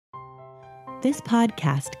This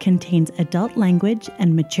podcast contains adult language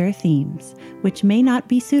and mature themes, which may not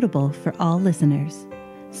be suitable for all listeners.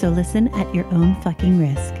 So listen at your own fucking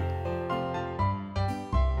risk.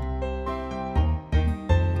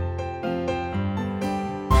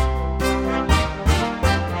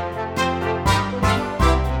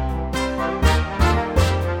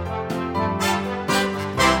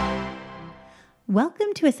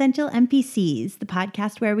 Welcome to Essential NPCs, the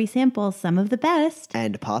podcast where we sample some of the best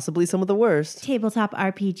and possibly some of the worst tabletop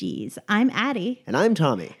RPGs. I'm Addie. And I'm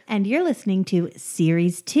Tommy. And you're listening to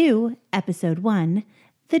Series 2, Episode 1,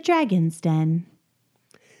 The Dragon's Den.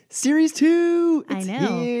 Series 2! I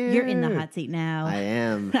know. Here. You're in the hot seat now. I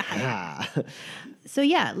am. So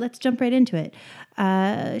yeah, let's jump right into it.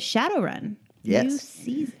 Shadowrun. Yes. New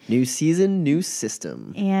season. New season, new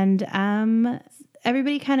system. And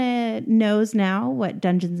everybody kind of knows now what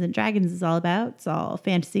Dungeons and Dragons is all about. It's all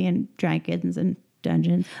fantasy and dragons and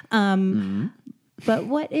dungeons. But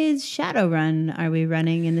what is Shadowrun? Are we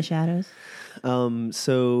running in the shadows?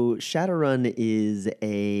 So Shadowrun is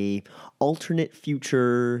a alternate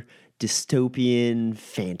future dystopian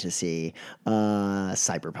fantasy,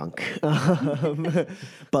 cyberpunk.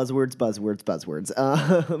 Buzzwords.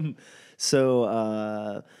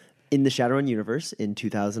 In the Shadowrun universe, in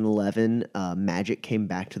 2011, magic came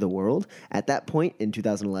back to the world. At that point, in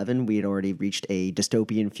 2011, we had already reached a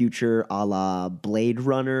dystopian future a la Blade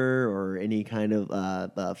Runner or any kind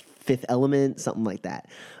of Fifth Element, something like that,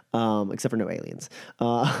 except for no aliens.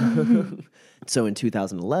 So in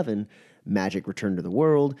 2011, magic returned to the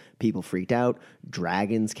world. People freaked out.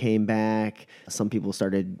 Dragons came back. Some people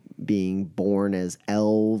started being born as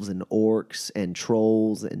elves and orcs and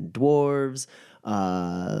trolls and dwarves.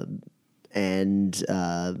 And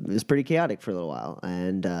it was pretty chaotic for a little while.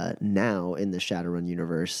 And now in the Shadowrun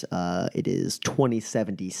universe, it is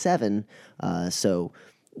 2077. So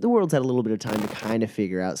the world's had a little bit of time to kind of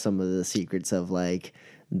figure out some of the secrets of like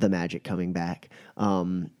the magic coming back.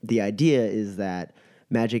 The idea is that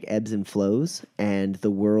magic ebbs and flows, and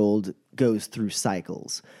the world goes through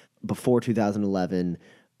cycles. Before 2011,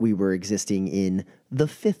 we were existing in the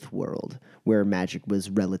fifth world, where magic was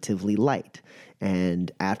relatively light.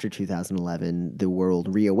 And after 2011, the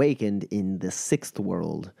world reawakened in the sixth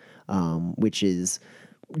world, which is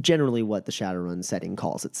generally what the Shadowrun setting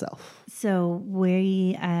calls itself. So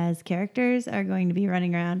we as characters are going to be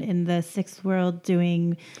running around in the sixth world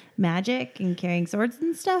doing magic and carrying swords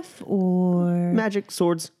and stuff, or magic,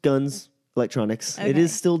 swords, guns, electronics. Okay. It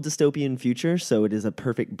is still dystopian future, so it is a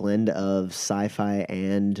perfect blend of sci-fi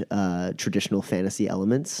and traditional fantasy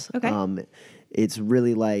elements. Okay. It's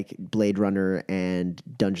really like Blade Runner and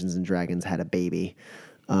Dungeons and Dragons had a baby.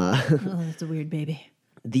 Oh, that's a weird baby.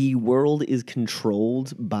 The world is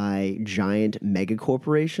controlled by giant mega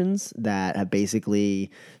corporations that have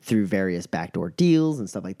basically, through various backdoor deals and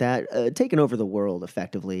stuff like that, taken over the world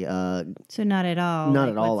effectively. So not at all. Not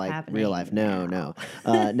at all like real life. No.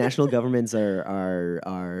 National governments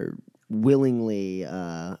are willingly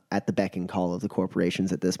at the beck and call of the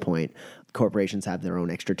corporations at this point. Corporations have their own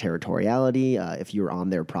extraterritoriality. If you're on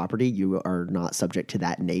their property, you are not subject to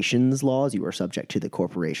that nation's laws. You are subject to the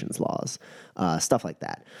corporation's laws, stuff like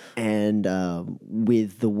that. And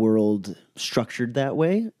with the world structured that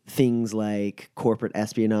way, things like corporate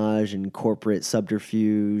espionage and corporate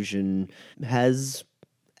subterfuge has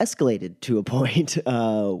escalated to a point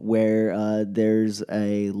where there's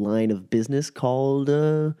a line of business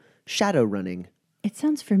called shadow running. It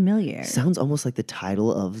sounds familiar. Sounds almost like the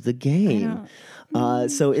title of the game.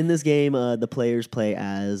 So in this game, the players play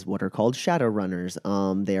as what are called shadow runners.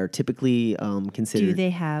 They are typically considered... Do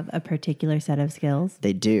they have a particular set of skills?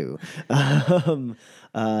 They do.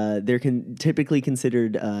 They're typically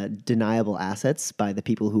considered deniable assets by the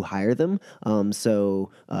people who hire them.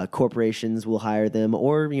 So corporations will hire them,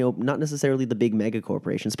 or not necessarily the big mega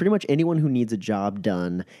corporations. Pretty much anyone who needs a job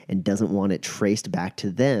done and doesn't want it traced back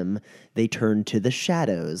to them, they turn to the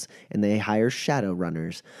shadows and they hire shadow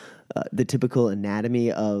runners. The typical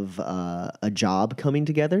anatomy of a job coming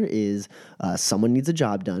together is someone needs a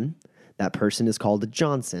job done. That person is called a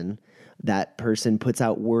Johnson. That person puts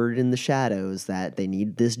out word in the shadows that they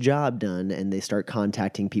need this job done, and they start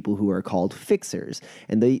contacting people who are called fixers.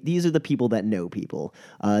 And these are the people that know people.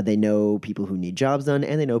 They know people who need jobs done,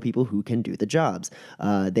 and they know people who can do the jobs.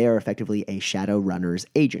 They are effectively a shadow runner's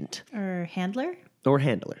agent. Or handler? Or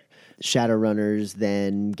handler. Shadow runners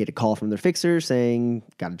then get a call from their fixer saying,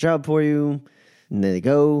 got a job for you. And then they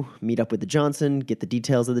go, meet up with the Johnson, get the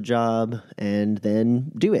details of the job, and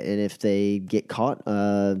then do it. And if they get caught,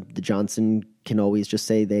 the Johnson can always just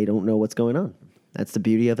say they don't know what's going on. That's the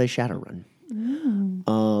beauty of a Shadowrun.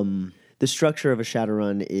 The structure of a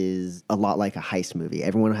Shadowrun is a lot like a heist movie.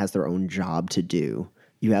 Everyone has their own job to do.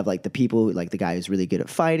 You have like the people, like the guy who's really good at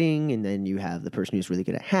fighting, and then you have the person who's really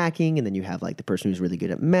good at hacking, and then you have like the person who's really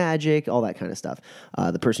good at magic, all that kind of stuff.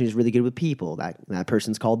 The person who's really good with people, that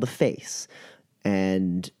person's called the face.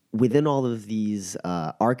 And within all of these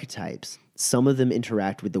archetypes, some of them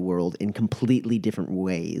interact with the world in completely different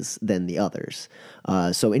ways than the others.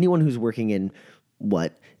 So anyone who's working in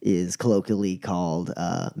what is colloquially called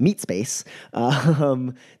meat space,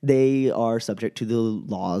 they are subject to the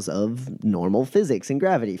laws of normal physics and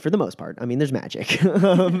gravity for the most part. I mean, there's magic,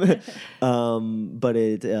 but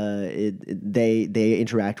they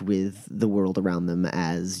interact with the world around them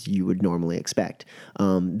as you would normally expect.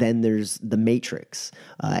 Then there's the Matrix.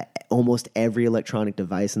 Almost every electronic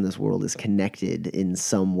device in this world is connected in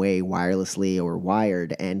some way, wirelessly or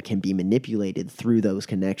wired, and can be manipulated through those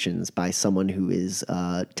connections by someone who is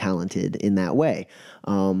talented in that way.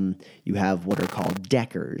 You have what are called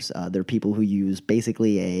deckers. They're people who use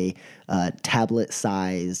basically a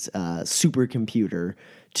tablet-sized supercomputer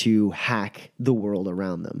to hack the world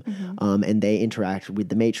around them. Mm-hmm. And they interact with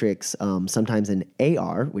the Matrix sometimes in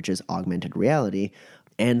AR, which is augmented reality,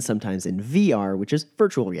 and sometimes in VR, which is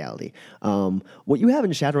virtual reality. What you have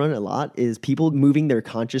in Shadowrun a lot is people moving their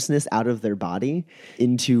consciousness out of their body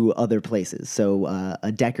into other places. So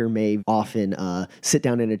a Decker may often sit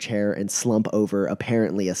down in a chair and slump over,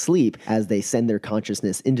 apparently asleep, as they send their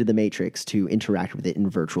consciousness into the Matrix to interact with it in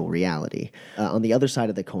virtual reality. On the other side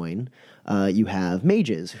of the coin, you have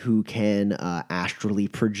mages who can astrally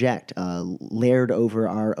project. Layered over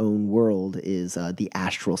our own world is the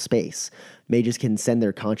astral space. Mages can send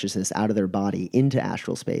their consciousness out of their body into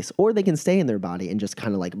astral space, or they can stay in their body and just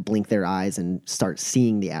kind of like blink their eyes and start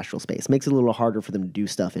seeing the astral space. Makes it a little harder for them to do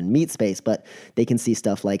stuff in meat space, but they can see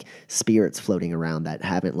stuff like spirits floating around that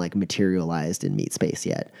haven't like materialized in meat space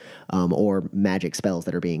yet, or magic spells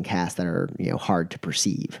that are being cast that are, you know, hard to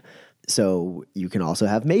perceive. So you can also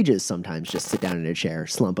have mages sometimes just sit down in a chair,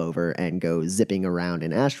 slump over, and go zipping around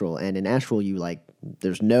in Astral. And in Astral,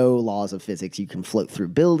 there's no laws of physics. You can float through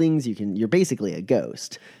buildings. You're basically a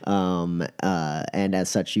ghost. And as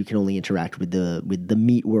such, you can only interact with the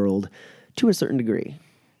meat world to a certain degree.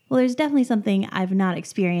 Well, there's definitely something I've not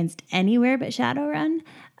experienced anywhere but Shadowrun,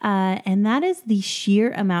 and that is the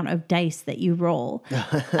sheer amount of dice that you roll.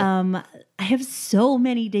 I have so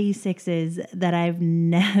many D6s that I've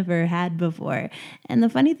never had before. And the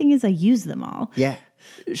funny thing is I use them all. Yeah.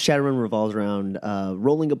 Shadowrun revolves around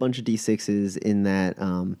rolling a bunch of D6s in that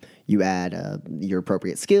you add your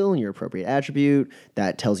appropriate skill and your appropriate attribute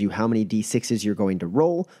that tells you how many D6s you're going to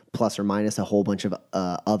roll, plus or minus a whole bunch of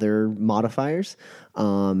other modifiers.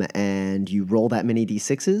 And you roll that many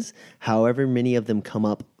D6s. However many of them come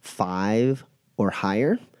up 5 or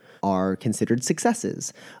higher are considered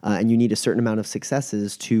successes. And you need a certain amount of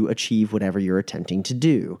successes to achieve whatever you're attempting to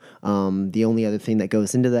do. The only other thing that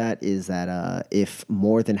goes into that is that if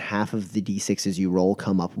more than half of the D6s you roll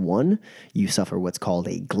come up 1, you suffer what's called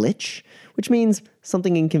a glitch, which means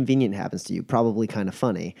something inconvenient happens to you, probably kind of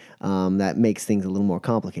funny. That makes things a little more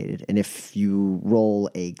complicated. And if you roll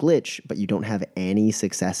a glitch, but you don't have any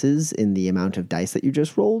successes in the amount of dice that you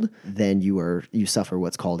just rolled, then you suffer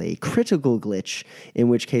what's called a critical glitch, in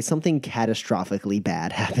which case something catastrophically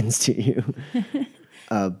bad happens to you.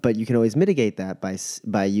 But you can always mitigate that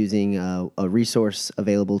by using a resource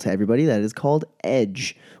available to everybody that is called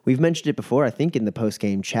Edge. We've mentioned it before, I think, in the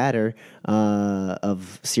post-game chatter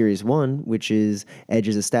of Series 1, which is Edge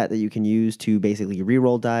is a stat that you can use to basically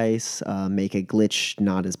reroll dice, make a glitch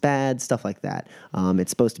not as bad, stuff like that. It's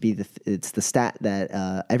supposed to be it's the stat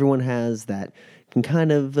that everyone has that can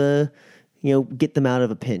kind of get them out of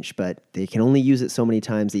a pinch, but they can only use it so many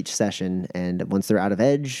times each session, and once they're out of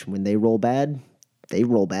Edge, when they roll bad,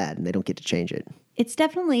 and they don't get to change it. It's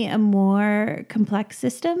definitely a more complex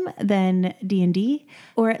system than D&D,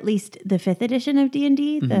 or at least the 5th edition of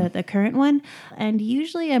D&D, the current one. And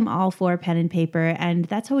usually I'm all for pen and paper, and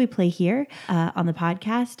that's how we play here on the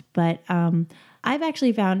podcast. But I've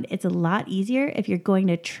actually found it's a lot easier if you're going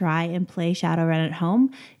to try and play Shadowrun at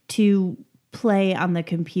home to play on the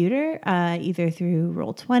computer, either through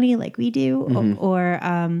Roll20 like we do,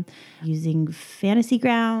 or using Fantasy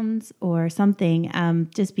Grounds or something,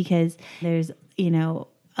 just because there's,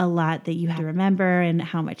 a lot that you have to remember and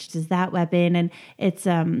how much does that weapon. And it's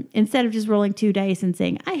instead of just rolling 2 dice and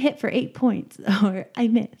saying, I hit for 8 points or I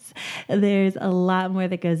miss, there's a lot more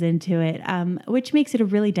that goes into it, which makes it a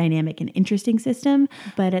really dynamic and interesting system.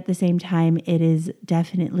 But at the same time, it is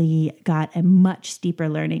definitely got a much steeper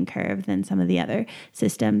learning curve than some of the other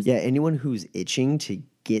systems. Yeah, anyone who's itching to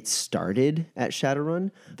get started at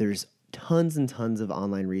Shadowrun, there's tons and tons of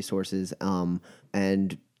online resources.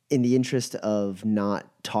 And in the interest of not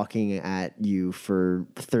talking at you for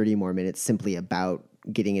 30 more minutes simply about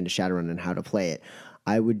getting into Shadowrun and how to play it,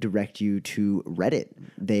 I would direct you to Reddit.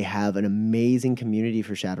 They have an amazing community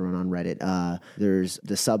for Shadowrun on Reddit. There's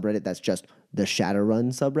the subreddit that's just the Shadowrun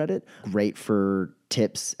subreddit. Great for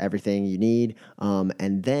tips, everything you need.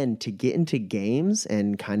 And then to get into games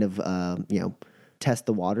and kind of, test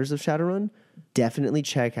the waters of Shadowrun, definitely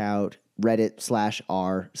check out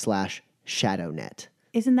Reddit/r/ShadowNet.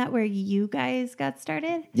 Isn't that where you guys got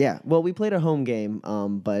started? Yeah, well, we played a home game,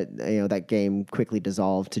 but that game quickly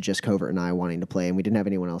dissolved to just Covert and I wanting to play, and we didn't have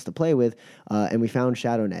anyone else to play with, and we found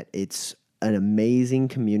ShadowNet. It's an amazing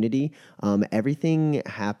community. Everything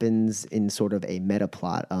happens in sort of a meta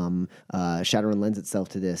plot. Shadowrun lends itself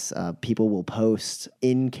to this. People will post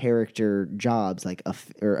in-character jobs, like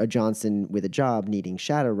a Johnson with a job needing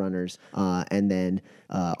Shadowrunners, and then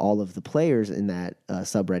all of the players in that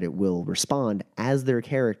subreddit will respond as their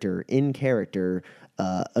character, in character,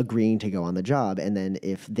 agreeing to go on the job. And then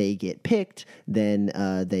if they get picked, then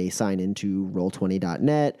they sign into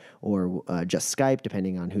Roll20.net or just Skype,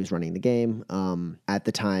 depending on who's running the game, at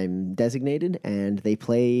the time designated, and they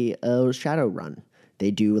play a Shadowrun. They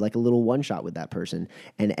do like a little one-shot with that person.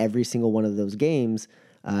 And every single one of those games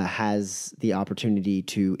has the opportunity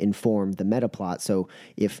to inform the meta plot. So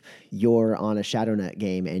if you're on a ShadowNet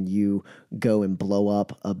game and you go and blow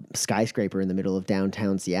up a skyscraper in the middle of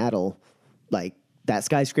downtown Seattle, like, that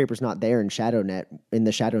skyscraper's not there in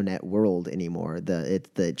the ShadowNet world anymore.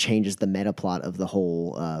 It changes the meta plot of the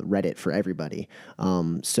whole Reddit for everybody.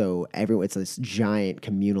 So it's this giant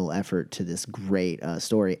communal effort to this great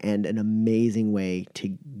story, and an amazing way to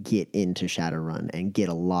get into Shadowrun and get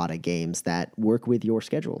a lot of games that work with your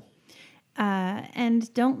schedule.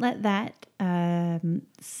 And don't let that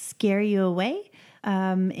scare you away.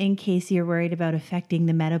 In case you're worried about affecting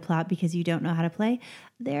the meta plot because you don't know how to play.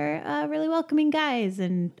 They're really welcoming guys,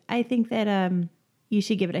 and I think that you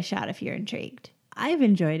should give it a shot if you're intrigued. I've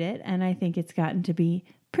enjoyed it, and I think it's gotten to be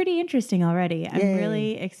pretty interesting already. Yay. I'm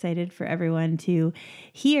really excited for everyone to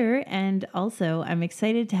hear, and also I'm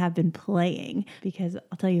excited to have been playing, because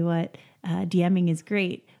I'll tell you what, DMing is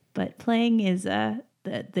great, but playing is the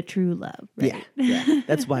true love, right? Yeah.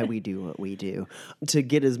 That's why we do what we do. To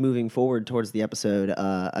get us moving forward towards the episode,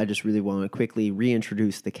 I just really want to quickly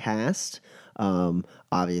reintroduce the cast.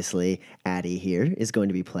 Obviously, Addie here is going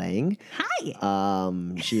to be playing. Hi.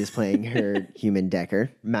 She is playing her human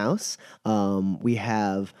Decker, Mouse. We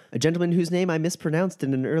have a gentleman whose name I mispronounced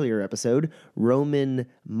in an earlier episode, Roman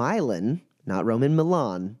Milan, not Roman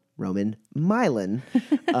Milan. Roman Milan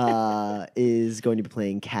is going to be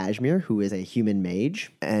playing Kashmir, who is a human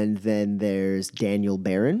mage. And then there's Daniel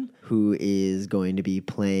Barron, who is going to be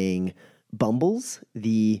playing Bumbles,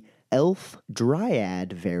 the elf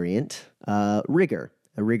dryad variant, Rigger.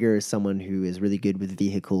 A rigger is someone who is really good with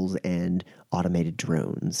vehicles and automated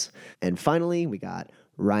drones. And finally, we got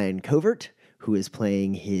Ryan Covert, who is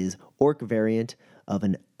playing his orc variant of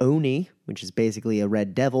an Oni, which is basically a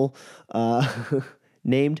red devil,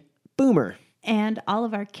 named Boomer. And all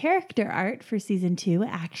of our character art for season 2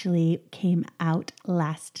 actually came out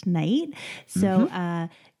last night. So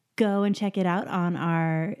go and check it out on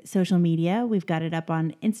our social media. We've got it up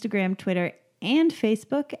on Instagram, Twitter, and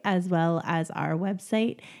Facebook, as well as our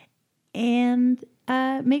website. And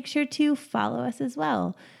make sure to follow us as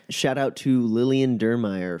well. Shout out to Lillian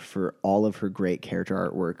Dermeyer for all of her great character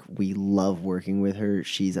artwork. We love working with her.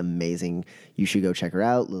 She's amazing. You should go check her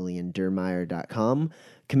out, lilliandermeyer.com.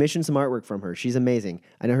 Commission some artwork from her. She's amazing.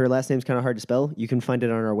 I know her last name's kind of hard to spell. You can find it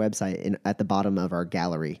on our website at the bottom of our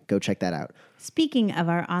gallery. Go check that out. Speaking of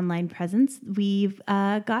our online presence, we've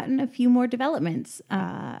gotten a few more developments.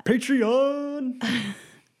 Patreon!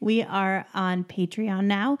 We are on Patreon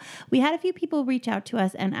now. We had a few people reach out to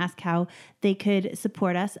us and ask how they could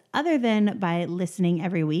support us other than by listening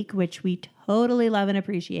every week, which we totally love and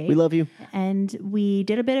appreciate. We love you. And we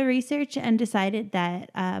did a bit of research and decided that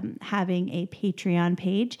having a Patreon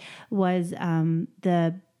page was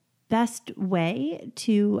the best way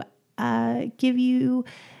to give you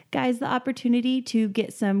guys the opportunity to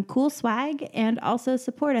get some cool swag and also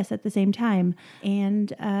support us at the same time.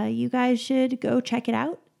 And you guys should go check it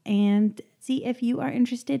out and see if you are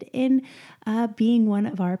interested in being one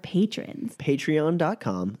of our patrons.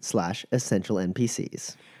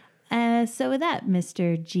 Patreon.com/EssentialNPCs. So with that,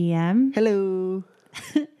 Mr. GM. Hello.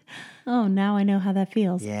 Oh, now I know how that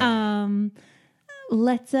feels. Yeah.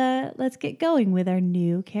 Let's get going with our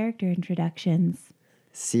new character introductions.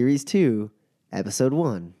 Series 2, Episode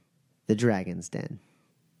 1, The Dragon's Den.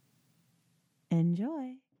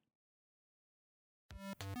 Enjoy.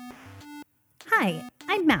 Hi,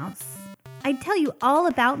 I'm Mouse. I'd tell you all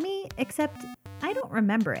about me, except I don't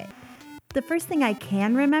remember it. The first thing I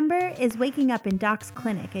can remember is waking up in Doc's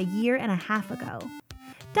clinic a year and a half ago.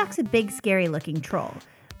 Doc's a big, scary-looking troll,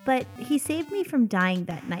 but he saved me from dying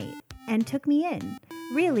that night and took me in.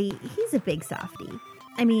 Really, he's a big softie.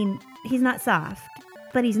 I mean, he's not soft,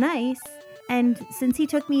 but he's nice. And since he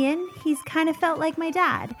took me in, he's kind of felt like my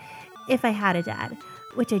dad. If I had a dad,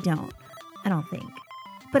 which I don't think.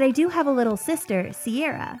 But I do have a little sister,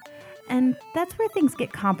 Sierra, and that's where things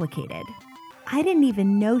get complicated. I didn't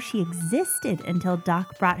even know she existed until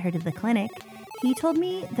Doc brought her to the clinic. He told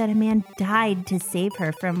me that a man died to save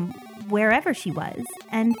her from wherever she was,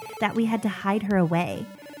 and that we had to hide her away.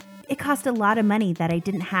 It cost a lot of money that I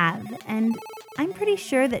didn't have, and I'm pretty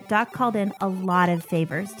sure that Doc called in a lot of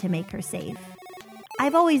favors to make her safe.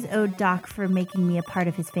 I've always owed Doc for making me a part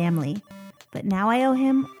of his family, but now I owe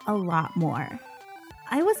him a lot more.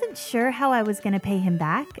 I wasn't sure how I was going to pay him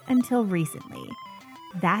back until recently.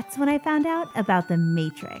 That's when I found out about the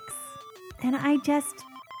Matrix. And I just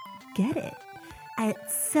get it.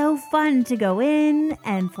 It's so fun to go in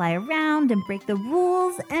and fly around and break the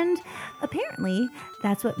rules, and apparently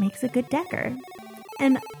that's what makes a good decker.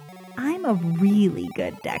 And I'm a really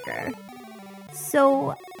good decker.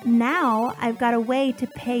 So now I've got a way to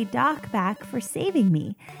pay Doc back for saving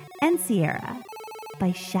me and Sierra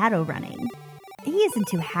by shadow running. He isn't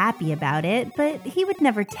too happy about it, but he would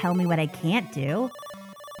never tell me what I can't do.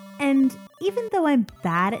 And even though I'm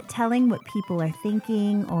bad at telling what people are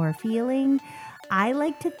thinking or feeling, I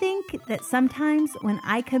like to think that sometimes when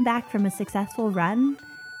I come back from a successful run,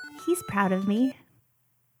 he's proud of me.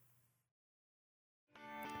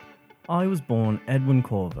 I was born Edwin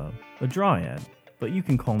Corvo, a dryad, but you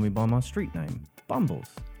can call me by my street name, Bumbles.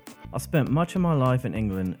 I spent much of my life in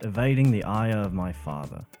England evading the ire of my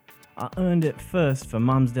father. I earned it first for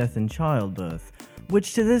Mum's death in childbirth,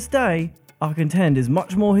 which to this day, I contend is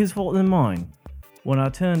much more his fault than mine. When I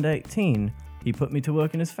turned 18, he put me to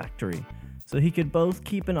work in his factory, so he could both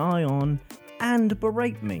keep an eye on and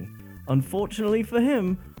berate me. Unfortunately for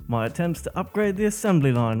him, my attempts to upgrade the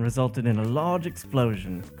assembly line resulted in a large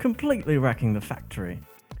explosion, completely wrecking the factory.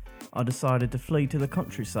 I decided to flee to the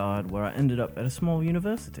countryside, where I ended up at a small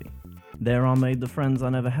university. There I made the friends I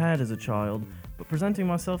never had as a child, but presenting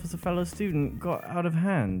myself as a fellow student got out of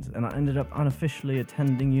hand, and I ended up unofficially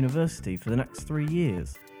attending university for the next 3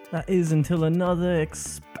 years. That is until another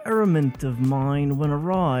experiment of mine went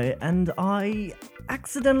awry, and I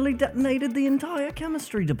accidentally detonated the entire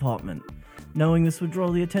chemistry department. Knowing this would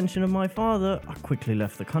draw the attention of my father, I quickly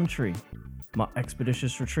left the country. My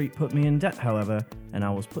expeditious retreat put me in debt, however, and I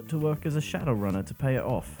was put to work as a shadow runner to pay it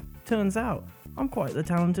off. Turns out, I'm quite the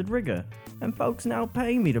talented rigger, and folks now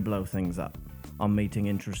pay me to blow things up. I'm meeting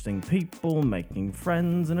interesting people, making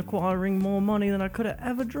friends, and acquiring more money than I could have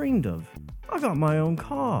ever dreamed of. I got my own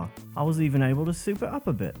car. I was even able to soup it up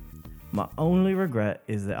a bit. My only regret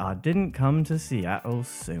is that I didn't come to Seattle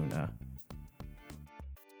sooner.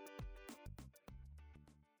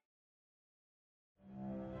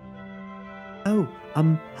 Oh,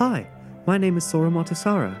 hi. My name is Sora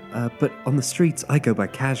Motasara, but on the streets I go by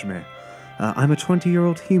Kashmir. I'm a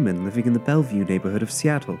 20-year-old human living in the Bellevue neighborhood of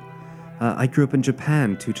Seattle. I grew up in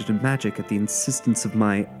Japan, tutored in magic at the insistence of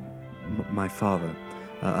my father,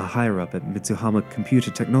 a higher-up at Mitsuhama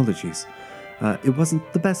Computer Technologies. It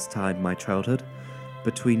wasn't the best time, my childhood.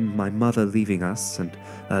 Between my mother leaving us and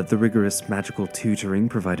the rigorous magical tutoring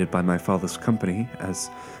provided by my father's company,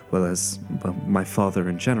 as well as my father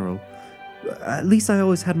in general, at least I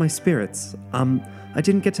always had my spirits. I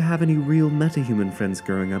didn't get to have any real metahuman friends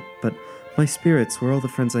growing up, but my spirits were all the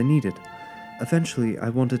friends I needed. Eventually, I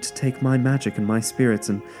wanted to take my magic and my spirits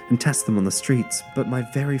and test them on the streets, but my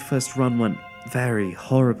very first run went very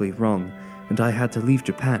horribly wrong, and I had to leave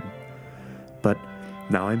Japan. But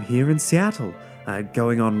now I'm here in Seattle,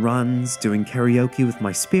 going on runs, doing karaoke with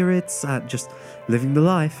my spirits, just living the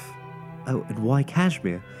life. Oh, and why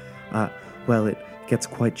Kashmir? Well, it gets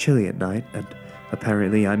quite chilly at night, and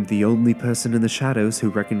apparently I'm the only person in the shadows who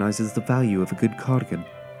recognizes the value of a good cardigan.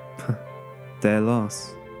 Their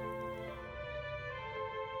loss.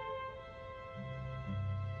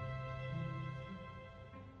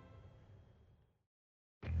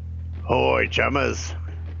 Hoi, chummers.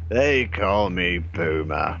 They call me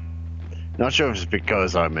Boomer. Not sure if it's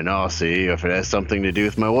because I'm an Aussie or if it has something to do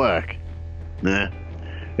with my work. Nah.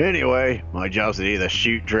 Anyway, my job's to either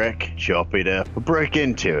shoot Drek, chop it up, or break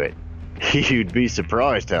into it. You'd be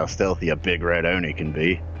surprised how stealthy a big red Oni can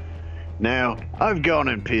be. Now, I've gone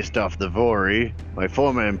and pissed off the Vori, my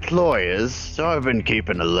former employers, so I've been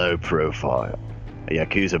keeping a low profile. A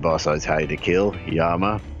Yakuza boss I was hired to kill,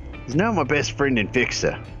 Yama, is now my best friend and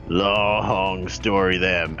fixer. Long story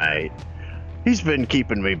there, mate. He's been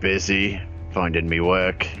keeping me busy, finding me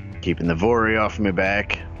work, keeping the worry off my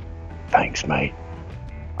back. Thanks, mate.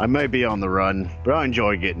 I may be on the run, but I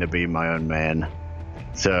enjoy getting to be my own man.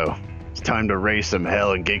 So, it's time to raise some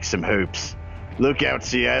hell and kick some hoops. Look out,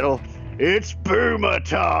 Seattle. It's Boomer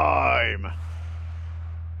time!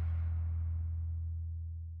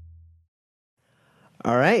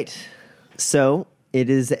 All right. So it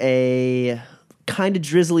is a kind of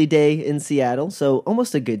drizzly day in Seattle, so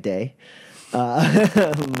almost a good day.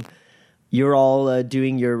 You're all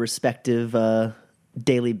doing your respective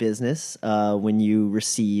daily business when you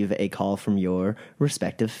receive a call from your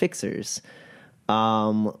respective fixers.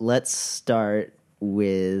 Let's start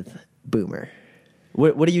with Boomer.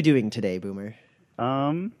 What are you doing today, Boomer?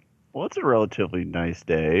 Well, it's a relatively nice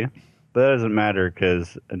day. But that doesn't matter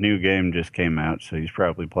because a new game just came out, so he's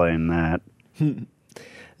probably playing that.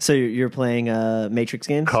 So you're playing Matrix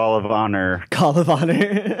games? Call of Honor. Call of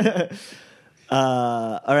Honor.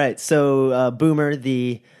 All right. So Boomer,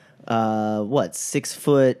 the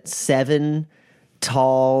 6'7"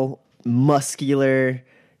 tall, muscular,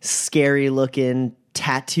 scary looking,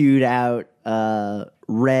 tattooed out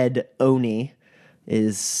red Oni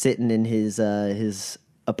is sitting in his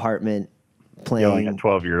apartment playing Yelling at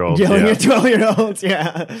 12-year-olds. Yelling at 12-year-olds,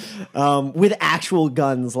 yeah. With actual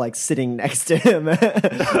guns like sitting next to him.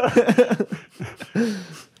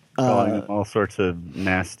 Calling them all sorts of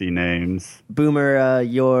nasty names. Boomer,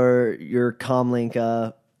 your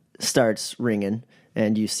comlink starts ringing,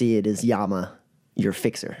 and you see it is Yama, your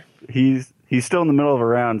fixer. He's still in the middle of a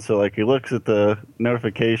round, so like he looks at the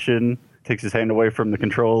notification, takes his hand away from the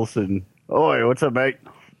controls, and oi, what's up, mate?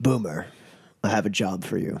 Boomer, I have a job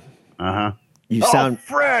for you. Uh-huh. You sound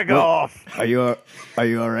frag off. Are you all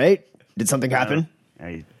right? Did something happen?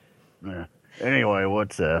 Anyway,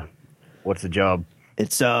 what's the job?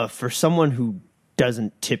 It's for someone who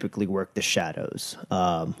doesn't typically work the shadows.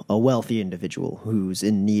 A wealthy individual who's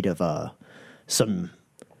in need of some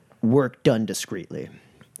work done discreetly,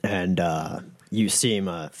 and you seem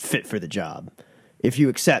fit for the job. If you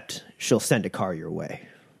accept, she'll send a car your way.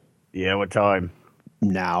 Yeah, what time?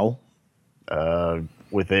 Now?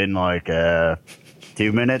 Within like 2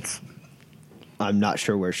 minutes. I'm not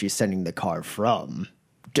sure where she's sending the car from.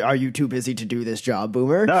 Are you too busy to do this job,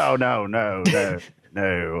 Boomer? No.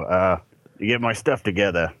 You get my stuff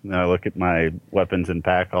together. I look at my weapons and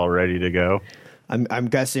pack all ready to go. I'm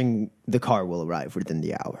guessing the car will arrive within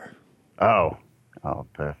the hour. Oh,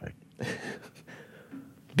 perfect.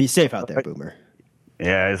 Be safe out there, Boomer.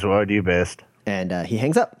 Yeah, that's what I do best. And he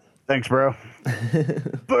hangs up. Thanks, bro.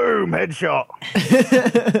 Boom, headshot.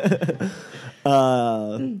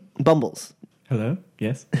 Bumbles. Hello?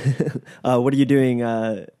 Yes? What are you doing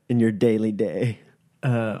in your daily day?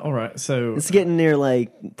 All right, so... It's getting near,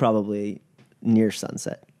 probably near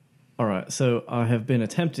sunset. All right, so I have been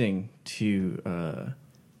attempting to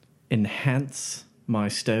enhance my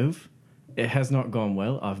stove. It has not gone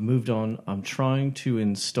well. I've moved on. I'm trying to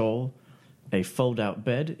install a fold-out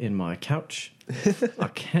bed in my couch. I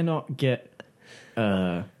cannot get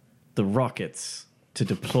the rockets to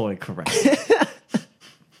deploy correctly.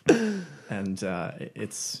 And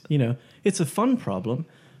it's a fun problem,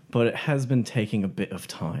 but it has been taking a bit of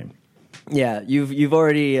time. Yeah, you've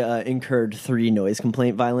already incurred 3 noise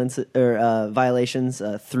complaint violations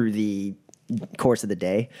through the course of the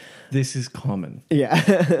day. This is common.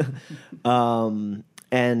 Yeah. And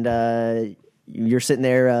you're sitting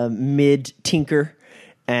there mid-tinker,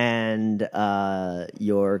 and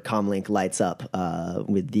your comlink lights up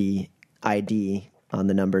with the ID on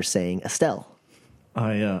the number saying Estelle.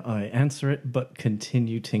 I answer it, but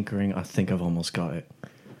continue tinkering. I think I've almost got it.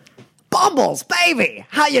 Bumbles, baby!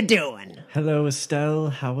 How you doing? Hello, Estelle.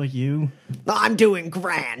 How are you? I'm doing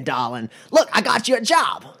grand, darling. Look, I got you a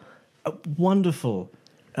job. Wonderful.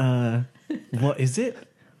 What is it?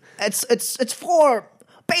 It's for...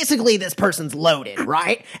 Basically, this person's loaded,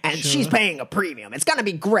 right? And she's paying a premium. It's gonna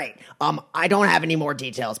be great. I don't have any more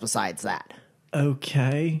details besides that.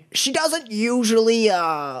 Okay. She doesn't usually,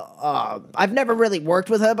 I've never really worked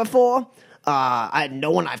with her before.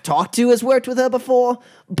 No one I've talked to has worked with her before.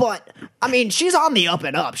 But, I mean, she's on the up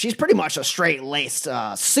and up. She's pretty much a straight-laced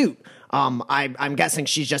suit. I'm guessing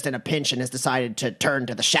she's just in a pinch and has decided to turn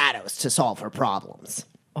to the shadows to solve her problems.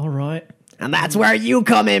 All right. And that's where you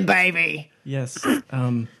come in, baby. Yes.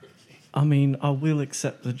 I mean, I will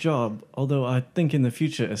accept the job, although I think in the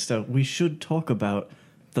future, Estelle, we should talk about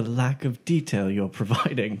the lack of detail you're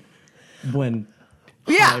providing when...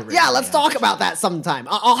 Yeah, let's talk about that sometime.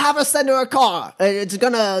 I'll have her send her a car. It's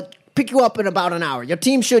gonna pick you up in about an hour. Your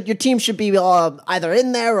team should be either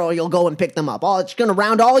in there or you'll go and pick them up. She's gonna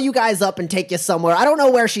round all you guys up and take you somewhere. I don't know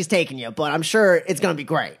where she's taking you, but I'm sure it's gonna be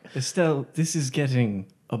great. Estelle, this is getting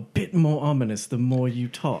a bit more ominous the more you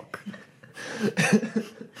talk.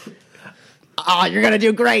 Oh, you're gonna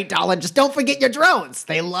do great, darling. Just don't forget your drones.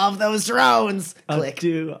 They love those drones. Click.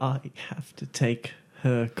 Do I have to take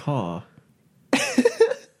her car?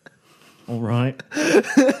 All right.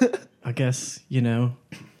 I guess,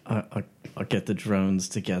 I get the drones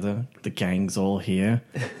together. The gang's all here.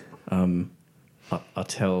 I'll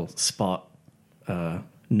tell Spot,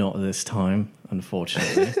 not this time,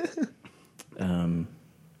 unfortunately.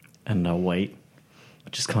 And I'll wait,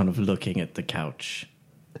 just kind of looking at the couch.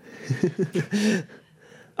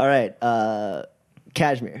 All right,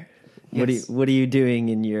 Kashmir. Yes. What are you doing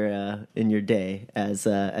in your day as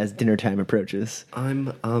dinner time approaches?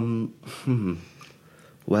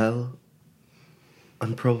 Well,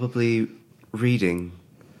 I'm probably reading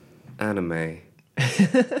anime.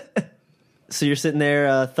 So you're sitting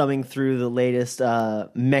there thumbing through the latest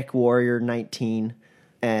Mech Warrior 19,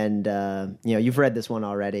 and you've read this one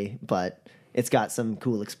already, but it's got some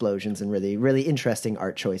cool explosions and really, really interesting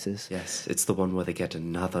art choices. Yes, it's the one where they get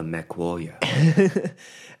another mech warrior.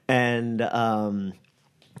 And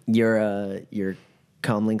your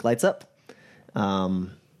comlink lights up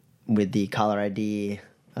with the caller ID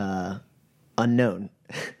unknown.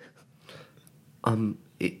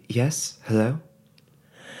 Yes? Hello?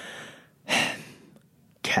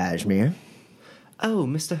 Kashmir. Oh,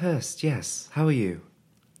 Mr. Hurst, yes. How are you?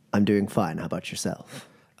 I'm doing fine. How about yourself?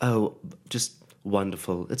 Oh, just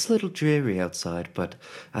wonderful. It's a little dreary outside, but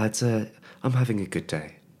I'm having a good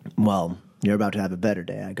day. Well, you're about to have a better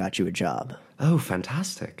day. I got you a job. Oh,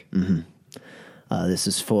 fantastic. This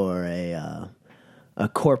is for a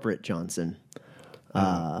corporate Johnson.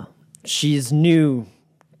 She's new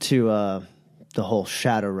to the whole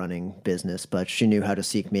shadow running business, but she knew how to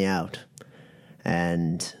seek me out.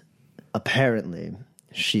 And apparently,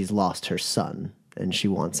 she's lost her son, and she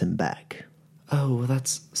wants him back. Oh, well,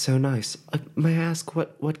 that's so nice. May I ask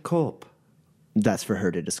what corp? That's for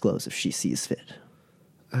her to disclose if she sees fit.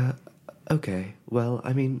 Okay, well,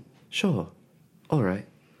 I mean, sure. All right.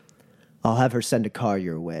 I'll have her send a car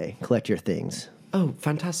your way. Collect your things. Oh,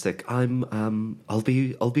 fantastic. I'll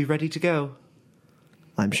be ready to go.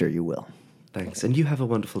 I'm sure you will. Thanks. And you have a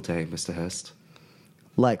wonderful day, Mr. Hurst.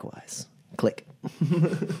 Likewise. Click.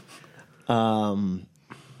 All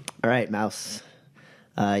right, Mouse.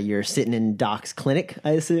 You're sitting in Doc's clinic,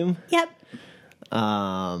 I assume. Yep.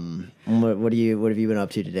 What have you been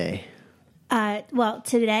up to today? Well,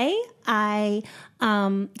 today I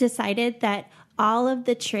decided that all of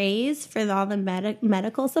the trays for all the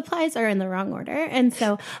medical supplies are in the wrong order. And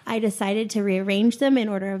so I decided to rearrange them in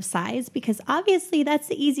order of size because obviously that's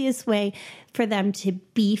the easiest way for them to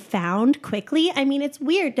be found quickly. I mean, it's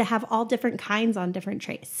weird to have all different kinds on different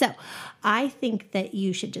trays. So I think that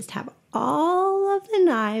you should just have all of the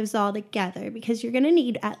knives all together because you're going to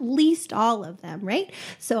need at least all of them, right?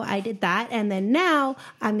 So I did that. And then now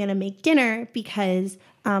I'm going to make dinner because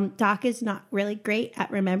Doc is not really great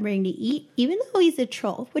at remembering to eat, even though he's a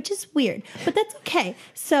troll, which is weird, but that's okay.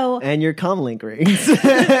 So and your comlink rings.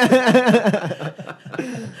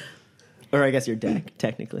 Or I guess your deck,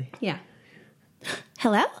 technically. yeah.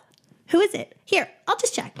 Hello? Who is it? Here, I'll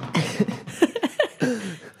just check.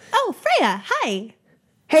 Oh, Freya, hi.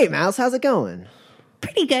 Hey, Mouse, how's it going?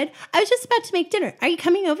 Pretty good. I was just about to make dinner. Are you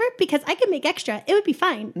coming over? Because I can make extra. It would be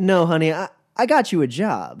fine. No, honey, I got you a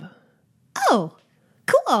job. Oh,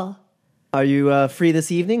 cool. Are you free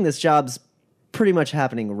this evening? This job's pretty much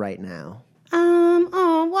happening right now.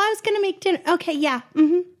 Oh, well, I was going to make dinner. Okay, yeah.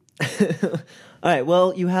 Mm-hmm. All right,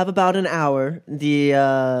 well, you have about an hour.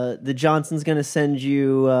 The Johnson's going to send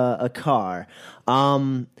you a car.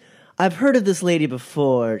 I've heard of this lady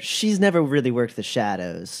before. She's never really worked the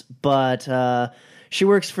shadows, but she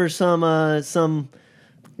works for some AA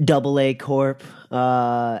corp,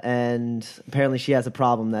 and apparently she has a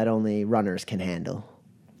problem that only runners can handle.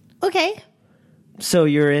 Okay. So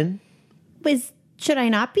you're in? Should I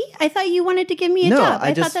not be? I thought you wanted to give me a job.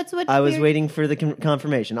 I thought that's what I was we're- waiting for the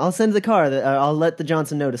confirmation. I'll send the car. I'll let the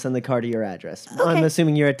Johnson know to send the car to your address. Okay. I'm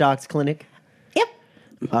assuming you're at Doc's clinic. Yep.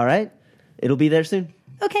 All right. It'll be there soon.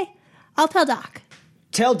 Okay. I'll tell Doc.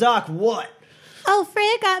 Tell Doc what? Oh,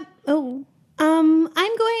 Freya got. Oh, I'm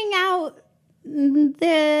going out.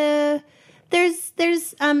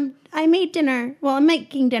 I made dinner. Well, I'm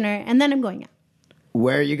making dinner, and then I'm going out.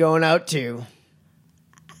 Where are you going out to?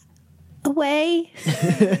 Away.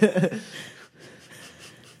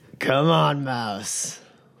 Come on, Mouse.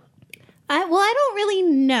 I don't really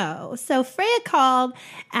know. So Freya called,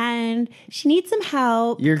 and she needs some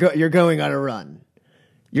help. You're going on a run.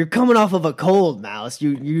 You're coming off of a cold, Mouse.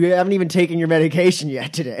 You haven't even taken your medication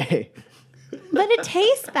yet today. But it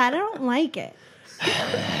tastes bad. I don't like it.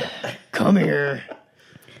 Come here.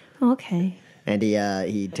 Okay. And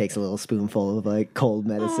he takes a little spoonful of like cold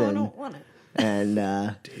medicine. I don't want it.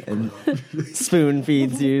 And spoon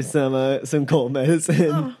feeds you some cold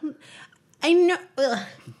medicine. I know. Ugh.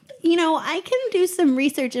 You know, I can do some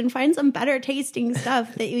research and find some better tasting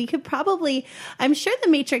stuff that we could probably. I'm sure the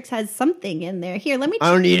Matrix has something in there. Here, let me.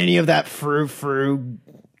 I don't need any of that frou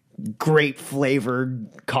grape flavored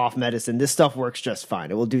cough medicine. This stuff works just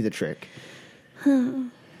fine. It will do the trick.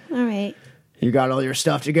 All right. You got all your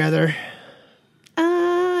stuff together?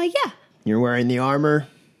 Yeah. You're wearing the armor?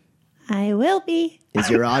 I will be. Is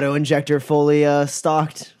your auto injector fully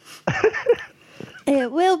stocked?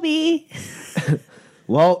 It will be.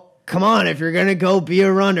 Well, come on. If you're going to go be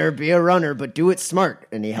a runner, but do it smart.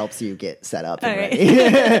 And he helps you get set up. And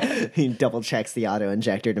ready. He double checks the auto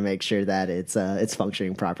injector to make sure that it's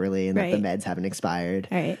functioning properly and that the meds haven't expired.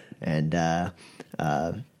 All right. And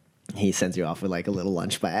he sends you off with like a little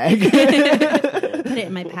lunch bag. Put it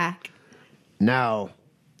in my pack. Now,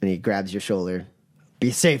 and he grabs your shoulder. Be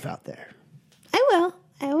safe out there. I will.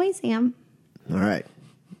 I always am. All right.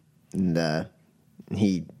 And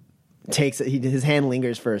he takes his hand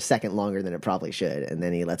lingers for a second longer than it probably should, and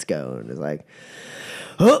then he lets go and is like,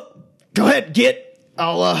 "Oh, go ahead, get.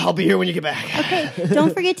 I'll be here when you get back." Okay.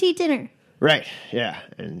 Don't forget to eat dinner. Right. Yeah.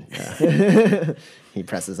 And he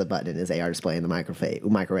presses a button in his AR display, and the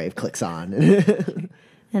microwave clicks on.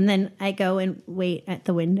 And then I go and wait at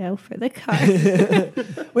the window for the car.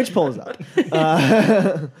 Which pulls up.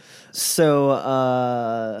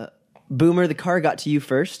 So, Boomer, the car got to you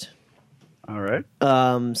first. All right.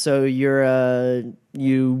 So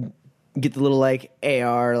you get the little like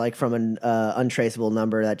AR like from an untraceable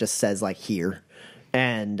number that just says like here,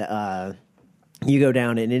 and you go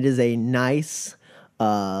down, and it is a nice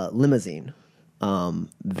limousine,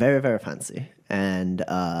 very very fancy and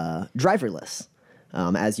driverless.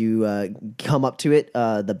 As you come up to it,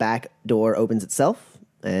 the back door opens itself,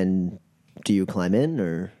 and do you climb in,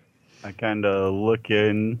 or I kind of look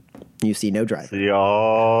in, you see no driver? see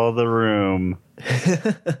all the room,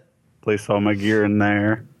 place all my gear in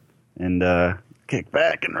there, and kick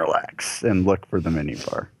back and relax and look for the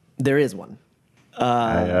minibar. There is one.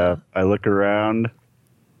 I look around.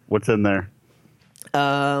 What's in there?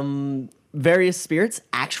 Various spirits,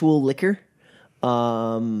 actual liquor.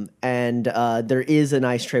 And there is a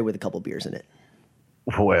nice tray with a couple beers in it.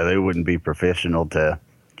 Well, they wouldn't be professional to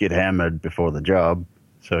get hammered before the job,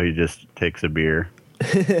 so he just takes a beer.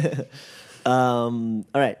 All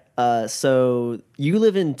right. So you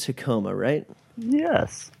live in Tacoma, right?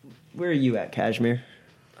 Yes. Where are you at, Kashmir?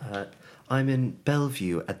 I'm in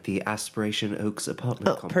Bellevue at the Aspiration Oaks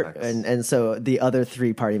apartment complex. And so the other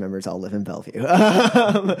three party members all live in Bellevue.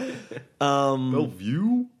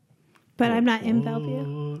 Bellevue? But I'm not in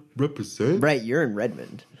Bellevue. Represent? Right, you're in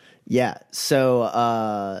Redmond. Yeah.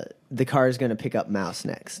 So the car is going to pick up Mouse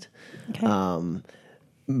next. Okay.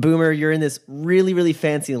 Boomer, you're in this really, really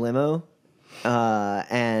fancy limo,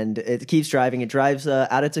 and it keeps driving. It drives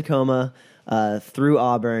out of Tacoma, through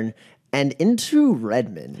Auburn, and into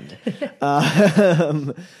Redmond.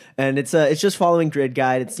 And it's just following grid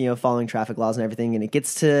guide. It's following traffic laws and everything. And it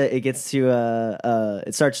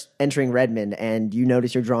starts entering Redmond, and you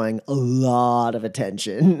notice you're drawing a lot of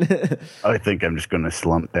attention. I think I'm just going to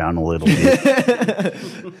slump down a little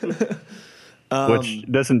bit. Which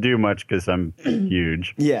doesn't do much because I'm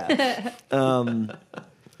huge. Yeah.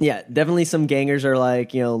 Yeah, definitely some gangers are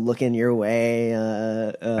like, looking your way.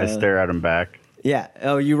 I stare at him back. Yeah.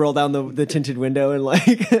 Oh, you roll down the tinted window and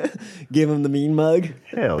like give them the mean mug?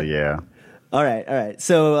 Hell yeah. All right.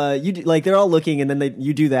 So they're all looking, and then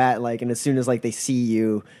you do that, and as soon as they see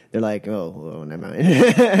you, they're like, oh never mind,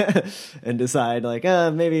 and decide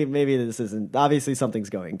maybe this isn't. Obviously, something's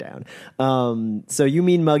going down. So you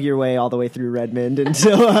mean mug your way all the way through Redmond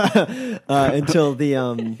until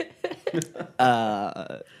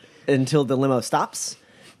the limo stops,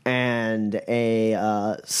 and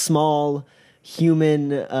a small human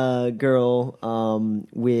girl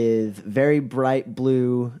with very bright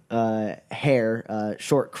blue hair,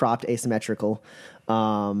 short cropped, asymmetrical,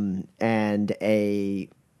 and a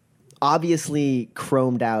obviously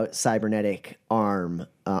chromed out cybernetic arm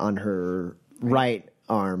on her right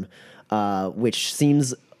arm, which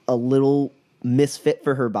seems a little misfit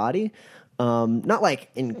for her body. Not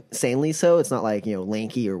insanely so. It's not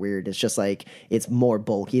lanky or weird. It's just it's more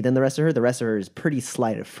bulky than the rest of her. The rest of her is pretty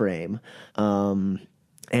slight of frame.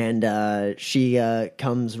 And she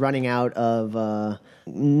comes running out of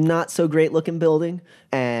not so great looking building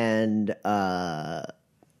and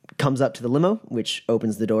comes up to the limo, which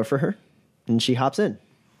opens the door for her, and she hops in.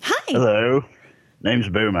 Hi, Hello. Name's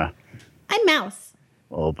Boomer. I'm Mouse.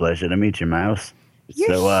 Well, pleasure to meet you, Mouse.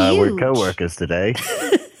 You're We're huge. co-workers today.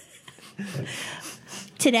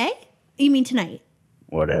 Today? You mean tonight?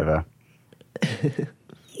 Whatever.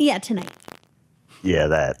 Yeah, tonight. Yeah,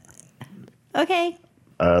 that. Okay.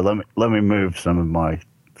 Let me move some of my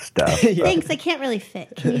stuff. Thanks. I can't really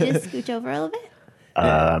fit. Can you just scooch over a little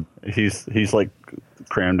bit? He's like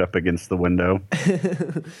crammed up against the window.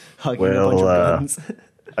 Hugging a bunch of guns.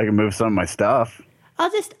 I can move some of my stuff. I'll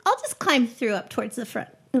just climb through up towards the front.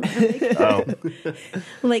 Oh,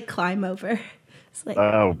 Like climb over. It's like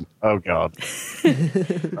oh God.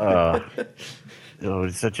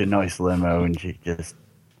 It's such a nice limo, and she just.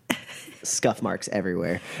 Scuff marks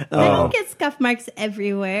everywhere. I don't get scuff marks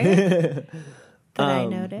everywhere. That I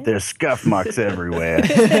noticed. There's scuff marks everywhere.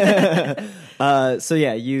 So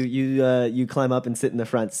yeah, you climb up and sit in the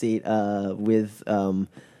front seat with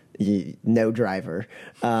no driver,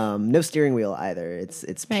 no steering wheel either.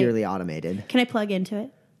 It's purely automated. Can I plug into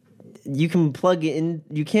it? You can plug in.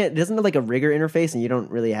 You can't. It doesn't have like a rigger interface, and you don't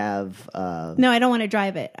really have. No, I don't want to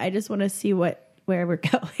drive it. I just want to see where we're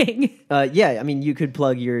going. Yeah, I mean, you could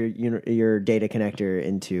plug your data connector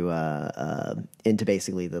into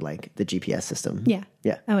basically the GPS system. Yeah.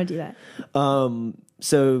 Yeah. I want to do that.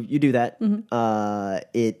 So you do that. Mm-hmm.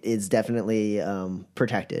 It is definitely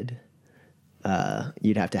protected.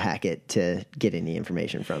 You'd have to hack it to get any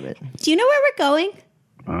information from it. Do you know where we're going?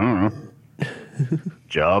 I don't know.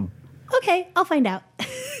 Job. Okay, I'll find out.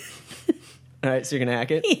 All right, so you're gonna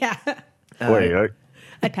hack it. Yeah. Wait,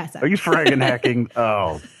 I pass out. are you fragging hacking?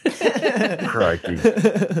 Oh, crikey.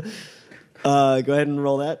 Go ahead and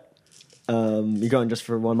roll that. You're going just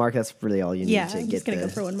for one mark. That's really all you need Yeah, to I'm get just going to the.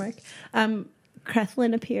 go for one mark.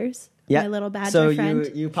 Krethlin appears. Yeah. My little badger so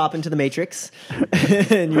friend. you pop into the Matrix,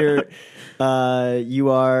 and you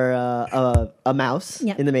are a mouse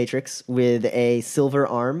Yep. in the Matrix with a silver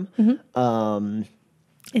arm. Mm-hmm.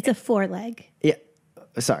 It's a four-leg. Yeah,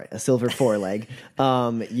 sorry, a silver foreleg.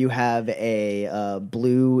 You have a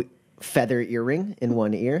blue feather earring in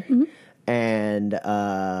one ear, and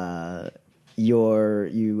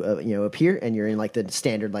you appear, and you're in like the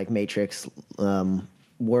standard like Matrix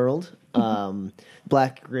world.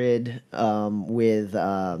 Black grid with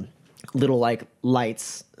little like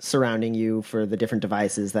lights surrounding you for the different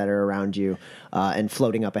devices that are around you, and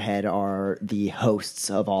floating up ahead are the hosts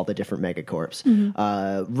of all the different megacorps.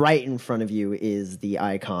 Right in front of you is the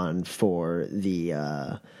icon for the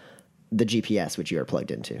GPS which you are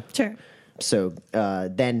plugged into. Sure. So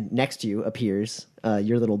then next to you appears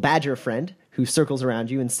your little badger friend who circles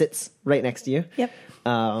around you and sits right next to you. Yep.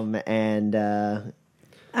 And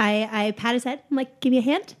I pat his head. I'm like, give me a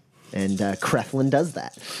hand. Krethlin does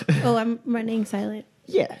that. Oh, I'm running silent.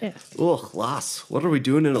 Yeah. Yeah. Ugh, lass, what are we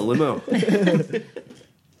doing in a limo?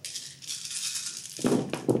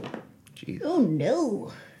 Jeez. Oh,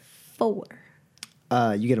 no. 4.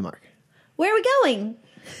 You get a mark. Where are we going?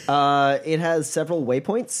 It has several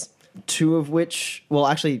waypoints, 2 of which, well,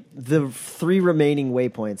 actually, the 3 remaining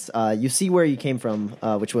waypoints, you see where you came from,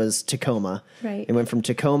 which was Tacoma. Right. It went from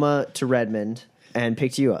Tacoma to Redmond and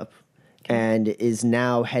picked you up, and is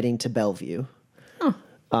now heading to Bellevue.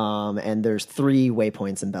 And there's 3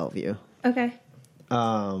 waypoints in Bellevue. Okay.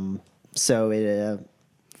 So it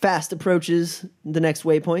fast approaches the next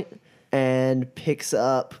waypoint and picks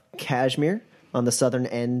up Kashmir on the southern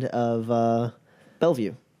end of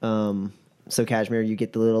Bellevue. So Kashmir, you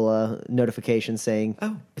get the little notification saying,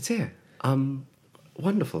 Oh, it's here.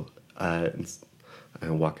 Wonderful. And I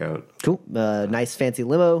walk out. cool, nice fancy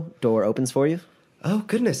limo, door opens for you. Oh,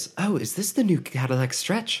 goodness. Oh, is this the new Cadillac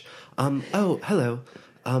Stretch? Oh, hello.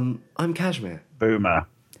 I'm Kashmir. Boomer.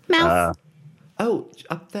 Mouse. Oh,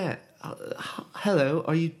 up there. Hello,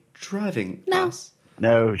 are you driving No. us?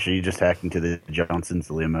 No, she just hacked into the Johnson's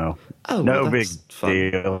limo. Oh, no well, big that's fun.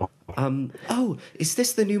 deal. Oh, is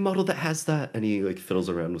this the new model that has that? And he like fiddles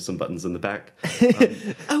around with some buttons in the back.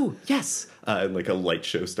 Oh, yes. And like a light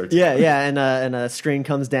show starts. Yeah, and a screen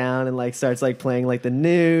comes down and like starts like playing like the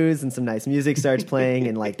news, and some nice music starts playing,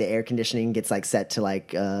 and like the air conditioning gets like set to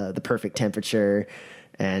like the perfect temperature.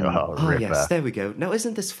 And Oh, Oh, ripper. yes, there we go. Now,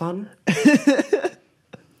 isn't this fun? Hey,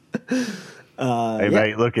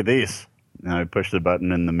 mate, look at this. Now I push the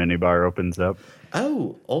button and the minibar opens up.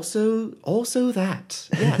 Oh, also that.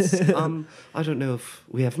 Yes. I don't know if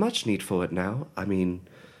we have much need for it now. I mean,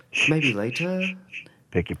 maybe later.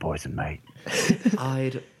 Pick your poison, mate.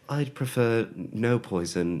 I'd I'd prefer no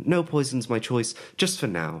poison. No poison's my choice, just for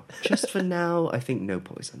now. Just for now, I think no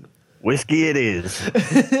poison. Whiskey it is.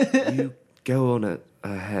 You go on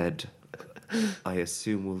ahead. I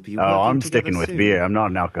assume we'll be. Oh, I'm working sticking together with soon. beer. I'm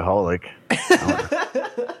not an alcoholic.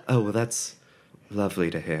 Oh, well, that's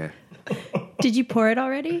lovely to hear. Did you pour it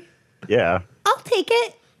already? Yeah. I'll take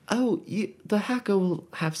it. Oh, the hacker will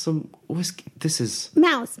have some whiskey. This is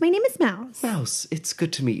Mouse. My name is Mouse. Mouse. It's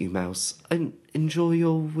good to meet you, Mouse. And enjoy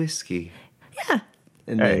your whiskey. Yeah.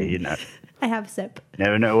 And Hey, you know, I have a sip.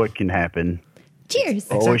 never know what can happen. Cheers.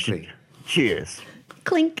 Always Exactly. Cheers.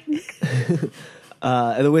 Clink.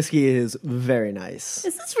 the whiskey is very nice.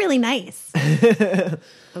 This is really nice. Oh,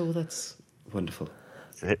 well, that's wonderful.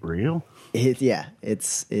 Is it real?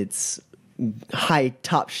 It's high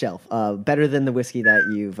top shelf, better than the whiskey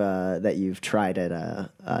that you've tried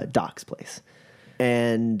at Doc's place,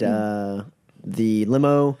 and the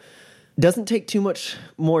limo doesn't take too much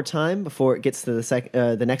more time before it gets to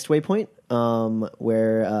the next waypoint,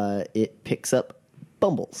 where it picks up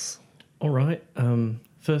Bumbles. All right.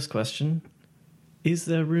 First question: is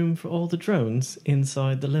there room for all the drones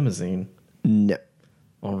inside the limousine? No.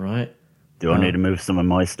 All right. Do I need to move some of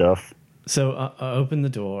my stuff? So I open the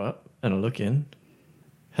door up and I look in.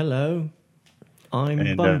 Hello, I'm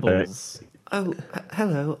And, Bumbles. Oh,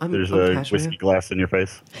 hello. I'm There's I'm a Kashmir. whiskey glass in your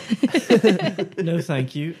face. No,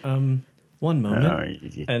 thank you. One moment.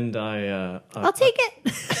 Oh, And I'll take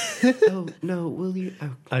it. Oh no, will you?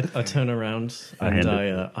 Oh, I turn around I and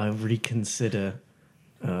hand I reconsider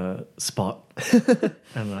Spot,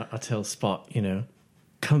 and I tell Spot,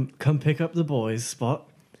 come pick up the boys, Spot,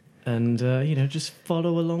 and just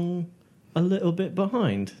follow along a little bit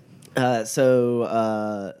behind.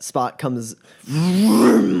 So Spot comes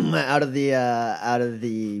out of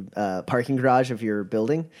the parking garage of your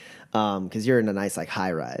building, because you're in a nice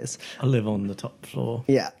high rise. I live on the top floor.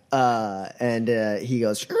 Yeah, and he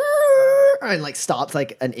goes and stops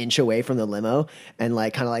an inch away from the limo and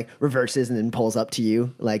kind of reverses and then pulls up to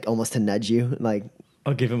you almost to nudge you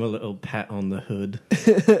I'll give him a little pat on the hood.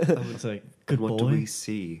 I would say, good what boy. do we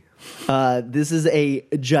see? This is a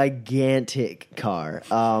gigantic car.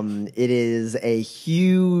 It is a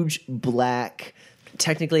huge black,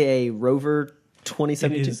 technically a Rover It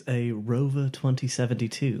 2072. is a Rover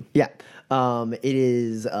 2072. Yeah. It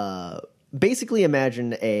is basically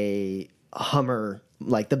imagine a Hummer,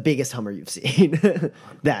 the biggest Hummer you've seen.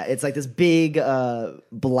 That it's this big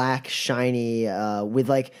black shiny with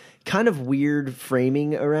kind of weird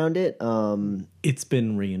framing around it. It's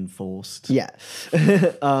been reinforced. Yeah.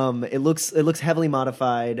 It looks heavily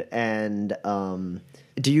modified, and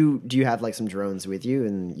do you have some drones with you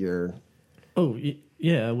and your Oh,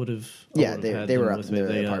 yeah, I would have. Yeah, they were up in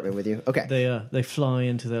the apartment with you. Okay. They fly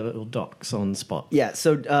into their little docks on Spot. Yeah,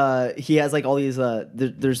 so he has all these.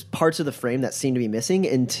 There's parts of the frame that seem to be missing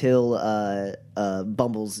until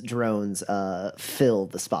Bumble's drones fill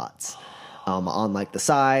the spots on the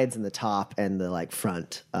sides and the top and the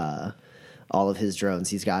front. All of his drones.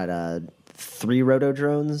 He's got 3 roto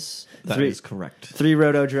drones. That is correct. 3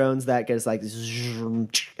 roto drones that goes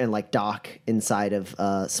and dock inside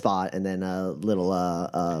of Spot, and then a little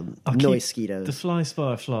noise skeetos. The fly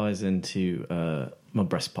spy flies into my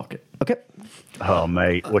breast pocket. Okay. Oh,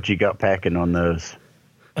 mate, what you got packing on those?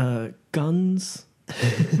 Guns.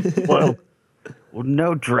 Well,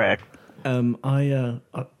 no Drac.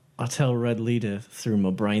 I tell Red Leader through my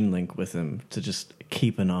brain link with him to just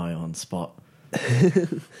keep an eye on Spot.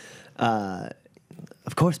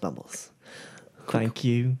 Of course, Bumbles. Thank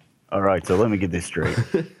you. All right, so let me get this straight.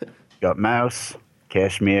 Got Mouse,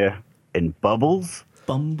 Kashmir, and Bubbles.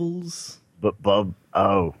 Bumbles. But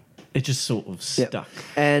oh, It just sort of Yep. stuck.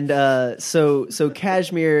 And so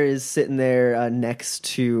Kashmir is sitting there next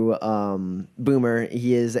to Boomer.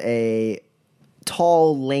 He is a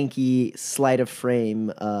tall, lanky, sleight of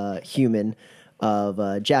frame human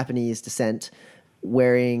of Japanese descent,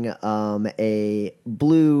 wearing a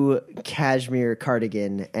blue cashmere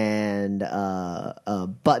cardigan and a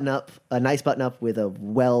nice button up with a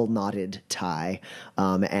well knotted tie,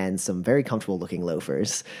 and some very comfortable looking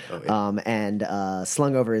loafers. And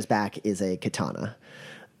slung over his back is a katana,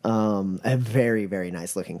 a very, very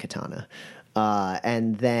nice looking katana.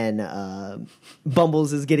 And then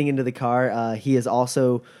Bumbles is getting into the car. He is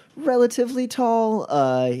also relatively tall.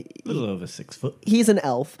 A little over 6 foot. He's an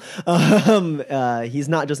elf. He's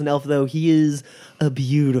not just an elf, though. He is a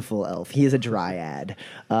beautiful elf. He is a dryad.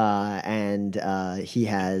 And he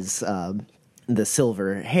has the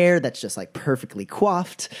silver hair that's just perfectly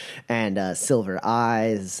coiffed, and silver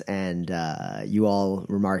eyes. And you all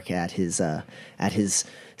remark at his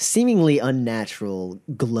seemingly unnatural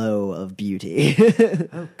glow of beauty.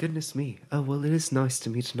 Oh, goodness me. Oh, well, it is nice to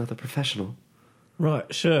meet another professional.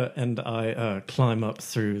 Right, sure. And I climb up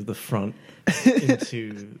through the front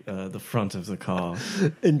into the front of the car.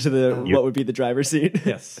 Into what would be the driver's seat.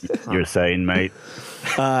 Yes. You're saying, mate?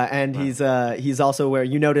 And he's also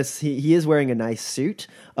wearing. You notice he is wearing a nice suit,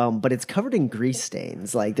 but it's covered in grease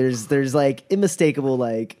stains. Like there's like unmistakable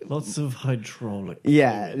like Lots of hydraulic.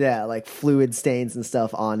 yeah like fluid stains and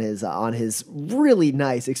stuff on his really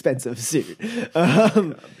nice expensive suit.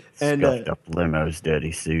 And Scuffed up limos,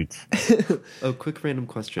 dirty suits. Oh, quick random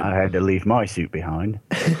question. I had to leave my suit behind.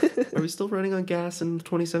 Are we still running on gas in the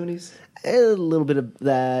 2070s? a little bit of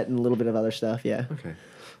that and a little bit of other stuff. Yeah. Okay.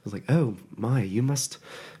 I was like, oh, my, you must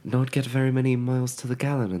not get very many miles to the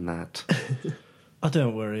gallon in that. I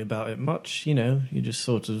don't worry about it much. You just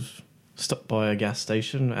sort of stop by a gas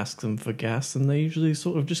station, ask them for gas, and they usually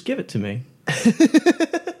sort of just give it to me.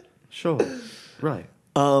 Sure. Right.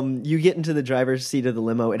 You get into the driver's seat of the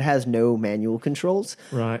limo. It has no manual controls.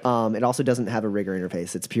 Right. It also doesn't have a rigger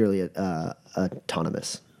interface. It's purely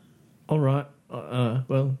autonomous. All right.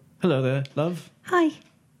 Well, hello there, love. Hi.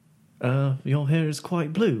 Your hair is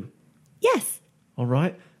quite blue. Yes. All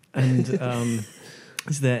right. And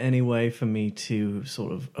is there any way for me to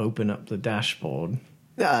sort of open up the dashboard?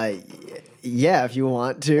 Yeah, if you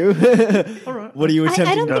want to. All right. What are you attempting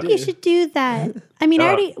I don't to think do? you should do that. I mean,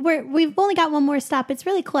 we've only got one more stop. It's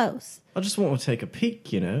really close. I just want to take a peek,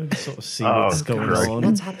 sort of see Oh, what's going great. on.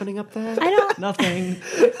 What's happening up there? I don't. Nothing.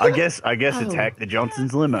 I guess it's Hack the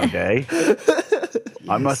Johnson's limo day.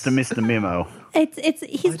 I must have missed the memo. He's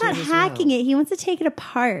not did as hacking well. it. He wants to take it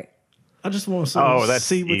apart. I just want to sort of That's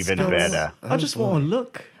see what's even going better. on. I just want to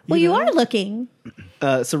look. Well, you are looking.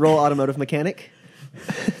 So roll automotive mechanic.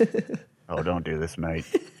 Oh, don't do this, mate.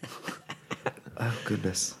 Oh,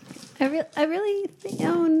 goodness. I really think.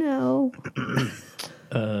 Oh no.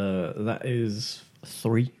 That is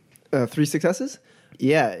 3. 3 successes.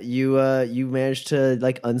 Yeah, you managed to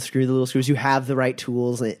like unscrew the little screws. You have the right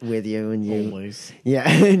tools with you, and you Always. yeah,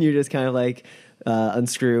 and you just kind of like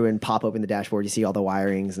unscrew and pop open the dashboard. You see all the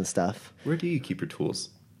wirings and stuff. Where do you keep your tools?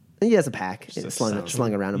 And he has a pack a slung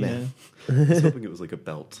satchel. around him. Yeah. I was hoping it was like a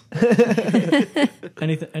belt.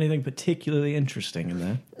 Anything particularly interesting in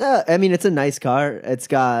there? I mean, it's a nice car. It's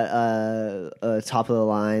got a top of the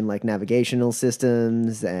line like navigational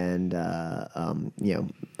systems, and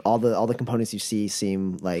all the components you see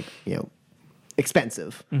seem like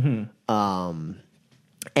expensive, and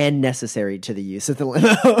necessary to the use of the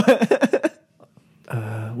limo.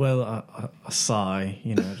 Well, a sigh,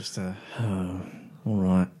 just a all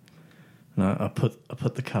right. And I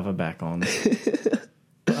put the cover back on.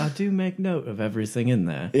 But I do make note of everything in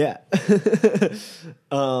there. Yeah.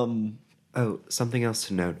 Oh, something else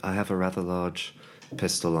to note. I have a rather large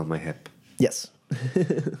pistol on my hip. Yes.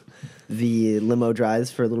 The limo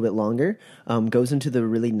drives for a little bit longer, goes into the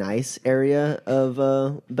really nice area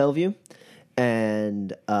of Bellevue,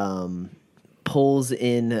 and pulls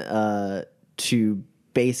in to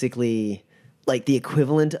basically like the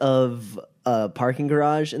equivalent of a parking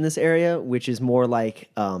garage in this area, which is more like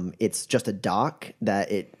it's just a dock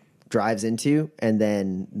that it drives into, and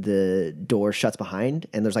then the door shuts behind,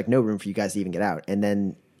 and there's like no room for you guys to even get out. And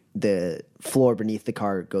then the floor beneath the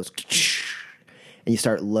car goes, and you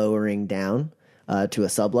start lowering down to a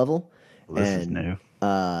sub level. This is new.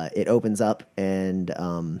 It opens up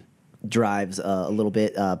and drives a little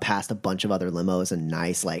bit past a bunch of other limos and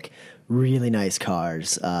nice, like really nice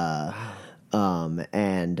cars,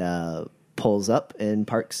 and pulls up and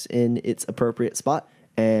parks in its appropriate spot,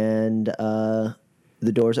 and the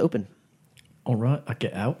doors open. All right, I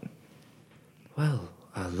get out. Well,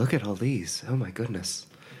 look at all these. Oh, my goodness.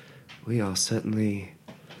 We are certainly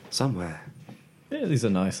somewhere. Yeah, these are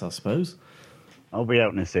nice, I suppose. I'll be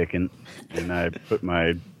out in a second. And I put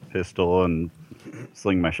my pistol and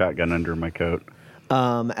sling my shotgun under my coat.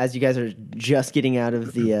 As you guys are just getting out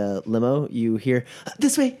of the limo, you hear,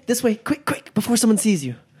 this way, quick, before someone sees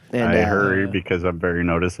you. And I hurry because I'm very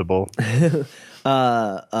noticeable.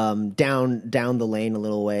 down the lane a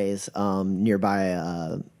little ways,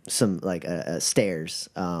 nearby some like stairs,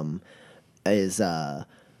 is a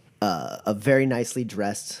very nicely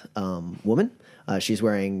dressed woman. She's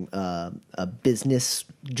wearing a business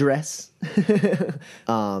dress,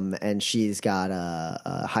 and she's got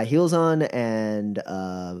high heels on and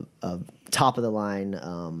a top of the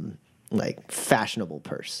line like fashionable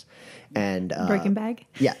purse. And Birkin bag?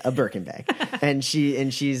 Yeah, a Birkin bag. and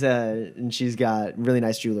she's got really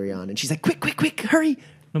nice jewelry on, and she's like, quick, hurry.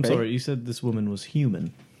 I'm Ready? sorry, you said this woman was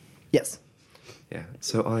human. Yes. Yeah,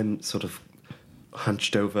 so I'm sort of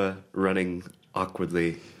hunched over, running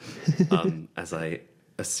awkwardly, as I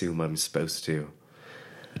assume I'm supposed to.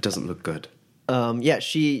 It doesn't look good. Yeah,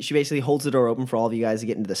 she basically holds the door open for all of you guys to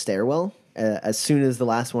get into the stairwell. As soon as the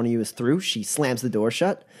last one of you is through, she slams the door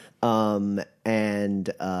shut, and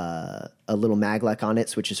a little maglock on it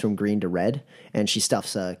switches from green to red, and she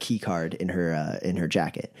stuffs a key card in her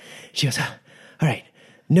jacket. She goes, "All right,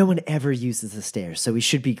 no one ever uses the stairs, so we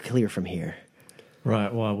should be clear from here."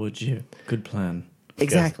 Right, why would you? Good plan.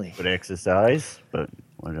 Exactly. Would exercise, but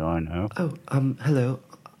what do I know? Oh, hello.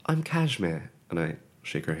 I'm Kashmir. And I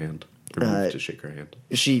shake her hand. Or move to shake her hand.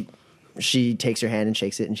 She takes her hand and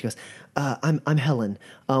shakes it, and she goes, "I'm Helen.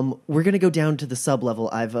 We're gonna go down to the sub level.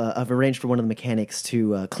 I've arranged for one of the mechanics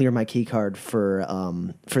to clear my key card for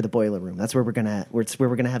the boiler room. That's where we're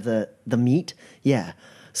gonna have the meet. Yeah.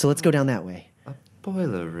 So let's go down that way." A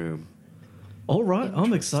boiler room. All right,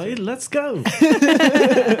 I'm excited. Let's go.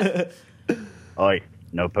 Oi,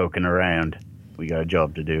 no poking around. We got a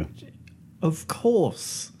job to do. Of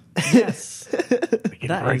course. Yes. We can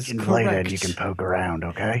That break is in later and correct. you can poke around,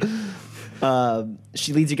 okay?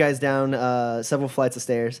 She leads you guys down several flights of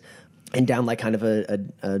stairs and down like kind of a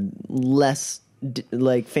less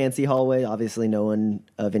like fancy hallway. Obviously, no one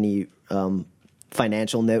of any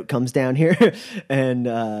financial note comes down here,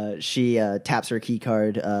 and she taps her key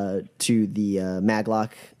card to the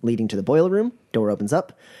maglock leading to the boiler room. Door opens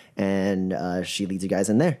up, and she leads you guys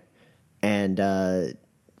in there. And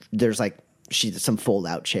there's like some fold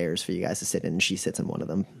out chairs for you guys to sit in, and she sits in one of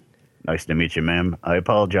them. Nice to meet you, ma'am. I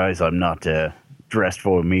apologize. I'm not dressed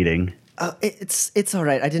for a meeting. It's all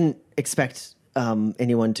right. I didn't expect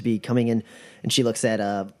anyone to be coming in. And she looks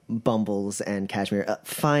at Bumbles and Kashmir.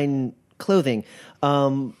 Fine clothing,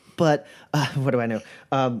 but what do I know?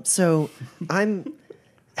 So I'm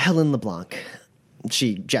Helen LeBlanc.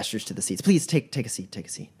 She gestures to the seats. Please take a seat. Take a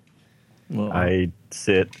seat. Well, I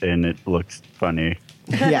sit and it looks funny.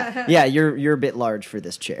 Yeah. You're a bit large for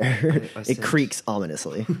this chair. I It sit. creaks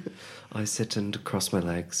ominously. I sit and cross my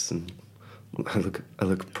legs, and I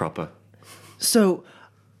look proper. So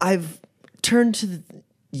I've turned to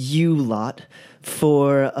you lot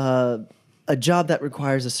for a job that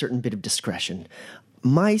requires a certain bit of discretion.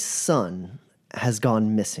 My son has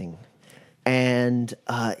gone missing, and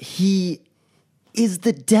he is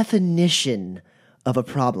the definition of a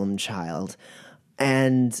problem child,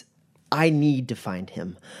 and I need to find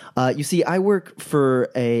him. You see, I work for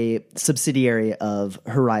a subsidiary of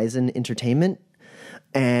Horizon Entertainment,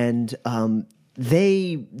 and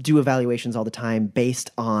they do evaluations all the time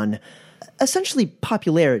based on essentially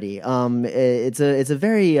popularity. It's a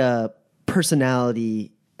very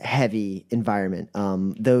personality heavy environment.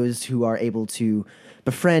 Those who are able to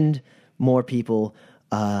befriend more people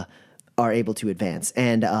are able to advance,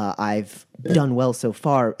 and I've done well so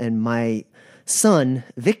far. And my son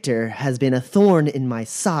Victor has been a thorn in my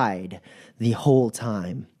side the whole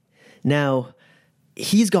time. Now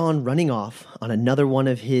he's gone running off on another one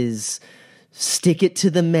of his stick it to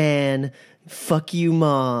the man, fuck you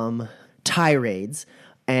mom tirades,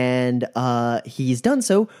 and he's done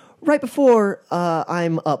so right before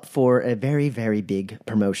I'm up for a very, very big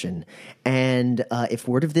promotion. And if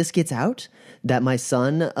word of this gets out, that my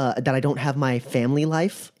son, that I don't have my family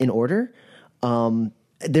life in order, I'm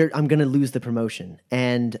going to lose the promotion.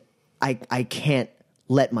 And I can't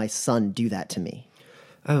let my son do that to me.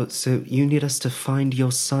 Oh, so you need us to find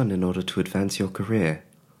your son in order to advance your career?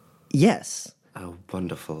 Yes. Oh,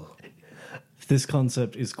 wonderful. this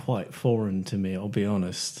concept is quite foreign to me, I'll be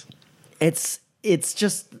honest. It's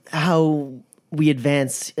just how we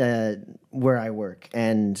advance where I work,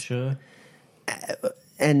 and Sure.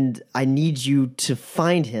 and I need you to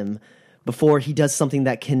find him before he does something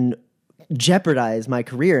that can jeopardize my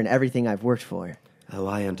career and everything I've worked for. Oh,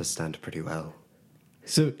 I understand pretty well.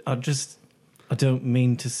 So I don't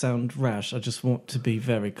mean to sound rash, I just want to be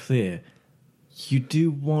very clear. You do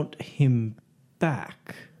want him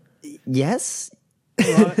back. Yes,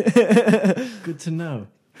 Right? Good to know.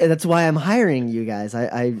 that's why I'm hiring you guys.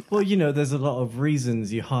 Well, there's a lot of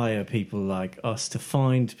reasons you hire people like us to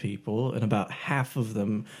find people, and about half of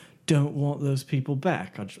them don't want those people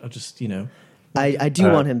back. I just. I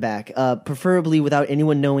do want him back, preferably without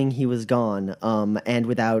anyone knowing he was gone, and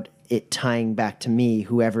without it tying back to me.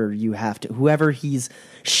 Whoever he's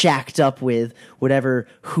shacked up with, whatever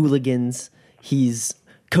hooligans he's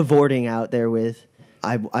cavorting out there with,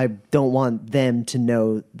 I don't want them to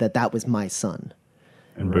know that was my son.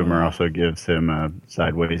 And Boomer also gives him a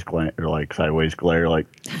sideways glare, like,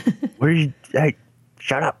 where you? Hey,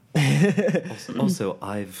 shut up! Also,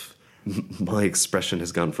 my expression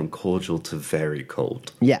has gone from cordial to very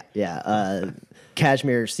cold. Yeah.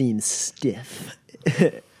 Kashmir seems stiff,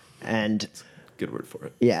 and good word for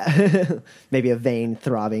it. Yeah. Maybe a vein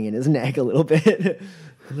throbbing in his neck a little bit.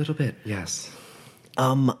 A little bit, yes.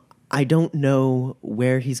 I don't know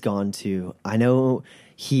where he's gone to. I know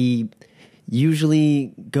he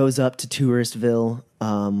usually goes up to Touristville,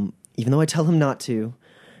 even though I tell him not to,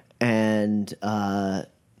 and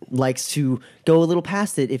likes to go a little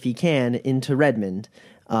past it if he can into Redmond.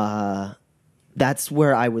 That's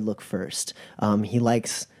where I would look first. He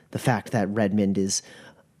likes the fact that Redmond is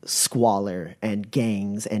squalor and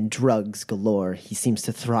gangs and drugs galore. He seems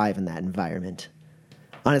to thrive in that environment.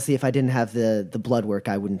 Honestly, if I didn't have the blood work,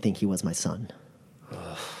 I wouldn't think he was my son.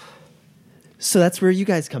 So that's where you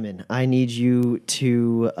guys come in. I need you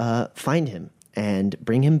to find him and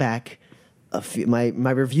bring him back.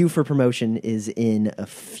 My review for promotion is in a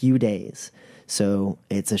few days, so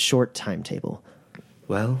it's a short timetable.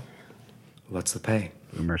 Well, what's the pay?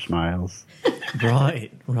 Boomer smiles.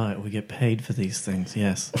 Right. We get paid for these things,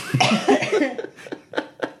 yes.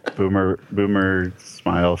 Boomer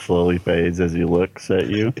smile slowly fades as he looks at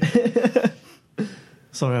you.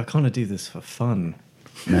 Sorry, I kind of do this for fun.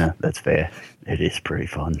 Nah, that's fair. It is pretty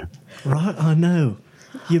fun. Right, I know.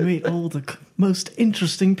 You meet all the most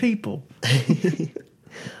interesting people.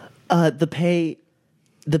 The pay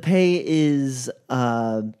is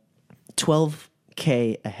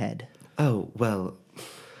 $12K a head. Oh, well,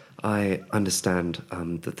 I understand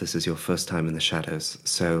that this is your first time in the shadows,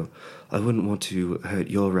 so I wouldn't want to hurt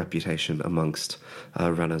your reputation amongst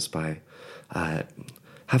runners by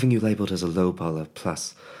having you labeled as a lowballer.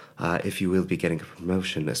 Plus, if you will be getting a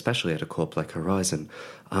promotion, especially at a corp like Horizon,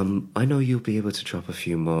 I know you'll be able to drop a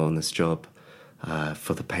few more on this job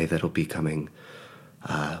for the pay that'll be coming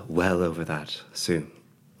well over that soon.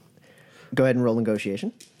 Go ahead and roll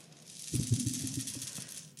negotiation.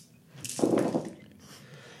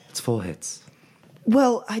 It's 4 hits.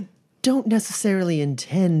 Well, I don't necessarily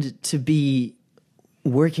intend to be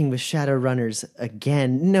working with Shadowrunners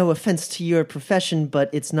again. No offense to your profession, but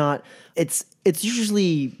it's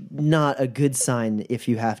usually not a good sign if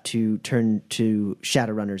you have to turn to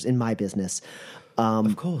Shadowrunners in my business.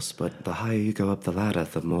 Of course, but the higher you go up the ladder,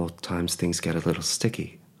 the more times things get a little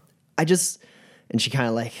sticky. And she kind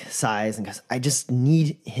of like sighs and goes, I just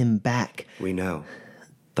need him back. We know.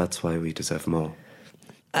 That's why we deserve more.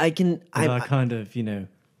 I kind of,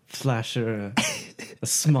 flash her a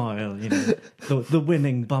smile, the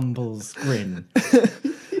winning Bumbles grin.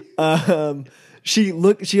 She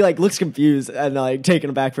looks confused and like taken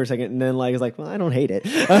aback for a second, and then like is like, well, I don't hate it.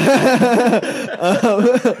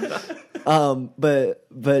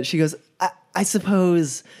 But she goes, I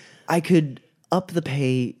suppose I could up the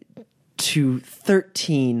pay to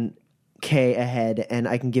 $13K a head, and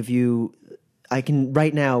I can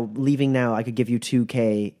right now, leaving now, I could give you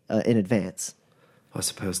 $2K in advance. I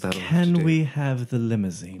suppose that'll Can we have the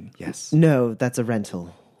limousine? Yes. No, that's a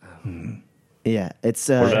rental. Yeah, it's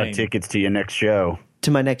What about tickets to your next show?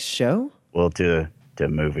 to my next show. Well, to a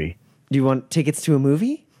movie. Do you want tickets to a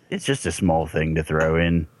movie? It's just a small thing to throw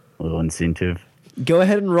in, a little incentive. Go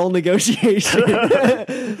ahead and roll negotiation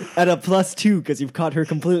at a +2 because you've caught her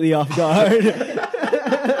completely off guard.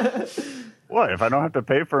 What? If I don't have to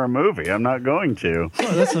pay for a movie, I'm not going to.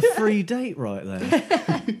 Oh, that's a free date right there.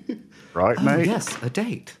 Right, mate? Yes, a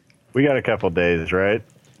date. We got a couple days, right?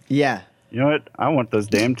 Yeah, You know what? I want those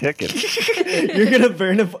damn tickets. you're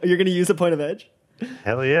gonna use a point of edge.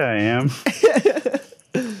 Hell yeah, I am.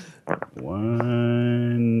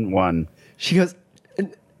 1. She goes,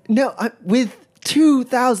 no, with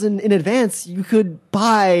 2,000 in advance, you could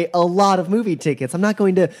buy a lot of movie tickets. I'm not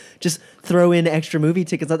going to just throw in extra movie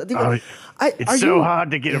tickets. It's so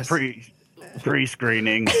hard to get a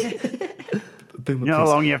pre-screening. Boomer, You know how please.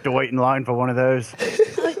 long you have to wait in line for one of those?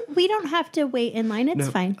 We don't have to wait in line. It's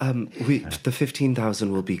fine. The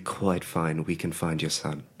 15,000 will be quite fine. We can find your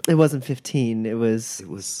son. It wasn't 15. It was It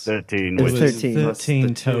was 13. It was which- 13. 13 Plus the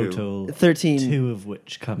two. total. 13. 2 of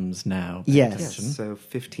which comes now. Pay Yes. attention. so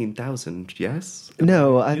 15,000. Yes.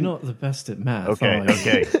 no. You're I'm not the best at math. Okay, are you?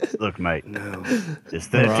 okay. Look, mate. No. It's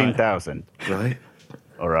 13,000. Right.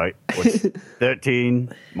 All right. What's 13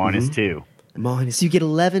 minus 2? Mine is. So you get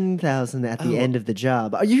 11,000 at the Oh. end of the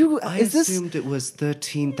job. Are you? I is this? assumed it was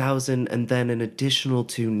 13,000 and then an additional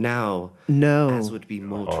 2 now. No. As would be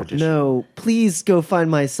more traditional. No. Please go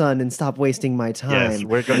find my son and stop wasting my time. Yes,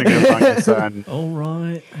 we're going to go find your son. All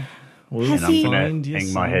right. We'll Has And he- I'm find going to your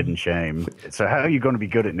hang my son. head in shame. So how are you going to be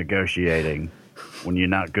good at negotiating when you're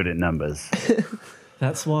not good at numbers?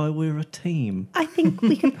 That's why we're a team. I think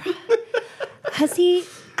we could. Has he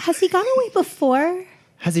gone away before?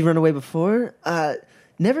 Has he run away before?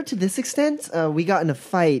 Never to this extent. We got in a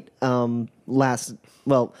fight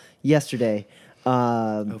yesterday.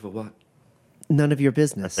 Over what? None of your I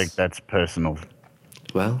business. think that's personal.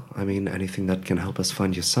 Well, I mean, anything that can help us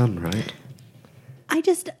find your son, right?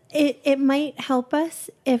 It might help us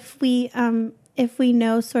if we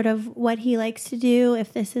know sort of what he likes to do,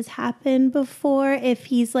 if this has happened before, if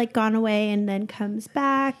he's like gone away and then comes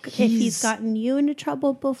back, if he's gotten you into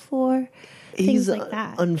trouble before, things like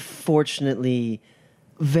that. Unfortunately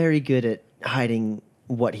very good at hiding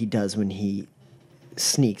what he does when he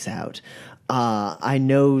sneaks out. I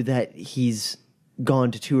know that he's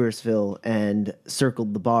gone to Toursville and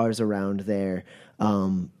circled the bars around there,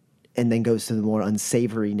 and then goes to the more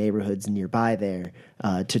unsavory neighborhoods nearby there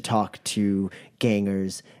to talk to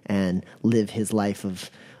gangers and live his life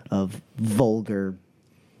of vulgar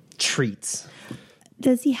treats.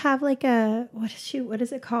 Does he have like what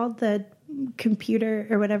is it called? The computer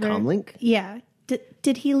or whatever? Comlink? Yeah.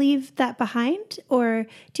 Did he leave that behind? Or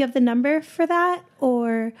do you have the number for that?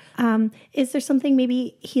 Or is there something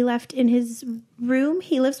maybe he left in his room?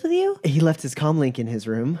 He lives with you? He left his comlink in his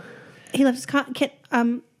room. He left his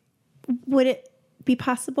would it be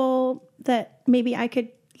possible that maybe I could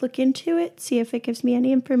look into it, see if it gives me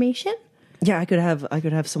any information? Yeah, I could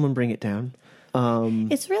have someone bring it down.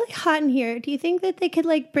 It's really hot in here. Do you think that they could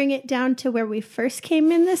like bring it down to where we first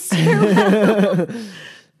came in this stairwell?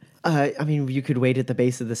 I mean, you could wait at the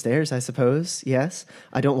base of the stairs, I suppose. Yes.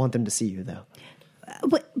 I don't want them to see you, though.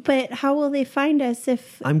 But how will they find us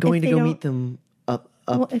if I'm going if to they go don't- meet them up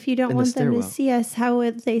Well, if you don't in want the them to stairwell. see us, how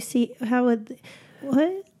would they see? How would?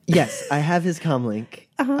 What? Yes, I have his comlink.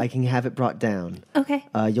 I can have it brought down. Okay.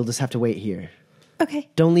 You'll just have to wait here. Okay.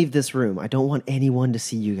 Don't leave this room. I don't want anyone to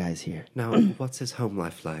see you guys here. Now, what's his home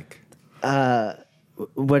life like?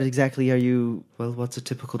 What exactly are you... Well, what's a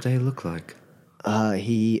typical day look like?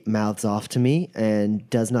 He mouths off to me and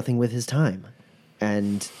does nothing with his time.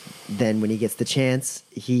 And then when he gets the chance,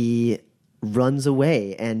 he runs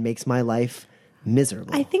away and makes my life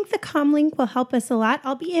miserable. I think the comlink will help us a lot.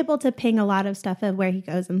 I'll be able to ping a lot of stuff of where he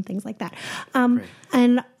goes and things like that.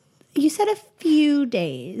 And you said a few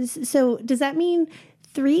days. So does that mean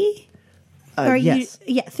 3? Yes.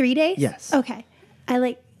 3 days? Yes. Okay. I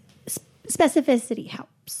like specificity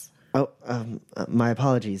helps. Oh, my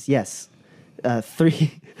apologies. Yes. 3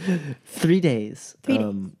 days. 3 days.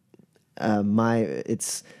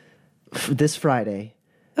 It's this Friday.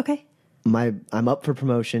 Okay. I'm up for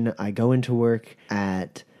promotion. I go into work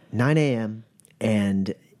at 9 a.m.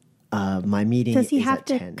 and my meeting Does he is have at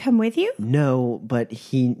to 10. come with you? No, but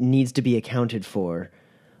he needs to be accounted for,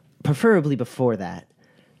 preferably before that,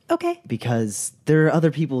 Okay. because there are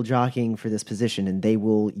other people jockeying for this position, and they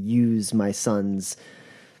will use my son's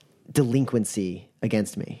delinquency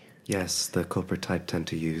against me. Yes, the corporate type tend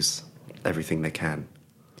to use everything they can.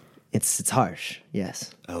 It's harsh,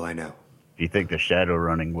 yes. Oh, I know. You think the shadow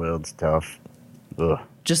running world's tough? Ugh.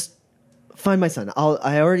 Just find my son.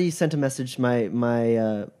 I already sent a message. My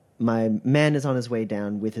man is on his way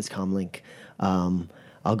down with his comlink.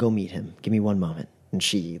 I'll go meet him. Give me one moment. And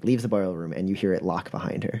she leaves the boiler room, and you hear it lock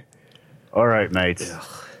behind her. All right, mates.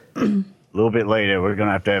 A little bit later, we're going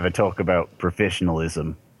to have a talk about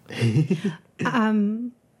professionalism.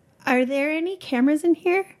 Are there any cameras in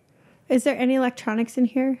here? Is there any electronics in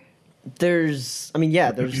here? There's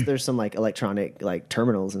some like electronic like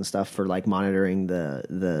terminals and stuff for like monitoring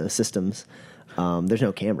the systems. There's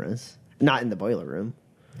no cameras, not in the boiler room.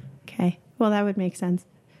 Okay. Well, that would make sense.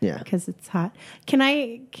 Yeah. Because it's hot. Can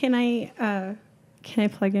I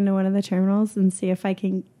plug into one of the terminals and see if I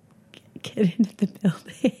can get into the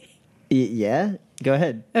building? Yeah. Go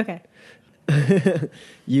ahead. Okay.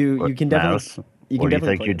 You can definitely. Mouse, You can what do you definitely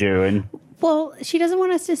think plug you're it. doing? Well, she doesn't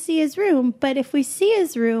want us to see his room, but if we see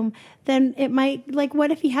his room, then it might, like, what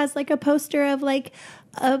if he has, like, a poster of, like,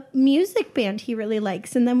 a music band he really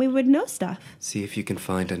likes, and then we would know stuff. See if you can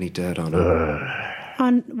find any dirt on her.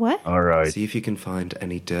 On what? All right. See if you can find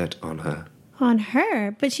any dirt on her. On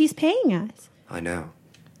her, but she's paying us. I know.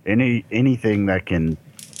 Anything that can...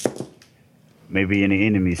 Maybe any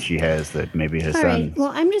enemies she has that maybe her All son... right,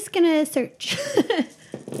 well, I'm just going to search.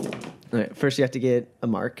 All right, first, you have to get a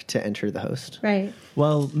mark to enter the host. Right.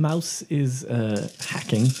 Well, Mouse is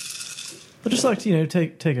hacking. I'd just like to,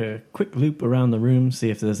 take a quick loop around the room, see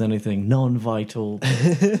if there's anything non-vital,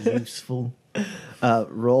 useful.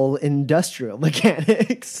 Roll industrial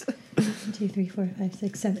mechanics 1, 2, 3, 4, 5,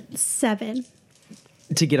 6, 7. 7.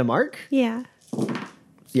 to get a mark. Yeah.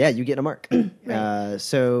 Yeah, you get a mark. Right.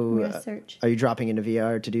 So, I'm gonna search. are you dropping into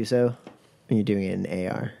VR to do so? Are you doing it in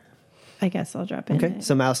AR? I guess I'll drop in. Okay.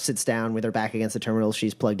 So Mouse sits down with her back against the terminal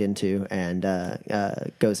she's plugged into and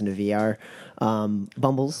goes into VR.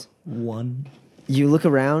 Bumbles. 1. You look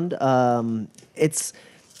around. It's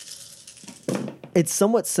It's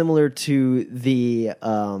somewhat similar to the It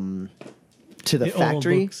all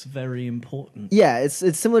factory. looks very important. Yeah, it's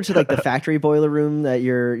similar to like the factory boiler room that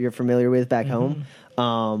you're familiar with back home.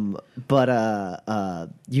 But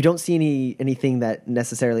you don't see anything that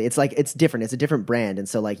necessarily it's different. It's a different brand, and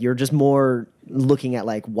so like you're just more looking at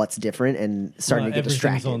like what's different and starting to get Everything's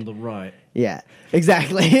distracted. on the right. Yeah,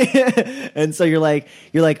 exactly. And so you're like,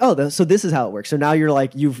 oh, so this is how it works. So now you're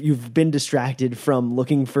like, you've been distracted from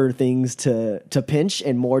looking for things to pinch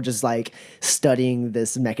and more just like studying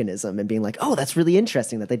this mechanism and being like, oh, that's really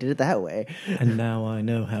interesting that they did it that way. And now I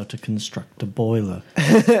know how to construct a boiler.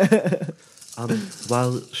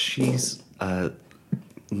 While she's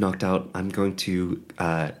knocked out, I'm going to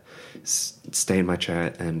stay in my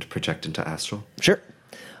chair and project into astral. Sure.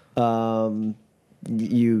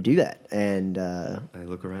 You do that, and I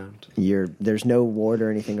look around. there's no ward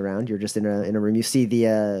or anything around. You're just in a room. You see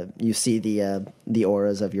the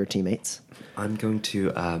auras of your teammates. I'm going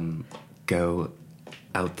to go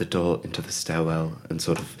out the door into the stairwell and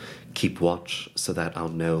sort of keep watch so that I'll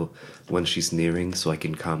know when she's nearing, so I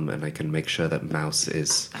can come and I can make sure that Mouse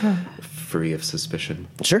is free of suspicion.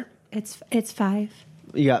 Sure. It's 5.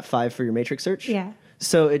 You got 5 for your matrix search? Yeah.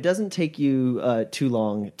 So it doesn't take you too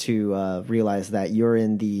long to realize that you're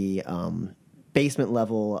in the basement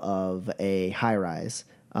level of a high rise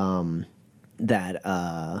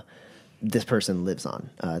that this person lives on,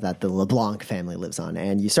 that the LeBlanc family lives on.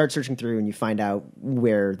 And you start searching through and you find out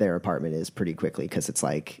where their apartment is pretty quickly because it's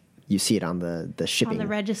like you see it on the shipping. On the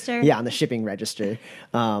register? Yeah, on the shipping register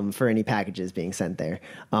for any packages being sent there.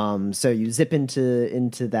 So you zip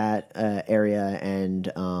into that area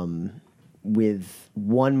and with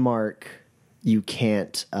one mark, you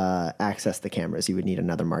can't access the cameras. You would need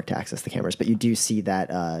another mark to access the cameras. But you do see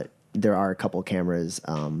that there are a couple cameras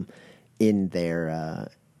in their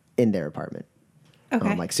apartment,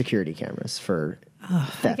 Okay. like security cameras for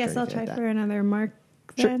theft. I guess or I'll anything try like that. for another mark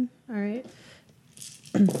then. All right.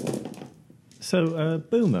 So,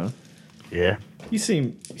 Boomer, Yeah. you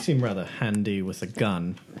seem rather handy with a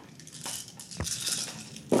gun.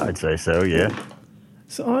 I'd say so, yeah.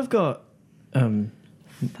 So I've got 5.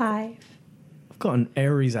 I've got an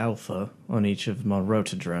Ares Alpha on each of my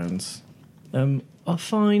rotor drones. I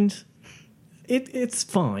find it's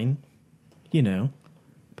fine, you know.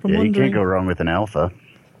 But I'm Yeah, you wondering, can't go wrong with an alpha.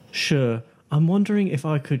 Sure. I'm wondering if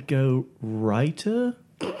I could go righter.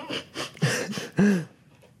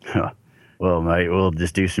 Well, mate, we'll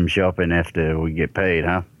just do some shopping after we get paid,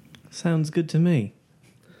 huh? Sounds good to me.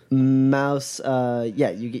 Mouse, yeah,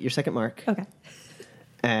 you get your second mark. Okay.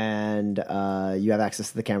 And you have access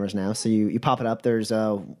to the cameras now. So you pop it up. There's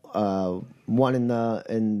one in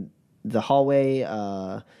the hallway,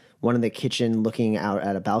 one in the kitchen looking out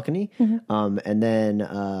at a balcony, and then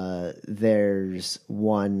there's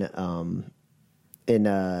one in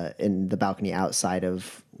the balcony outside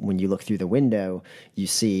of. When you look through the window, you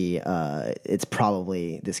see it's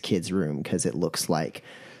probably this kid's room because it looks like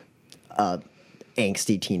a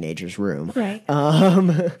angsty teenager's room. Right.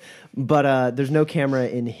 But there's no camera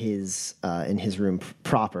in his room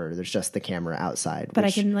proper. There's just the camera outside. But I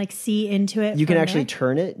which can like see into it. you can from actually there?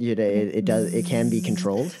 turn it. It can be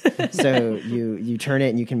controlled. So you turn it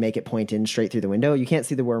and you can make it point in straight through the window. You can't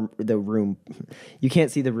see the room. You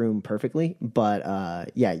can't see the room perfectly,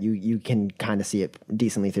 but yeah, you can kind of see it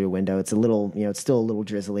decently through the window. It's a little, it's still a little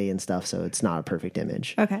drizzly and stuff, so it's not a perfect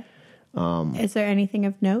image. Okay. Is there anything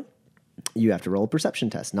of note? You have to roll a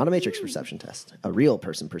perception test, not a matrix perception test, a real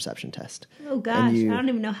person perception test. Oh gosh, you- I don't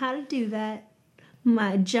even know how to do that.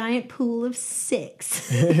 My giant pool of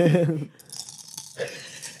 6.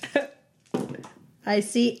 I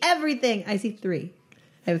see everything. I see 3.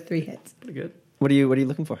 I have 3 hits. Pretty good. What are you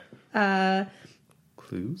looking for?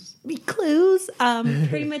 Clues? Clues.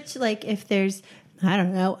 Pretty much like if there's, I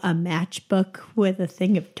don't know, a matchbook with a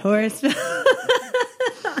thing of Taurus.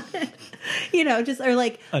 Just or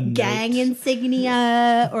like A gang note.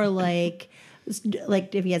 insignia or like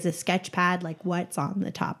if he has a sketch pad, like what's on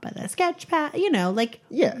the top of the sketch pad,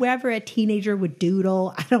 Yeah. wherever a teenager would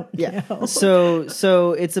doodle. I don't Yeah. know.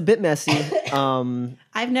 So it's a bit messy.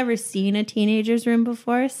 I've never seen a teenager's room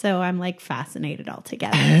before, so I'm like fascinated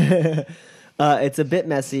altogether. It's a bit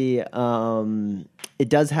messy. It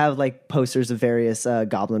does have like posters of various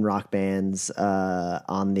goblin rock bands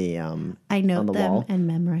on the I note on the them wall. and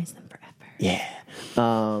memorize them forever. Yeah.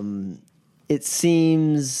 It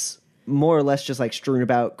seems more or less just like strewn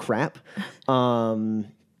about crap.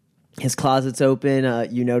 His closet's open.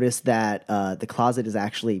 You notice that the closet is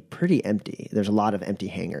actually pretty empty. There's a lot of empty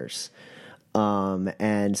hangers.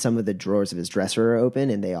 And some of the drawers of his dresser are open,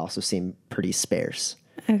 and they also seem pretty sparse.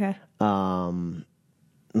 Okay.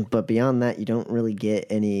 but beyond that, you don't really get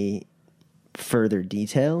any further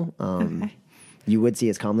detail. Okay. You would see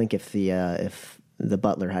his comlink if the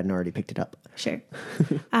butler hadn't already picked it up. Sure.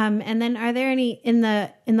 And then are there any in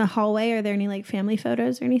the hallway? Are there any like family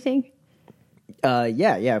photos or anything?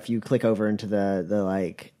 Yeah. If you click over into the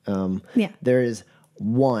like, Yeah. there is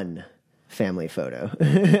one family photo.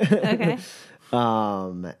 Okay.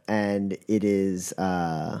 And it is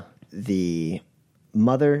the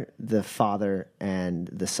mother, the father, and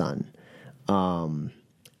the son.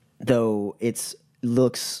 Though it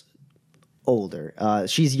looks older.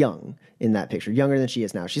 She's young in that picture, younger than she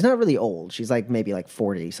is now. She's not really old. She's like maybe like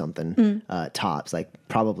 40 something tops, like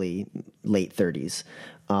probably late 30s.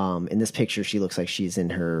 In this picture, she looks like she's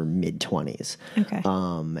in her mid 20s. Okay.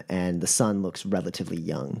 And the son looks relatively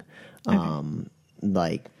young,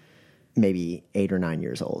 like maybe 8 or 9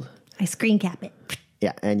 years old. I screen cap it.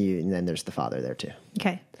 Yeah, and then there's the father there too.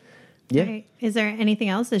 Okay. Yeah. All right. Is there anything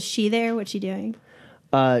else? Is she there? What's she doing?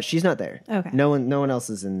 She's not there. Okay. No one else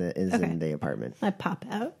is in Okay. the apartment. I pop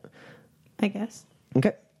out, I guess.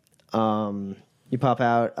 Okay. You pop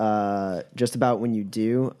out. Just about when you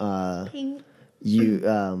do, Ping. you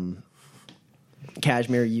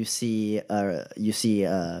Kashmir, you see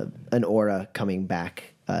an aura coming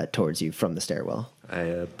back towards you from the stairwell.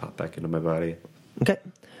 I pop back into my body. Okay.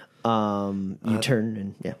 You turn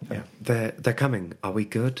and yeah. They're coming. Are we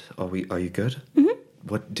good? Are you good? Mm-hmm.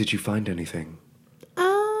 What did you find anything?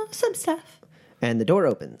 Some stuff. And the door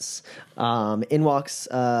opens. In walks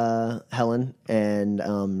Helen,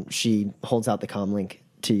 and she holds out the comm link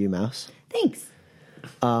to you, Mouse. Thanks.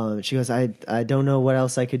 She goes, I don't know what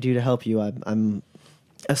else I could do to help you. I'm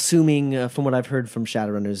assuming from what I've heard from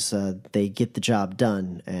Shadowrunners, they get the job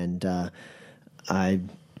done. And I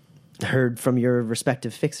heard from your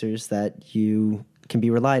respective fixers that you can be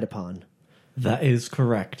relied upon. That is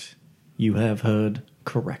correct. You have heard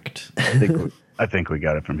correct. I think we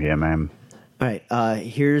got it from here, ma'am. All right,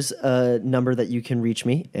 here's a number that you can reach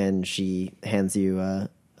me. And she hands you,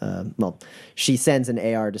 she sends an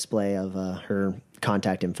AR display of her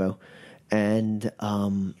contact info. And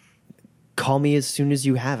call me as soon as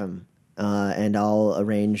you have him, and I'll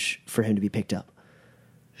arrange for him to be picked up.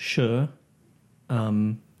 Sure.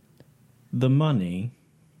 The money.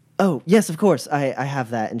 Oh, yes, of course. I have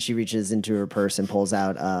that. And she reaches into her purse and pulls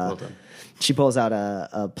out Well done. she pulls out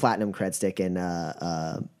a platinum cred stick and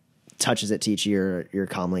touches it to each of your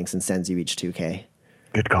comm links and sends you each 2K.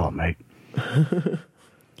 Good call, mate.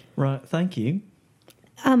 Right, thank you.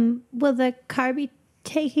 Will the car be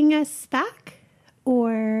taking us back?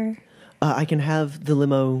 Or I can have the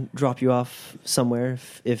limo drop you off somewhere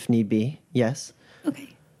if need be. Yes. okay.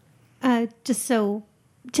 Just so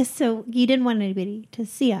you didn't want anybody to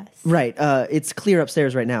see us. Right. It's clear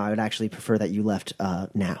upstairs right now. I would actually prefer that you left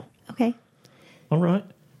now. Okay. All right.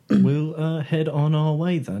 We'll head on our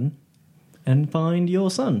way then and find your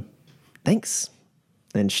son. Thanks.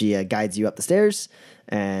 And she guides you up the stairs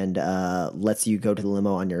and lets you go to the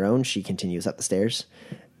limo on your own. She continues up the stairs.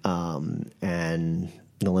 And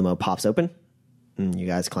the limo pops open. And you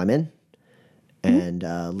guys climb in. And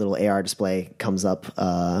a little AR display comes up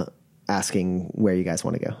asking where you guys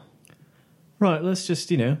want to go. Right, let's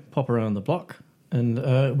just, pop around the block and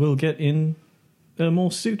we'll get in a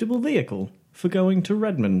more suitable vehicle for going to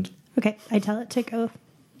Redmond. Okay. I tell it to go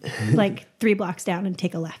like 3 blocks down and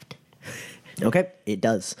take a left. Okay, it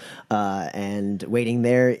does. And waiting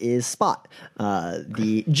there is Spot,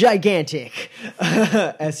 the gigantic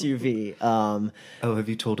SUV. Have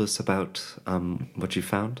you told us about what you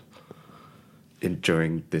found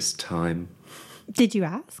during this time? Did you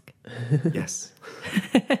ask? Yes.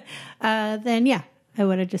 Then yeah, I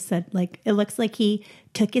would have just said like, it looks like he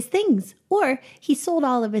took his things, or he sold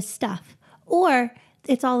all of his stuff, or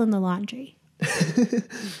it's all in the laundry.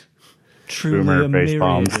 Truly Boomer a face myriad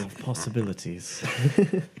bombs. of possibilities.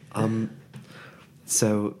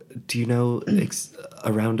 So, do you know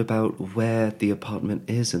around about where the apartment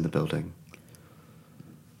is in the building?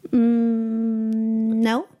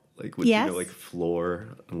 No. Like, would Yes. you know, like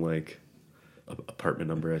floor and like apartment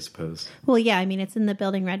number, I suppose. Well, yeah, I mean, it's in the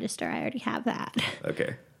building register. I already have that.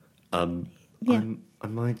 Okay. Yeah. I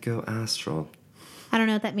might go astral. I don't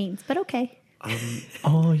know what that means, but okay.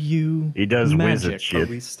 Are you He does magic? wizard shit.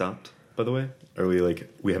 Are we stopped, by the way? Are we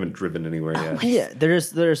we haven't driven anywhere yet? Yeah, they're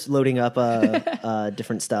just loading up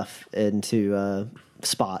different stuff into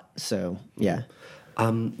Spot. So yeah.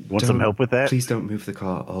 Want some help with that? Please don't move the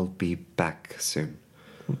car. I'll be back soon.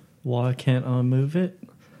 Why can't I move it?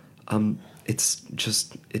 It's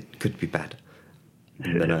just, it could be bad.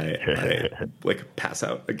 And then I like pass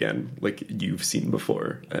out again, like you've seen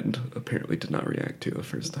before, and apparently did not react to the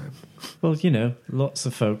first time. Well, you know, lots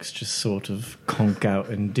of folks just sort of conk out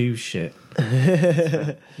and do shit.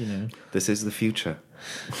 So, you know. This is the future.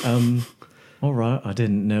 All right, I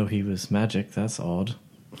didn't know he was magic. That's odd.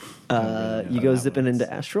 You go zipping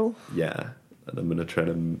into Astral? Yeah, and I'm gonna try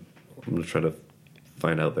to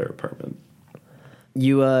find out their apartment.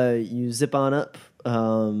 You zip on up.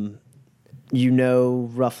 You know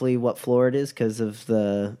roughly what floor it is because of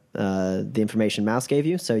the information Mouse gave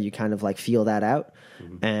you, so you kind of like feel that out,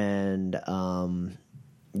 and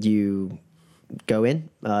you go in.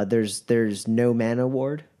 There's no mana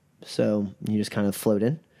ward, so you just kind of float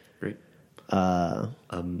in. Great.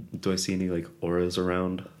 Do I see any like auras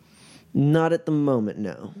around? Not at the moment,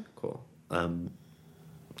 no. Cool.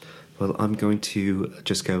 Well, I'm going to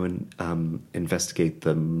just go and investigate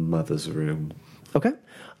the mother's room. Okay.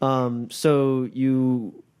 So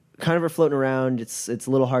you kind of are floating around. It's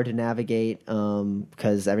a little hard to navigate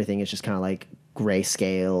because everything is just kind of like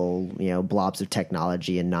grayscale, blobs of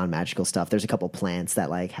technology and non-magical stuff. There's a couple plants that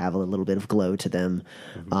like have a little bit of glow to them.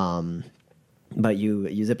 But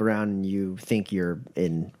you zip around and you think you're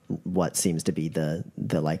in what seems to be the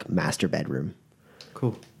like master bedroom.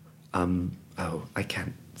 Cool. Oh, I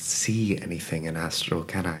can't see anything in Astral,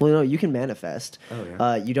 can I? Well, no, you can manifest.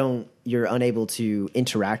 Oh, yeah. You're unable to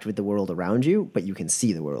interact with the world around you, but you can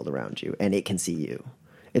see the world around you, and it can see you.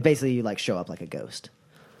 It basically you like show up like a ghost.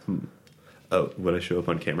 Oh, would I show up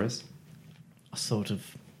on cameras? I sort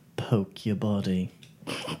of poke your body.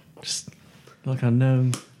 Just like I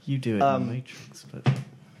know you do it in Matrix, but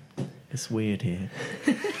it's weird here.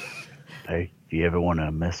 Hey, if you ever want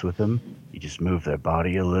to mess with them, you just move their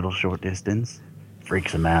body a little short distance.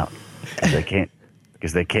 Freaks them out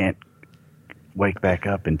because they can't wake back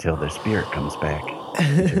up until their spirit comes back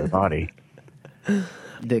into their body.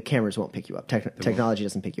 The cameras won't pick you up. Technology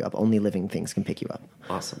doesn't pick you up. Only living things can pick you up.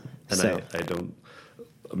 Awesome. And So-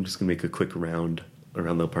 I'm just gonna make a quick round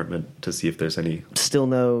around the apartment to see if there's any. Still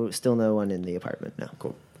no one in the apartment. No.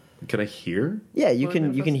 Cool. Can I hear? Yeah, you Or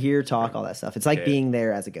can manifest? hear, talk, all that stuff. It's like Okay. being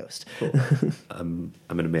there as a ghost. Cool. I'm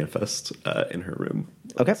gonna manifest in her room.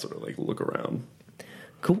 Okay. Sort of like look around.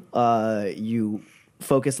 Cool. You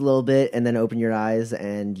focus a little bit and then open your eyes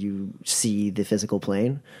and you see the physical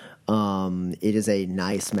plane. It is a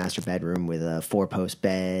nice master bedroom with a 4-post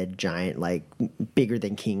bed, giant, like bigger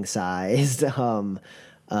than king sized, and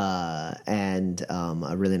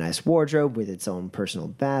a really nice wardrobe with its own personal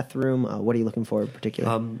bathroom. What are you looking for in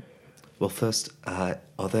particular? Well, first, are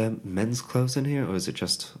there men's clothes in here, or is it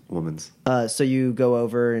just women's? So you go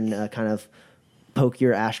over and kind of poke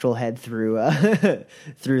your astral head through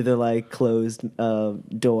through the like closed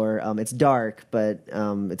door. It's dark, but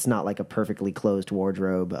it's not like a perfectly closed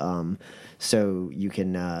wardrobe. So you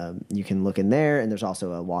can look in there, and there's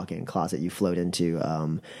also a walk-in closet you float into,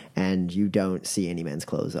 and you don't see any men's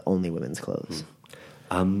clothes, only women's clothes.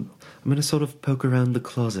 I'm gonna sort of poke around the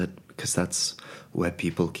closet because that's where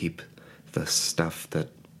people keep the stuff that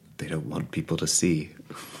they don't want people to see.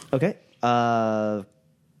 Okay.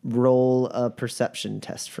 Roll a perception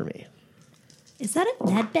test for me. Is that a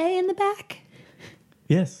med bay in the back?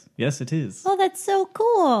 Yes, it is. Oh, that's so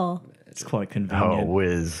cool. It's quite Oh, convenient.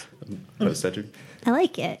 whiz. Oh, Cedric? I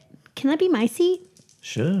like it. Can that be my seat?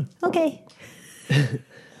 Sure. Okay.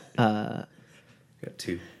 Got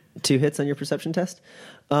 2. 2 hits on your perception test.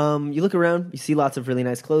 You look around, you see lots of really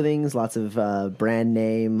nice clothing, lots of brand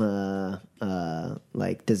name,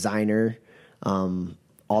 like designer.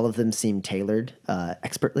 All of them seem tailored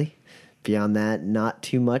expertly. Beyond that, not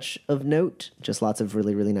too much of note. Just lots of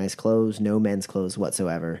really, really nice clothes. No men's clothes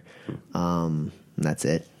whatsoever. That's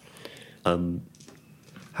it.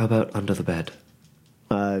 How about under the bed?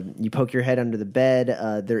 You poke your head under the bed.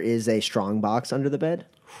 There is a strong box under the bed,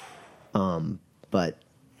 but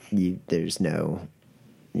you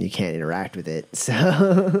can't interact with it.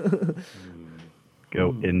 So,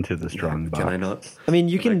 Go into the strong box. Can I not? I mean,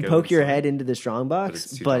 you Can I can go poke your inside? head into the strong box,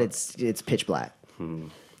 it's too but dark. it's pitch black.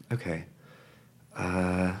 Okay.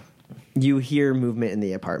 You hear movement in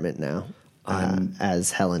the apartment now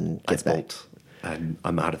as Helen I gets back. bolt, and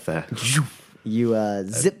I'm out of there. You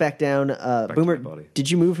zip back down. to Boomer, my body. did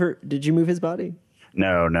you move her? Did you move his body?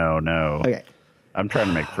 No. Okay. I'm trying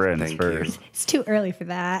to make friends Thank first. It's too early for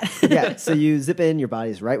that. Yeah. So you zip in. Your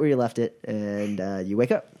body's right where you left it, and you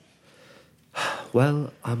wake up.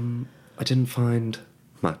 Well, I didn't find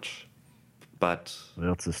much, but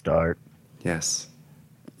Well, it's a start. yes.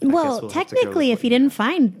 Well, we'll have to go technically, with if you didn't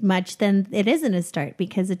find much, then it isn't a start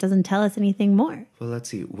because it doesn't tell us anything more. Well, let's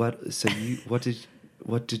see. What? So you? What did?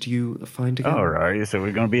 What did you find again? All right, so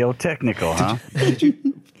we're gonna be all technical, huh?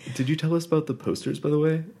 Did you tell us about the posters, by the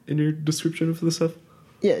way, in your description of the stuff?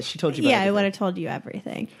 Yeah, she told you about Yeah, I everything. would have told you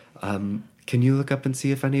everything. Can you look up and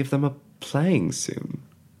see if any of them are playing soon?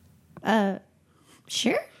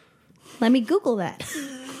 Sure. Let me Google that.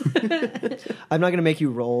 I'm not going to make you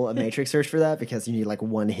roll a matrix search for that because you need like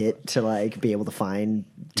one hit to like be able to find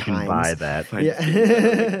You can times. buy that. Being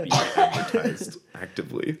advertised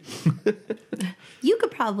actively. You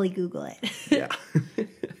could probably Google it. Yeah.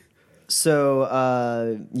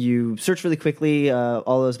 So you search really quickly,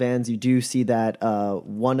 all those bands. You do see that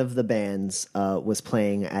one of the bands was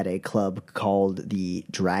playing at a club called the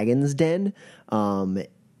Dragon's Den,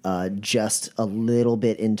 just a little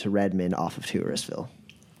bit into Redmond off of Touristville.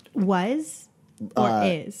 Was or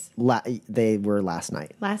is They were last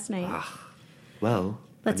night. last night. Well,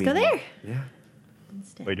 Let's go there. Yeah.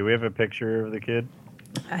 Wait, do we have a picture of the kid?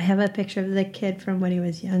 I have a picture of the kid from when he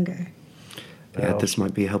was younger. Yeah, this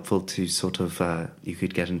might be helpful to sort of, you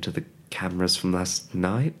could get into the cameras from last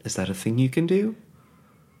night. Is that a thing you can do?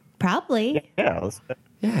 Probably. Yeah, let's.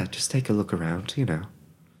 Yeah, just take a look around, you know.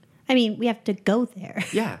 I mean, we have to go there.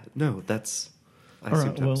 Yeah, no, that's... I All assumed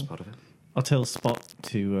right, that was well- part of it. I'll tell Spot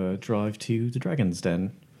to drive to the Dragon's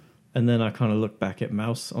Den. And then I kind of look back at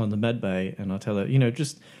Mouse on the med bay and I tell her,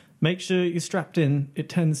 just make sure you're strapped in. It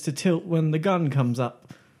tends to tilt when the gun comes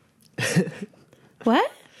up. What?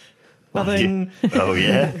 Nothing. Oh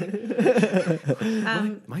yeah.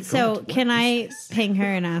 My So God, can what I is this? ping her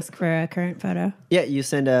and ask for a current photo? Yeah, you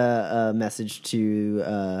send a message to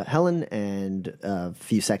Helen, and a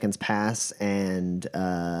few seconds pass, and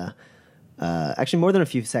actually more than a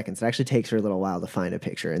few seconds. It actually takes her a little while to find a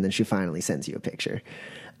picture, and then she finally sends you a picture.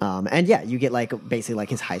 And yeah, you get like basically like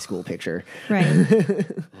his high school picture. Right.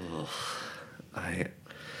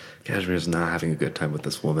 Cashmere's not having a good time with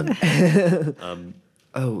this woman.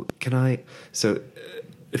 Can I? So,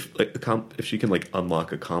 if she can like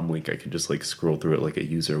unlock a comm link, I can just like scroll through it like a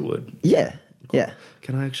user would. Yeah, yeah.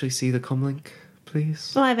 Can I actually see the comm link,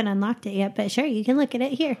 please? Well, I haven't unlocked it yet, but sure, you can look at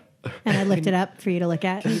it here. And I looked it up for you to look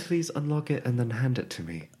at. Can you please unlock it and then hand it to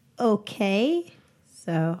me? Okay.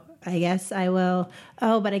 So I guess I will.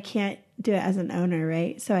 Oh, but I can't do it as an owner,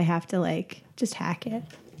 right? So I have to like just hack it.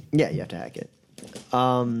 Yeah, you have to hack it.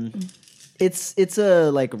 It's a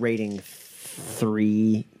like rating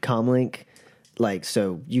 3 comlink, like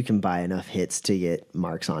so you can buy enough hits to get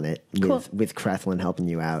marks on it Cool. with Krethlin helping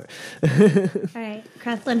you out. All right.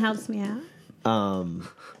 Krethlin helps me out.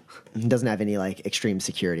 It doesn't have any like extreme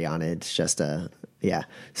security on it. It's just yeah.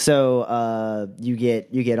 So you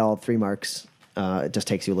get all 3 marks. It just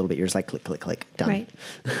takes you a little bit. You're just like click, click, click, done. Right.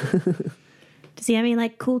 Does he have any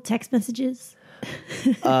like cool text messages?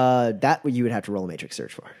 That you would have to roll a matrix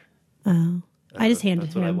search for. Oh. I just handed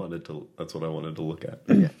That's what I him. wanted to. That's what I wanted to look at.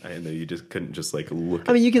 I know you just couldn't just like look.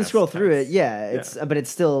 I mean, you can past scroll through text. it. Yeah, it's but it's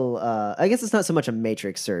still. I guess it's not so much a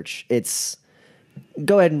matrix search. It's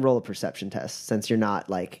go ahead and roll a perception test since you're not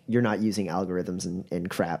using algorithms and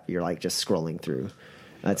crap. You're like just scrolling through.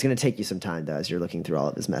 It's going to take you some time though as you're looking through all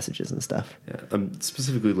of his messages and stuff. Yeah, I'm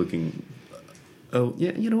specifically looking. Oh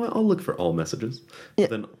yeah, you know what? I'll look for all messages. Yeah.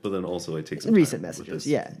 But then also I take some Recent time with messages,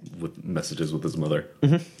 his- yeah. with messages with his mother.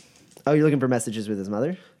 Oh, you're looking for messages with his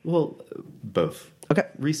mother? Well, both. Okay.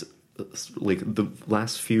 Recent, like the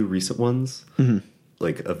last few recent ones,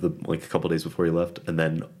 like of the like a couple days before he left, and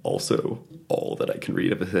then also all that I can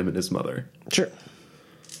read of him and his mother. Sure.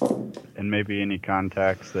 And maybe any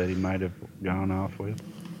contacts that he might have gone off with.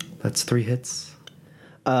 That's 3 hits.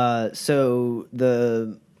 So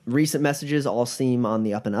the recent messages all seem on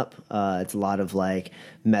the up and up. It's a lot of like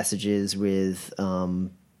messages with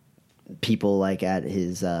people like at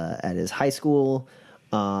his high school,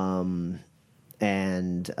 and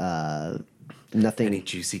nothing. Any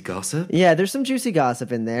juicy gossip? Yeah, there's some juicy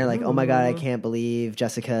gossip in there. Like, oh my god, I can't believe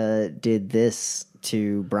Jessica did this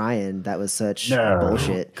to Brian. That was such No.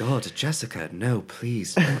 bullshit. God, Jessica, no,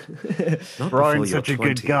 please. Not before Brian's you're such a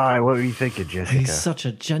 20. good guy. What do you think of Jessica? He's such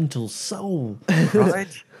a gentle soul.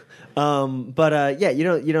 right? But yeah, you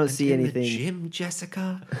don't see In the anything. gym,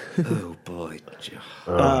 Jessica. Oh boy.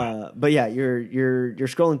 But yeah, you're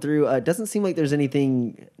scrolling through. It doesn't seem like there's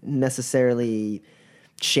anything necessarily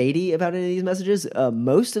shady about any of these messages.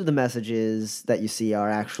 Most of the messages that you see are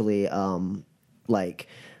actually like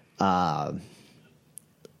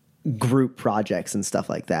group projects and stuff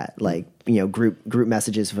like that. Like group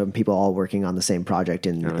messages from people all working on the same project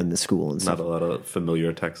in the school and Not stuff. a lot of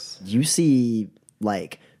familiar texts. You see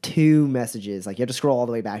like 2 messages. Like you have to scroll all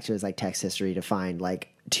the way back to his like text history to find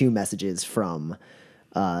like 2 messages from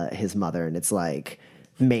his mother, and it's like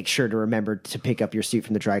make sure to remember to pick up your suit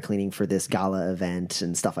from the dry cleaning for this gala event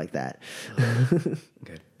and stuff like that.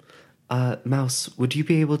 Good. Mouse, would you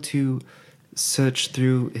be able to search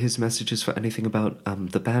through his messages for anything about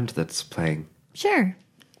the band that's playing? Sure,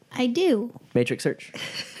 I do. Matrix search.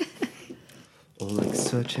 Or like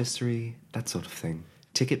search history, that sort of thing.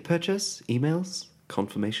 Ticket purchase, emails,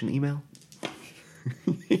 confirmation email.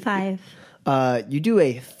 5. You do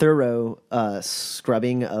a thorough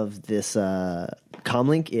scrubbing of this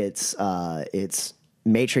comlink. It's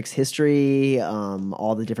Matrix history,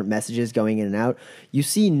 all the different messages going in and out. You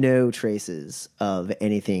see no traces of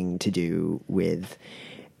anything to do with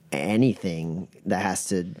anything that has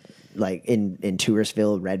to, like, in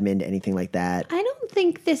Touristville, Redmond, anything like that. I don't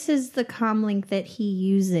think this is the comlink that he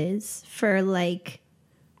uses for, like,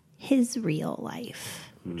 his real life.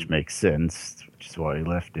 Which makes sense, which is why he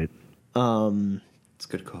left it. It's a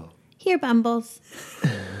good call. Here, Bumbles.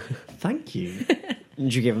 Thank you.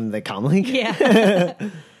 Did you give him the comlink? Yeah.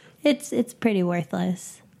 It's pretty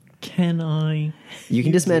worthless. Can I? You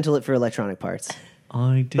can dismantle it for electronic parts.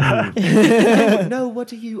 I do. No, what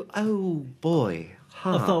do you... Oh, boy.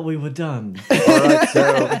 I thought we were done. All right,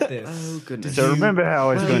 so, Oh, goodness. so remember how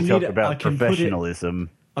I was Well, going you to talk need it- I about can put it- professionalism?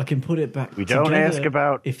 I can put it back. We don't together ask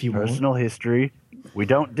about if you personal history. We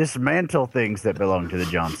don't dismantle things that belong to the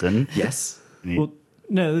Johnson. Yes. want. Well,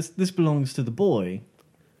 no, this belongs to the boy,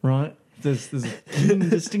 right? There's a clean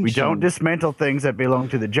distinction. We don't dismantle things that belong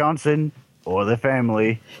to the Johnson or the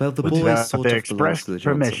family Well, the boy without sort the of express belongs to the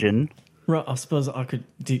Johnson. permission. Right, I suppose I could.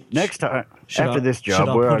 Next time, Should after I- this should job,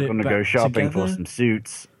 I we're put it going to back go shopping for together? some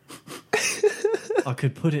suits. I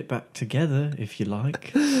could put it back together if you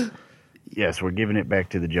like. Yes, we're giving it back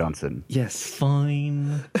to the Johnson. Yes.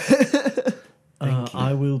 Fine.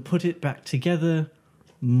 I will put it back together,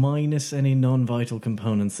 minus any non-vital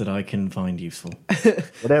components that I can find useful.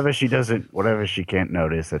 Whatever she can't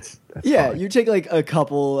notice, that's Yeah, fine. you take like a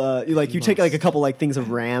couple, you take like a couple like things of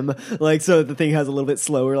RAM, like so the thing has a little bit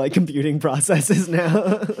slower like computing processes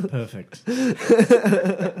now. Perfect.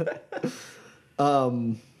 We're all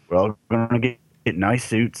going to get nice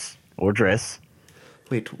suits or dress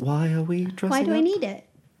Wait, why are we dressing Why do I up? need it?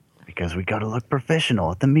 because we got to look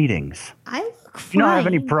professional at the meetings. I look fine. You don't have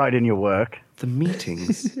any pride in your work. The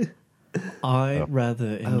meetings. I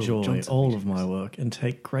rather enjoy Johnson all of my work and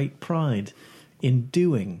take great pride in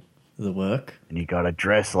doing the work. And you got to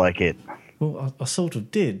dress like it. Well, I sort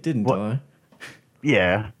of did, didn't What? I?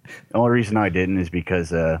 Yeah. The only reason I didn't is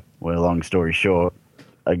because, well, long story short,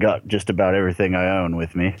 I got just about everything I own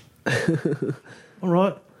with me. All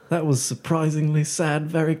right. That was surprisingly sad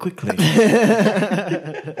very quickly.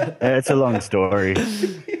 It's a long story.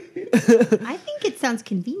 I think it sounds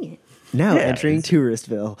convenient. Now Yeah, entering it's-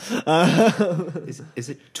 Touristville. Is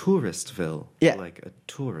it Touristville? Yeah. Like a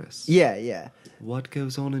tourist? Yeah. What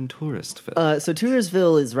goes on in Touristville? So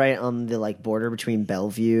Touristville is right on the like border between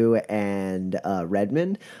Bellevue and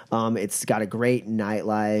Redmond. It's got a great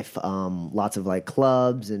nightlife, lots of like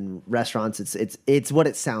clubs and restaurants. It's what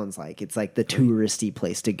it sounds like. It's like the touristy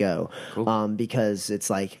place to go, because it's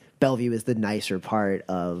like Bellevue is the nicer part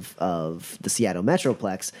of the Seattle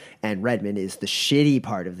Metroplex, and Redmond is the shitty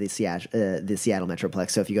part of the Seattle Metroplex.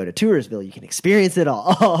 So if you go to Touristville, you can experience it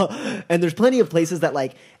all. And there's plenty of places that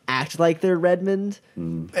like act like they're Redmond,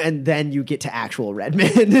 and then you get to actual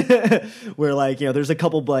Redmond, where like there's a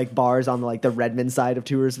couple like bars on like the Redmond side of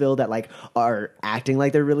Touristville that like are acting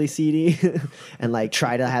like they're really seedy, and like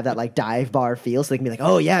try to have that like dive bar feel, so they can be like,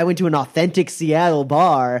 oh yeah, I went to an authentic Seattle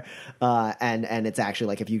bar, and it's actually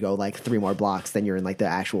like if you go like 3 more blocks, then you're in like the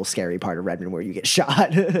actual scary part of Redmond where you get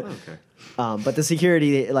shot. But the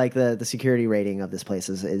security, like the security rating of this place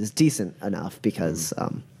is decent enough because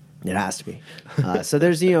it has to be. So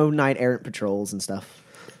there's night errant patrols and stuff.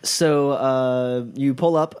 So you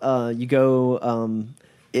pull up, you go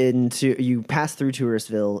you pass through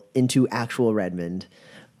Touristville into actual Redmond,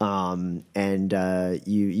 and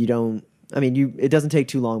you don't. I mean, it doesn't take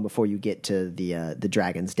too long before you get to the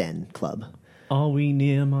Dragon's Den Club. Are we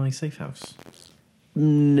near my safe house?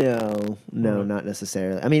 No, not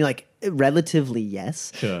necessarily. I mean, like relatively,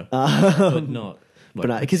 yes. Sure. But not.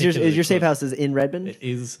 But because your safe house is in Redmond. It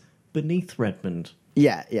is beneath Redmond.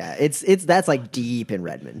 Yeah. It's that's like deep in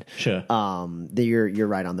Redmond. Sure. You're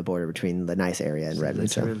right on the border between the nice area and Redmond.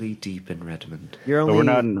 So Literally deep in Redmond. you're But only we're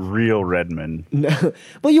not in real Redmond. No.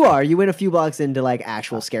 Well, you are. You went a few blocks into like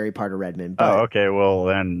actual scary part of Redmond. But Oh, okay. Well,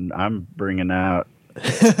 then I'm bringing out.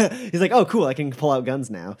 he's like, oh, cool. I can pull out guns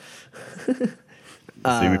now.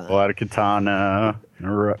 See me pull out a katana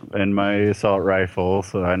and my assault rifle,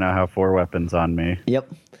 so I now have 4 weapons on me. Yep.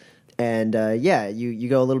 And you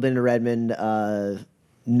go a little bit into Redmond.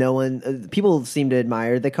 no one, people seem to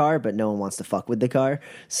admire the car, but no one wants to fuck with the car.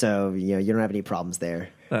 So you don't have any problems there.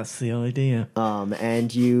 That's the idea.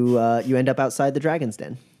 And you end up outside the Dragon's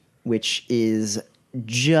Den, which is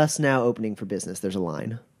just now opening for business. There's a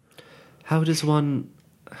line. How does one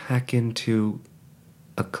hack into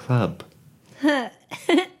a club?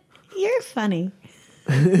 You're funny.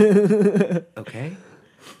 Okay.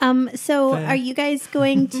 So Fair. are you guys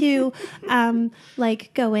going to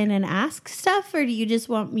like go in and ask stuff, or do you just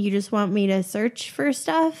want me to search for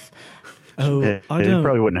stuff? Oh, It I don't.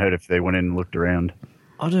 probably wouldn't hurt if they went in and looked around.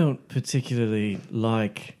 I don't particularly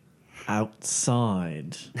like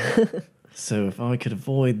outside. So if I could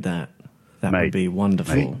avoid that, that would Mate, be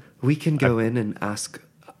wonderful. We can go in and ask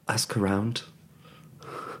around.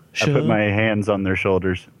 Sure. I put my hands on their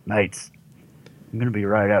shoulders. Mates, I'm going to be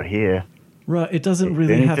right out here. Right, it doesn't If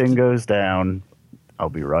really have anything to. goes down, I'll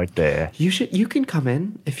be right there. You can come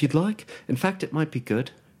in if you'd like. In fact, it might be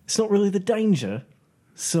good. It's not really the danger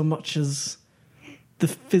so much as the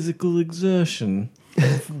physical exertion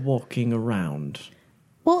of walking around.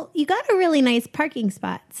 Well, you got a really nice parking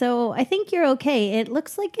spot, so I think you're okay. It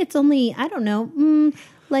looks like it's only, I don't know,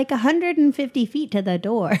 like 150 feet to the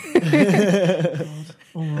door.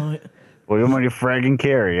 All right. Well, you want me to frag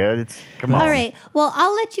carry it? Come on. All right. Well,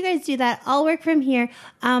 I'll let you guys do that. I'll work from here.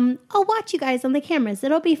 I'll watch you guys on the cameras.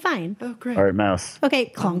 It'll be fine. Oh, great. All right, Mouse. Okay,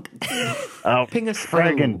 clunk. Oh, Ping us.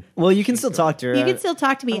 fragging. Well, you can still talk to her. You can still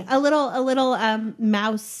talk to me. A little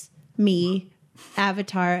mouse me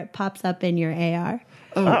avatar pops up in your AR.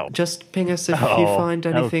 Oh, just ping us if you Oh, find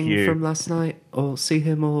how anything cute. from last night or see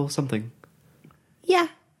him or something. Yeah.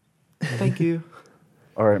 Thank you.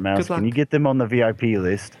 All right, Mouse. Good luck. Can you get them on the VIP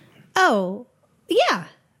list? Oh, yeah.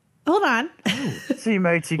 Hold on. See,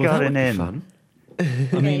 mates, you Well, got that an would be in. fun.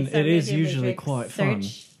 I mean, so it is radio usually matrix quite fun.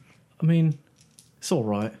 search. I mean, it's all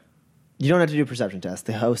right. You don't have to do a perception test.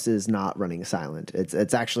 The host is not running silent.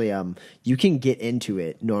 It's actually you can get into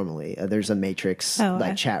it normally. There's a matrix Oh,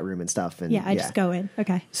 chat room and stuff. And Yeah, I just go in.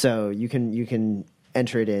 Okay. So you can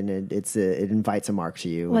enter it in, and it invites a mark to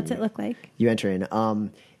you. What's and it look like? You enter in.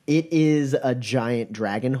 It is a giant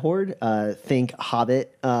dragon horde. Think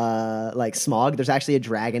Hobbit, like Smog. There's actually a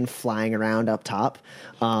dragon flying around up top,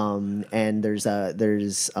 and there's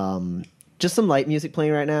just some light music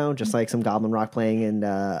playing right now, just like some goblin rock playing,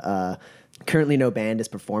 and currently no band is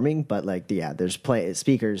performing, but there's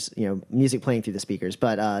speakers, music playing through the speakers.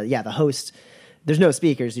 But the host. There's no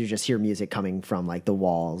speakers. You just hear music coming from like the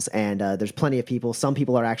walls, and there's plenty of people. Some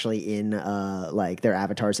people are actually in like their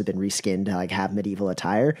avatars have been reskinned to like have medieval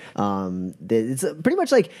attire. It's pretty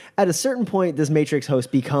much like at a certain point, this Matrix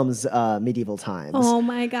host becomes medieval times. Oh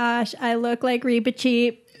my gosh, I look like Reba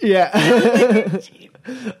Cheap. Yeah.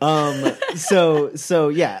 So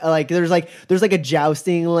yeah, like there's like a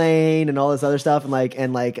jousting lane and all this other stuff, and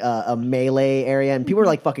like a melee area, and people are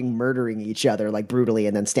like fucking murdering each other like brutally,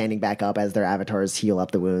 and then standing back up as their avatars heal up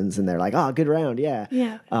the wounds, and they're like, "Oh, good round, yeah."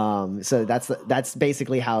 Yeah. So that's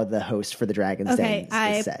basically how the host for the Dragon's Okay,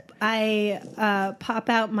 Den is set. I pop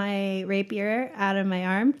out my rapier out of my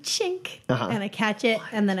arm, chink, and I catch it,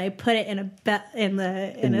 and then I put it in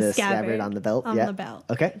a scabbard on the belt. On Yeah. the belt.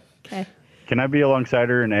 Okay. Okay. Can I be alongside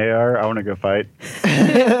her in AR? I want to go fight.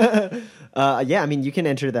 Yeah, I mean, you can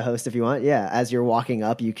enter the host if you want. Yeah, as you're walking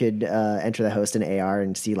up, you could enter the host in AR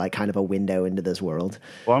and see like kind of a window into this world.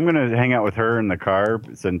 Well, I'm going to hang out with her in the car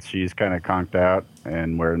since she's kind of conked out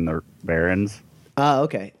and we're in the Barrens.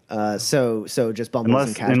 Okay. So just Bumbles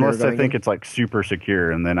and Cashmere Unless I going think in? it's like super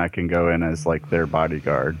secure, and then I can go in as like their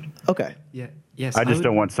bodyguard. Okay. Yeah. Yes. I just would-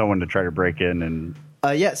 don't want someone to try to break in and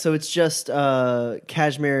Yeah, so it's just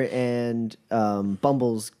Cashmere and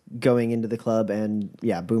Bumbles going into the club, and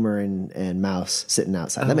Boomer and Mouse sitting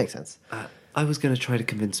outside. That makes sense. I was going to try to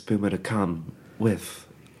convince Boomer to come with,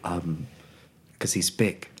 because he's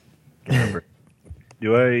big. Can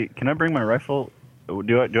I bring my rifle?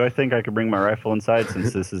 Do I think I could bring my rifle inside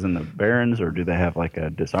since this is in the Barrens, or do they have like a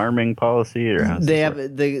disarming policy, or how's They this have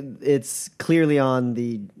work? it's clearly on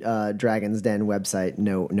the Dragon's Den website.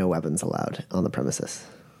 No weapons allowed on the premises.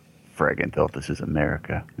 Fragging thought this is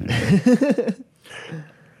America.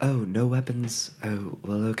 Oh, no weapons? Oh,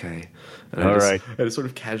 well, okay. And All I right. just sort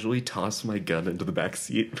of casually toss my gun into the back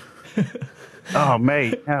seat. Oh,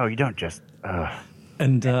 mate, no, you don't just.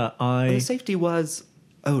 And The I safety was...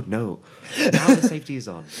 Oh, no. Now the safety is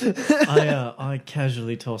on. I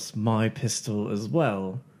casually toss my pistol as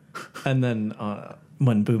well, and then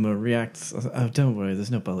when Boomer reacts, oh, don't worry, there's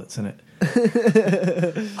no bullets in it.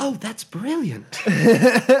 Oh, that's brilliant.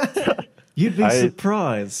 You'd be I-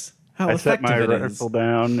 surprised how I set effective my it is. rifle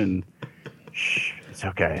down and. Shh, it's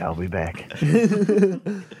okay, I'll be back.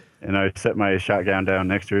 And I set my shotgun down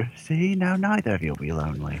next to her. See, now neither of you'll be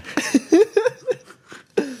lonely.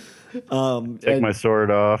 Take my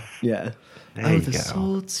sword off. Yeah. There you the go.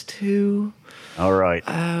 swords too. All right.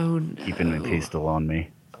 Oh no. Keeping the pistol on me.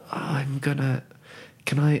 I'm gonna.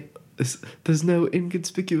 Can I? There's no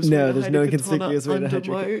inconspicuous. way No, to there's hide no a katana inconspicuous way to under hide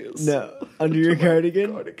your my No, under your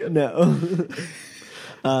cardigan. No.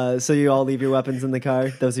 So you all leave your weapons in the car.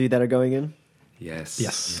 Those of you that are going in.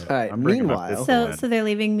 Yes. All right. I'm bringing my Meanwhile, pistol. So they're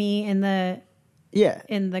leaving me in the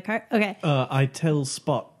car. Okay. I tell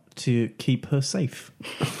Spot to keep her safe.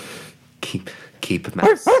 Keep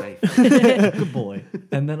Mouse safe. Good boy.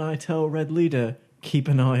 And then I tell Red Leader, keep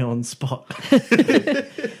an eye on Spot.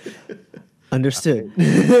 understood.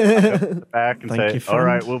 Back and Thank you, say, friend. all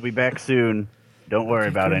right, we'll be back soon. Don't worry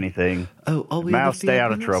about anything. Oh, are we Mouse, on the stay VIP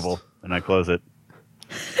out of list? trouble. And I close it.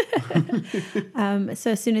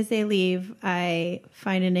 So as soon as they leave, I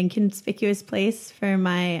find an inconspicuous place for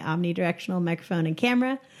my omnidirectional microphone and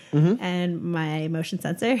camera and my motion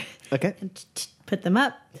sensor. Okay. And put them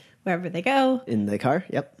up wherever they go. In the car.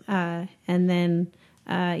 Yep. And then,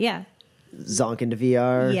 Zonk into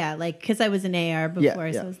VR. yeah, like because I was an AR before,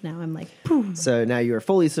 yeah. so now I'm like, boom. So now you are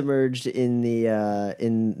fully submerged in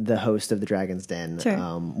the host of the Dragon's Den. Sure.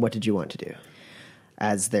 What did you want to do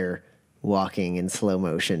as they're walking in slow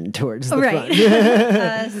motion towards the Right.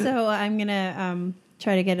 front? So I'm gonna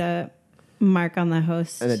try to get a mark on the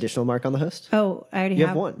host. An additional mark on the host? Oh, I already You have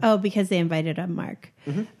have one. Oh, because they invited a mark.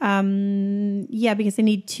 Yeah, because they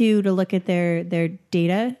need 2 to look at their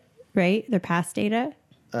data, right? Their past data.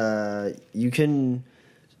 You can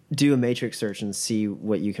do a matrix search and see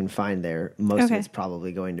what you can find there. Most of Okay. it's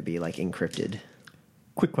probably going to be like encrypted.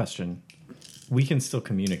 Quick question. We can still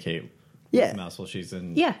communicate Yeah. with Mouse while she's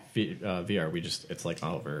in Yeah. VR. It's like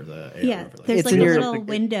over the AR Yeah, overlay. there's It's like in a your- little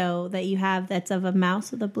window that you have that's of a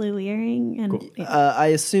mouse with a blue earring, and I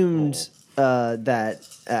assumed that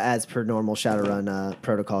as per normal Shadowrun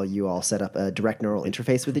protocol, you all set up a direct neural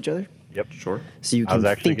interface with each other. Yep. Sure. So you I was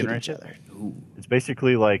can actually think of gonna each write other. It's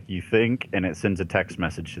basically like you think, and it sends a text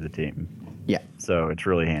message to the team. Yeah. So it's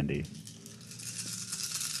really handy.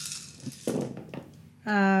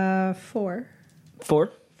 4.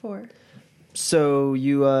 4. So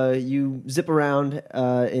you zip around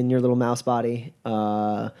in your little mouse body,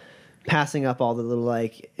 passing up all the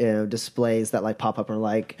little displays that pop up,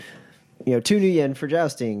 are 2 new yen for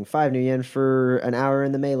jousting, 5 new yen for an hour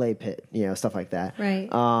in the melee pit, stuff like that. Right.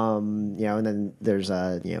 And then there's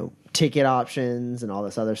ticket options and all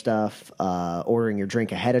this other stuff. Ordering your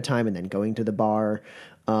drink ahead of time and then going to the bar.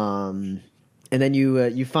 And then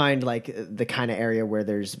you find the kind of area where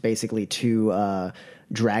there's basically 2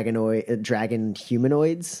 dragon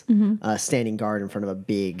humanoids standing guard in front of a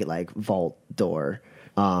big vault door,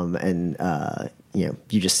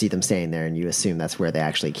 you just see them standing there, and you assume that's where they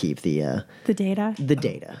actually keep the data. the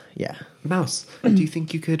data. Yeah. Mouse, do you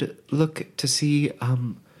think you could look to see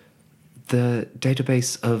the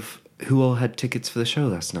database of who all had tickets for the show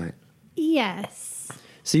last night? Yes.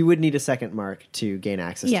 So you would need a second mark to gain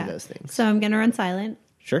access Yeah. to those things. So I'm gonna run silent.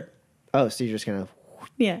 Sure. Oh, so you're just gonna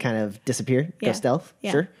Yeah. kind of disappear, go Yeah. stealth.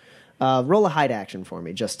 Yeah. Sure. Roll a hide action for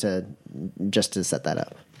me, just to set that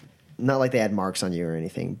up. Not like they had marks on you or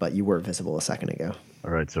anything, but you were visible a second ago. All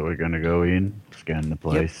right, so we're going to go in, scan the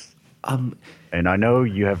place. Um, And I know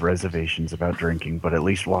you have reservations about drinking, but at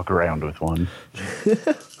least walk around with one.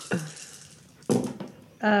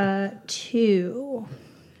 2.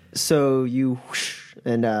 So you whoosh,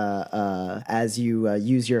 and as you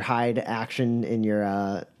use your hide action in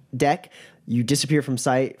your deck, you disappear from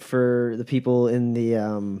sight for the people in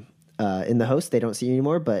the host. They don't see you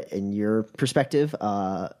anymore, but in your perspective,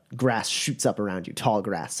 grass shoots up around you, tall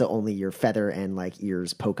grass. So only your feather and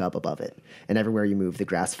ears poke up above it, and everywhere you move, the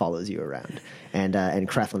grass follows you around. And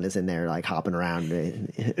Krethlin is in there hopping around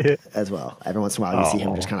as well. Every once in a while, you see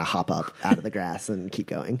him just kind of hop up out of the grass and keep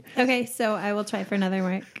going. Okay, so I will try for another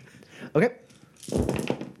mark. Okay,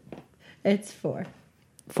 It's 4.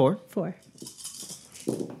 4. 4.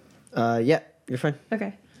 Yeah, you're fine.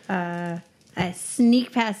 Okay. I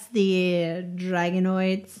sneak past the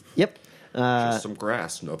dragonoids. Yep. Just some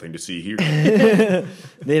grass, nothing to see here.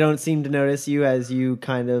 They don't seem to notice you as you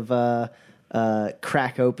kind of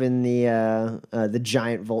crack open the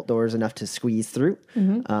giant vault doors enough to squeeze through.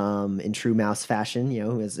 In true mouse fashion,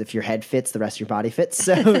 as if your head fits, the rest of your body fits.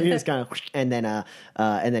 So you just kind of, and then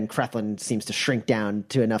Krethlin seems to shrink down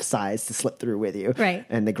to enough size to slip through with you. Right.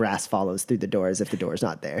 And the grass follows through the door as if the door is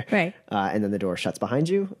not there. Right. And then the door shuts behind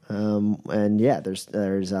you. And yeah, there's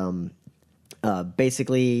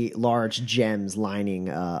basically large gems lining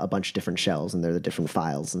a bunch of different shells, and they're the different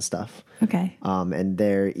files and stuff. Okay. And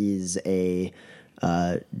there is a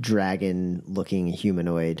dragon-looking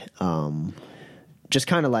humanoid, just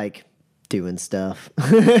kind of like doing stuff,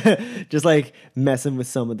 just like messing with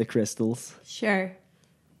some of the crystals. Sure.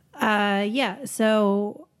 Yeah.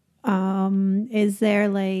 So, is there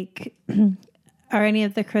like, are any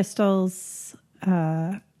of the crystals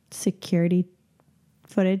security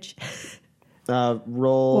footage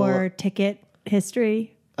Roll or ticket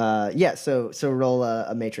history? yeah. So roll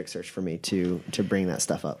a matrix search for me to bring that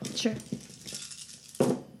stuff up. Sure.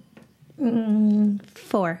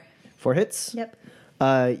 4. 4 hits. Yep.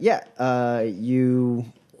 You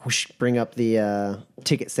bring up the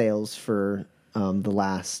ticket sales for the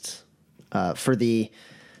last for the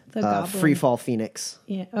Goblin. Free Fall Phoenix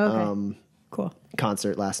Yeah. Okay. Cool.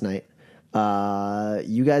 concert last night.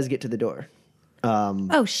 You guys get to the door,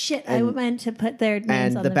 Oh shit! I meant to put their names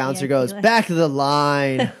and on the bouncer VIP goes, list. "Back of the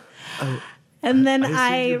line." And then assumed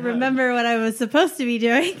I you had. remember what I was supposed to be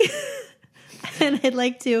doing, and I'd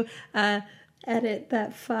like to edit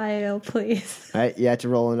that file, please. All right, you have to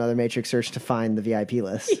roll another matrix search to find the VIP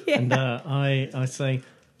list. And I say,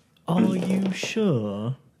 are you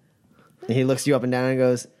sure? And he looks you up and down and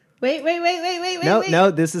goes, Wait!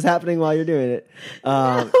 No, this is happening while you're doing it.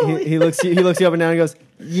 He looks you up and down and goes,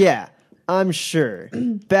 "Yeah, I'm sure.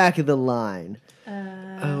 Back of the line."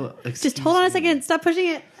 Oh, Just hold on a second. Stop pushing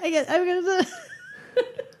it. I'm gonna.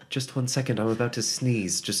 Just 1 second. I'm about to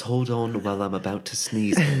sneeze. Just hold on while I'm about to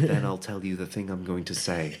sneeze, and then I'll tell you the thing I'm going to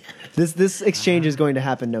say. This exchange is going to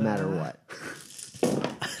happen no matter what.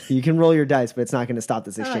 You can roll your dice, but it's not going to stop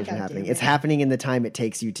this exchange from God happening. damn it. It's happening in the time it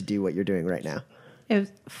takes you to do what you're doing right now. It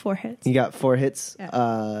was 4 hits. You got 4 hits.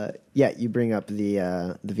 Yeah. You bring up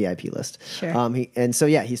the VIP list. Sure.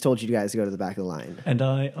 He's told you guys to go to the back of the line. And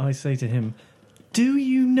I say to him, do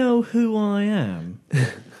you know who I am?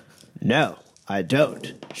 No, I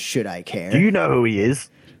don't. Should I care? Do you know who he is?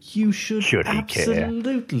 You should Should he care?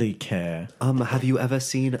 absolutely care. Have you ever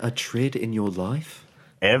seen a Trid in your life?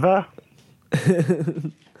 Ever? He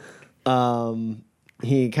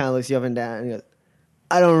kind of looks you up and down and goes,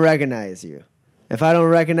 "I don't recognize you. If I don't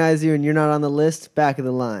recognize you and you're not on the list, back of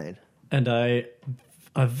the line." And I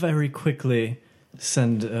very quickly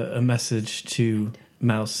send a message to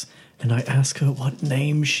Mouse, and I ask her what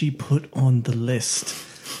name she put on the list.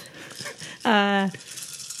 I'm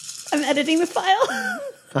editing the file.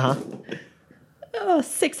 Uh-huh. Oh,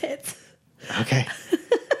 6 hits. Okay.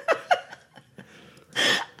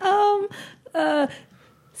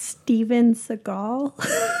 Steven Seagal.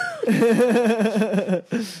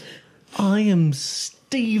 I am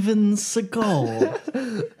Steven Seagal.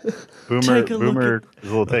 Boomer, Take a look Boomer is a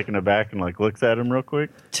little taken aback and like looks at him real quick.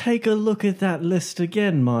 Take a look at that list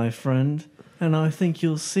again, my friend, and I think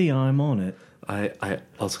you'll see I'm on it. I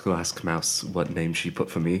also go ask Mouse what name she put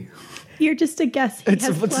for me. You're just a guess. He It's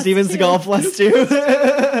has plus Steven 2. Seagal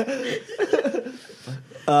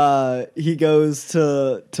 +2. He goes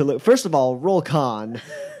to look. First of all, roll con,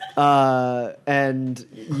 and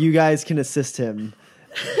you guys can assist him.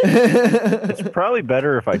 It's probably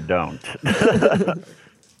better if I don't.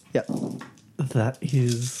 Yep. That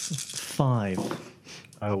is 5.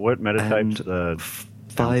 What metatypes? And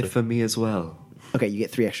 5 for me as well. Okay, you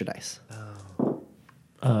get 3 extra dice.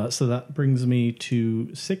 So that brings me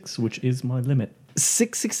to 6, which is my limit.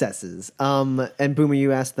 6 successes. And Boomer,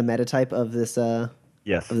 you asked the metatype of this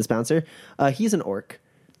Yes. of this bouncer. He's an orc.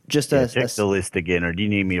 Just Yeah, a check the list again, or do you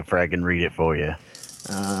need me to frag read it for you?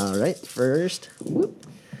 All right, first, whoop.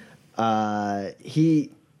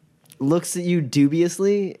 He looks at you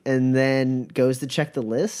dubiously and then goes to check the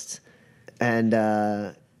list, and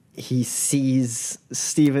he sees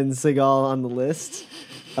Steven Seagal on the list.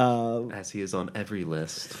 As he is on every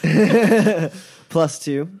list.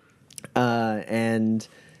 +2, and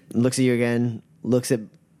looks at you again. Looks at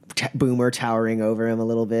Boomer towering over him a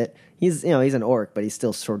little bit. He's an orc, but he's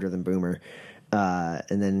still shorter than Boomer.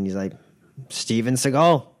 And then he's like, "Steven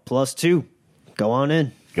Seagal +2, go on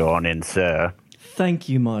in." Go on in, sir. Thank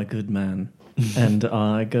you, my good man. And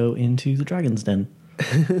I go into the dragon's den.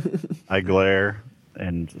 I glare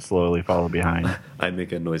and slowly follow behind. I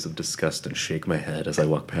make a noise of disgust and shake my head as I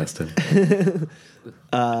walk past him.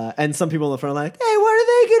 And some people in the front are like, "Hey, where are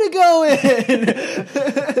they gonna go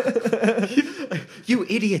in?" You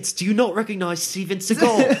idiots! Do you not recognize Steven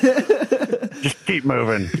Seagal? Just keep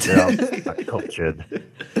moving. Yeah, cultured.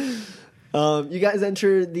 You guys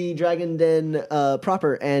enter the Dragon Den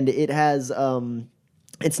proper, and it has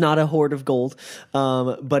it's not a hoard of gold,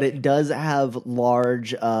 but it does have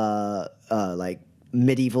large like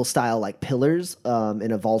medieval style like pillars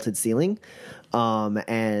in a vaulted ceiling,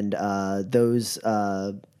 and those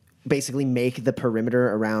basically make the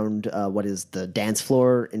perimeter around what is the dance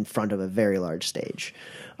floor in front of a very large stage.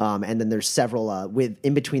 And then there's several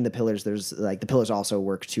in between the pillars. There's like the pillars also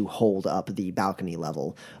work to hold up the balcony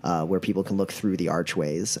level where people can look through the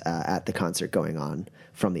archways at the concert going on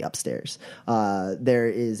from the upstairs. There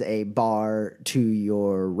is a bar to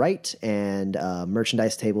your right and a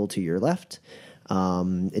merchandise table to your left.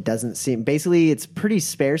 It doesn't seem, basically it's pretty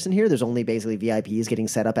sparse in here. There's only basically VIPs getting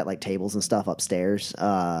set up at like tables and stuff upstairs,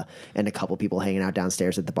 and a couple people hanging out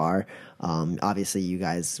downstairs at the bar. Obviously you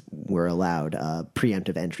guys were allowed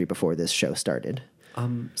preemptive entry before this show started.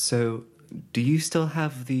 So do you still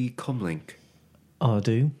have the comlink? I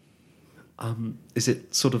do. Is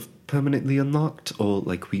it sort of permanently unlocked, or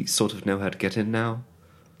like we sort of know how to get in now?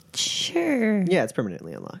 Sure. Yeah, it's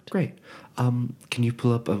permanently unlocked. Great. Can you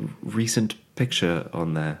pull up a recent picture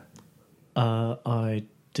on there? I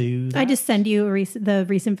do. I just send you the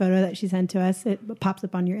recent photo that she sent to us. It pops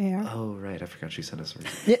up on your AR. Oh, right. I forgot she sent us a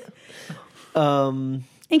recent. Yeah.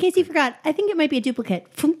 In case you forgot, I think it might be a duplicate.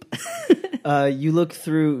 You look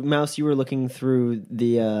through, Mouse, you were looking through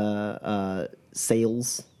the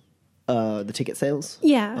sales, the ticket sales.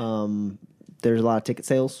 Yeah. There's a lot of ticket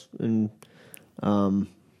sales, and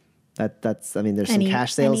that's I mean, there's some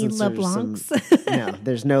cash sales. Any and so there's LeBlancs? no,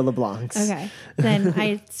 there's no LeBlancs. Okay. Then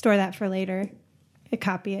I store that for later. I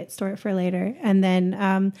copy it, store it for later. And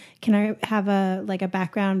then can I have a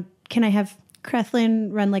background? Can I have Krethlin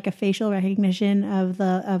run like a facial recognition of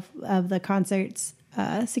the concert's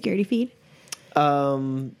security feed?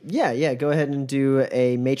 Yeah. Go ahead and do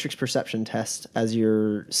a matrix perception test as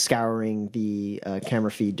you're scouring the camera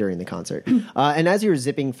feed during the concert. And as you're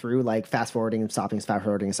zipping through, like fast forwarding and stopping,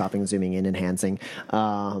 zooming in, enhancing,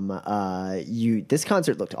 this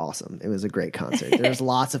concert looked awesome. It was a great concert. There's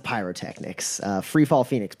lots of pyrotechnics. Freefall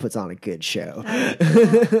Phoenix puts on a good show. I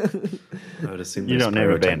would assume You don't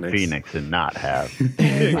never ban pyrotechnics. Phoenix and not have.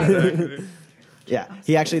 Yeah,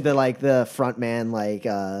 he actually the front man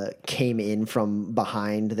came in from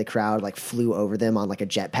behind the crowd, like flew over them on like a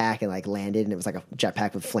jetpack and like landed, and it was like a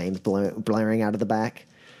jetpack with flames blaring out of the back.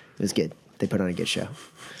 It was good. They put on a good show.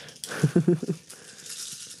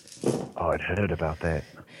 Oh, I'd heard about that.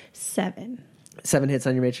 7. 7 hits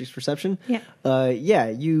on your matrix perception. Yeah.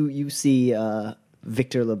 You see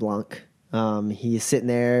Victor LeBlanc. He's sitting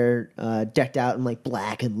there, decked out in like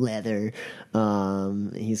black and leather.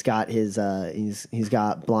 He's got his he's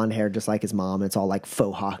got blonde hair just like his mom. And it's all like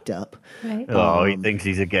faux hawked up. Right. Oh, he thinks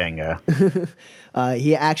he's a ganger.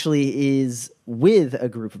 He actually is with a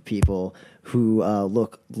group of people who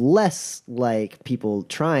look less like people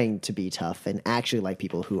trying to be tough and actually like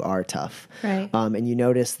people who are tough. Right. And you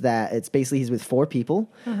notice that it's basically he's with 4 people,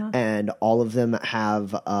 and all of them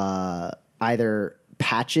have either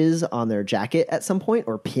patches on their jacket at some point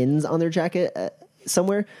or pins on their jacket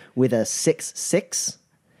somewhere with a 666.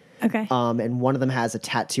 Okay. And one of them has a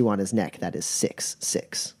tattoo on his neck that is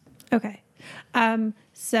 666. Okay.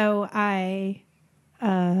 So I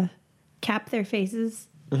cap their faces,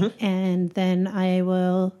 and then I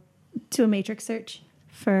will do a matrix search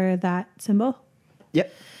for that symbol.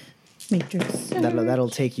 Yep. Matrix search. That'll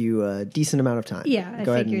take you a decent amount of time. Yeah, I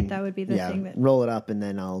Go ahead figured and, that would be the thing that- roll it up, and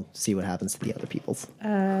then I'll see what happens to the other people's.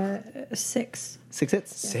 6. 6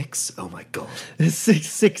 hits. 6? Oh my god.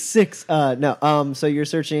 666. No. So you're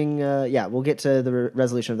searching. We'll get to the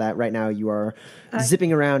resolution of that. Right now, you are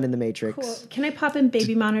zipping around in the matrix. Cool. Can I pop in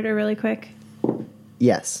baby monitor really quick?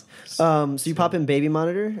 Yes. So you pop in baby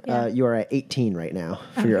monitor. Yeah. You are at 18 right now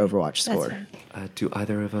for your Overwatch That's score. fine. Do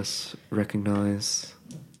either of us recognize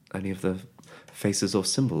any of the faces or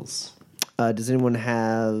symbols? Does anyone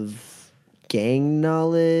have gang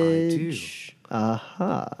knowledge?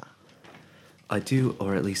 Aha. I do,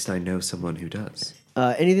 or at least I know someone who does.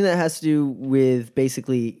 Anything that has to do with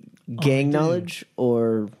basically gang knowledge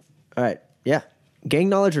or... All right, yeah. Gang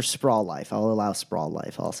knowledge or sprawl life. I'll allow sprawl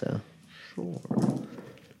life also.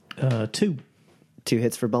 2. 2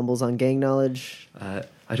 hits for Bumbles on gang knowledge.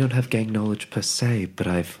 I don't have gang knowledge per se, but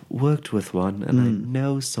I've worked with one, and I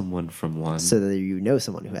know someone from one. So that you know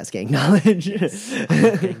someone who has gang knowledge. I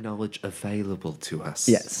have gang knowledge available to us.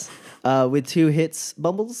 Yes. With 2 hits,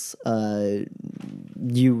 Bumbles,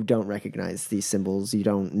 you don't recognize these symbols. You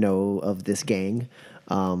don't know of this gang.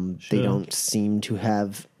 They don't seem to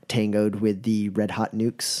have tangoed with the Red Hot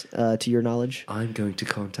Nukes, to your knowledge. I'm going to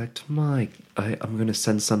contact I'm going to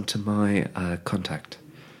send some to my contact.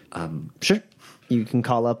 Sure. You can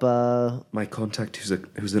call up... My contact,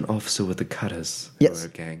 who's an officer with the Cutters, Yes. who are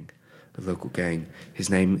a gang, a local gang. His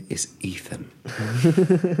name is Ethan.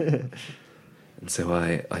 And so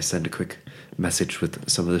I send a quick message with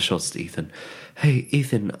some of the shots to Ethan. Hey,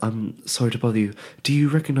 Ethan, I'm sorry to bother you. Do you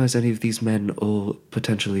recognize any of these men or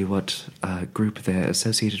potentially what group they're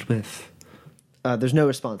associated with? There's no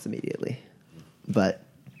response immediately, but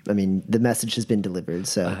I mean the message has been delivered.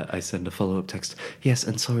 So I send a follow-up text. Yes,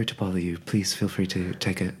 and sorry to bother you. Please feel free to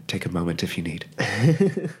take a moment if you need.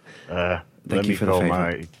 Let me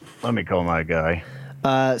call my guy.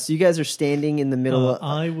 So you guys are standing in the middle.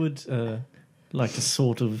 I would like to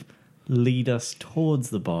sort of lead us towards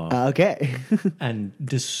the bar Okay. and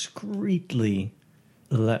discreetly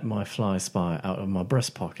let my fly spy out of my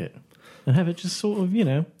breast pocket and have it just sort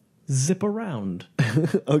of, zip around.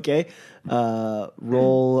 Okay.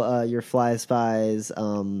 Roll your fly spies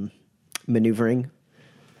maneuvering.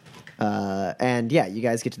 And yeah, you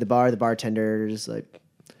guys get to the bar. The bartender's like,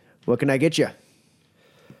 what can I get you?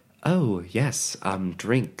 Oh, yes,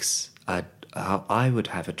 drinks. I would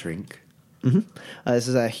have a drink. This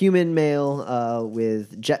is a human male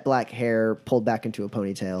with jet black hair pulled back into a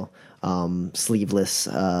ponytail, sleeveless,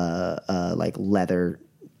 like leather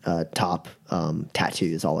top,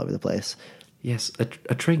 tattoos all over the place. Yes,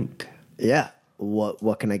 a drink. Yeah.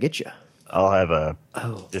 What can I get you? I'll have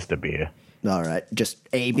just a beer. All right. Just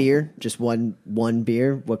a beer? Just one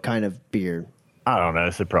beer? What kind of beer? I don't know.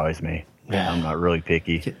 Surprise me. I'm not really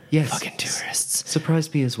picky. Yes. Fucking tourists.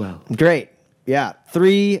 Surprise me as well. Great. Yeah.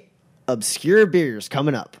 3 obscure beers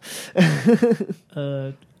coming up.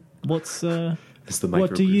 What's Is the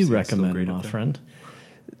what do you microbrew scene still recommend, great my up there? friend?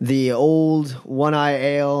 The old One Eye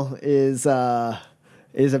Ale is a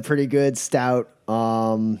pretty good stout.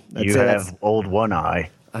 I'd You say have old One Eye.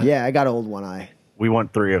 yeah, I got old One Eye. We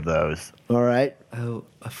want 3 of those. All right. Oh,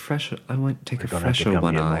 a fresher. I want to take a Gonna have to fresher come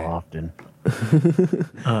one in more eye. often.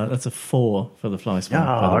 That's a 4 for the fly spy. You know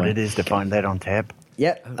by how the hard way. it is to find that on tap?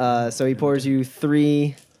 Yeah. So he pours you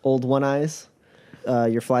 3 old One Eyes.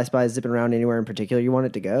 Your fly spy is zipping around anywhere in particular you want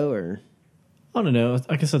it to go, or I don't know.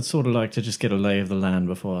 I guess I'd sort of like to just get a lay of the land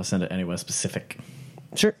before I send it anywhere specific.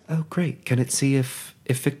 sure. Oh, great. Can it see if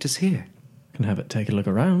Victor's here? Can have it take a look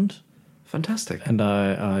around, Fantastic. and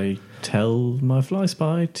I tell my fly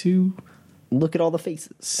spy to Look at all the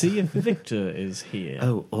faces. see if Victor is here,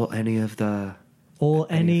 Oh, or any of the... or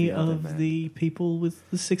any the other of men. the people with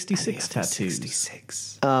the 66 any of the tattoos.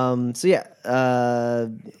 66. So yeah.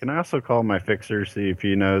 Can I also call my fixer, see if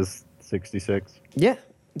he knows 66? Yeah.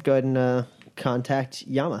 Go ahead and contact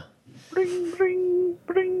Yama. Bring, bring,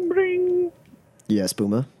 bring, bring. Yes,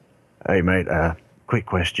 Puma. Hey, mate, quick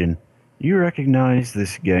question. You recognize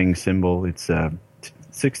this gang symbol? It's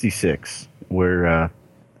 66. We're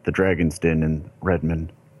the Dragon's Den in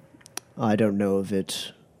Redmond. I don't know of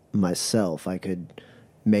it myself. I could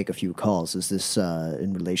make a few calls. Is this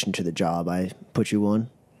in relation to the job I put you on?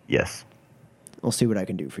 Yes. I'll see what I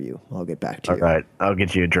can do for you. I'll get back to All you. right, I'll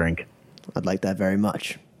get you a drink. I'd like that very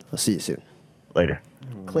much. I'll see you soon. Later.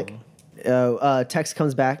 Click. Text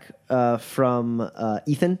comes back from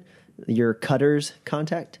Ethan, your Cutter's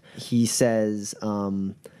contact. He says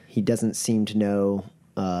he doesn't seem to know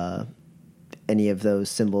any of those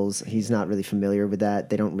symbols. He's not really familiar with that.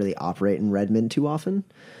 They don't really operate in Redmond too often.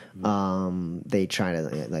 They try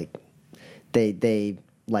to they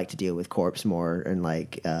like to deal with corpse more and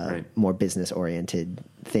Right. more business oriented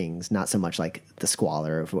things, not so much like the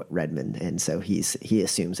squalor of what Redmond. And so he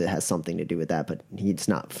assumes it has something to do with that, but he's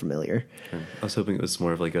not familiar. I was hoping it was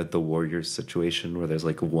more of like the Warriors situation where there's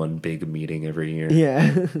like one big meeting every year.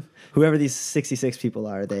 Yeah, whoever these 66 people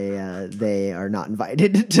are, they are not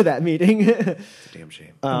invited to that meeting. It's a damn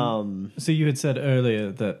shame. So you had said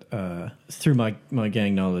earlier that through my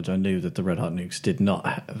gang knowledge, I knew that the Red Hot Nukes did not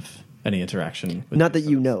have any interaction with Not that these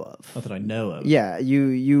you folks. know of. Not that I know of. Yeah,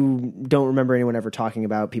 you don't remember anyone ever talking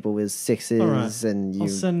about people with 6s, All right. and you.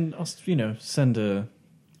 I'll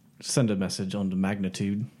send a message on to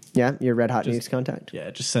Magnitude. Yeah, your Red Hot Just- Nukes contact. Yeah,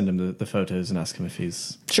 just send him the photos and ask him if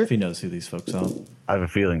Sure. if he knows who these folks are. I have a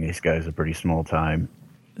feeling these guys are pretty small time,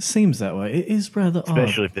 It seems that way. It is rather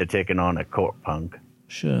especially odd. if they're taking on a corp punk.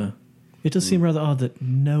 Sure. It does seem rather odd that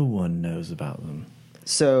no one knows about them.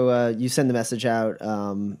 So you send the message out.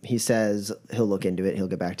 He says he'll look into it. He'll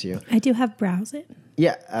get back to you. I do have browse it.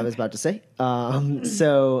 Yeah, I was about to say.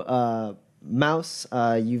 So, Mouse,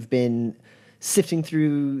 you've been sifting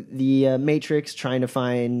through the Matrix, trying to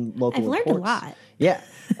find local I've learned reports. a lot. Yeah,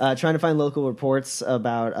 trying to find local reports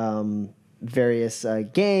about various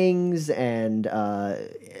gangs and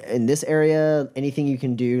in this area, anything you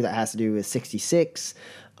can do that has to do with 66.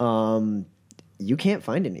 You can't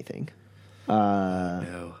find anything.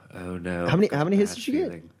 No. Oh no. How many Got a hits bad did you get?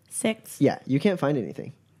 feeling. 6. Yeah, you can't find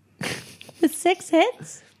anything. With 6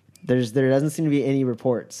 hits? There doesn't seem to be any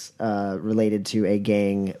reports related to a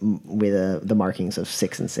gang with the markings of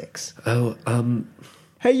 6 and 6. Oh,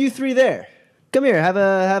 Hey, you three there! Come here. Have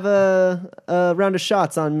a round of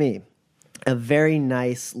shots on me. A very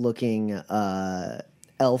nice looking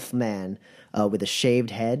elf man with a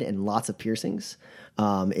shaved head and lots of piercings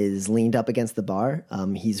is leaned up against the bar.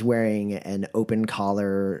 He's wearing an open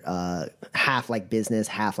collar, half like business,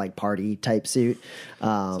 half like party type suit. it's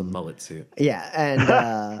a mullet suit. Yeah,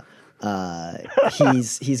 and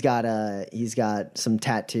he's got some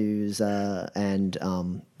tattoos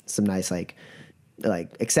and some nice like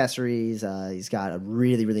accessories. He's got a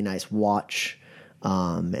really, really nice watch,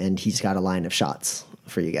 and he's got a line of shots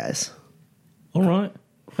for you guys. All right.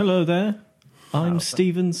 Hello there. I'm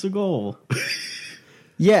Steven Seagal.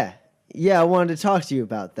 Yeah, I wanted to talk to you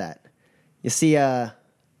about that. You see, I'm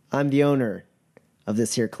the owner of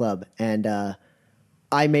this here club, and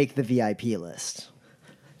I make the VIP list.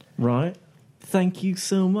 Right. Thank you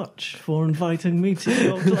so much for inviting me to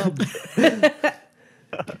your club.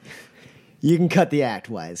 You can cut the act,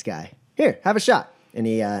 wise guy. Here, have a shot. And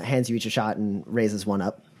he hands you each a shot and raises one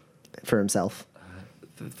up for himself.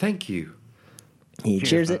 Thank you. He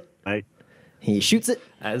cheers it. Mate. He shoots it.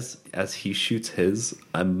 As he shoots his,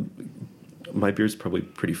 my beer's probably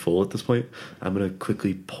pretty full at this point. I'm gonna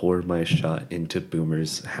quickly pour my shot into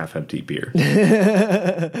Boomer's half-empty beer.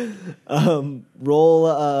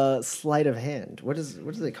 Roll sleight of hand. What do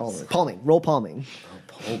they call it? Palming. Roll palming.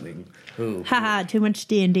 Palming. Ooh. Haha, too much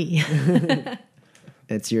D&D.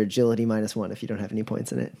 It's your agility -1 if you don't have any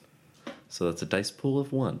points in it. So that's a dice pool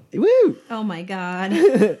of 1. Woo! Oh my god.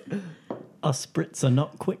 Us Brits are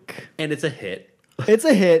not quick. And it's a hit. It's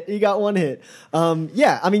a hit. You got one hit.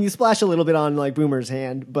 Yeah, I mean, you splash a little bit on like Boomer's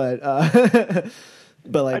hand, but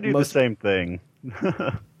like I do most. the same thing.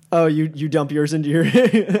 Oh, you dump yours into your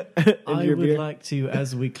into I your would beer. like to,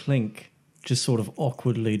 as we clink, just sort of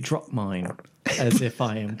awkwardly drop mine as if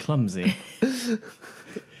I am clumsy.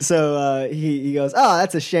 So he goes, "Oh,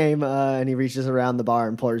 that's a shame," and he reaches around the bar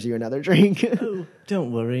and pours you another drink. Oh,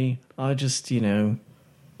 don't worry. I just,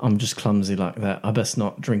 I'm just clumsy like that. I best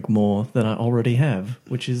not drink more than I already have,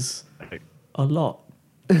 which is a lot.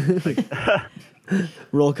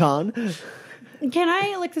 Roll con. Can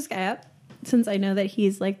I look this guy up? Since I know that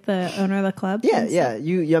he's like the owner of the club. Yeah, and yeah.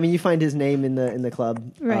 stuff? You find his name in the club.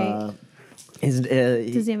 Right.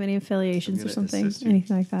 Does he have any affiliations or gonna something? assist you.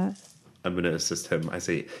 Anything like that? I'm going to assist him. I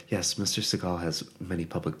say, yes, Mr. Seagal has many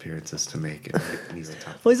public appearances to make, and he's a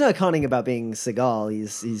top. Well, he's not conning about being Seagal.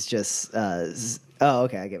 He's just. Oh,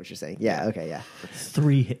 okay. I get what you're saying. Yeah. Okay. Yeah.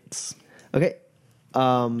 3 hits. Okay.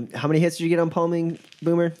 How many hits did you get on palming,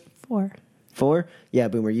 Boomer? 4. 4? Yeah,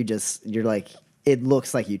 Boomer. You're like. It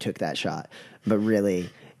looks like you took that shot, but really,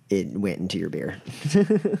 it went into your beer.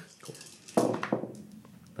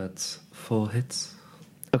 That's 4 hits.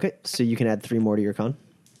 Okay, so you can add 3 more to your con.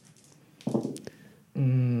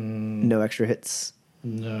 No extra hits.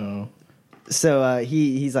 No. So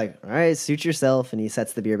he's like, all right, suit yourself, and he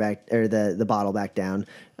sets the beer back or the bottle back down,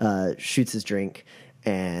 shoots his drink,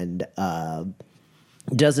 and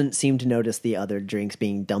doesn't seem to notice the other drinks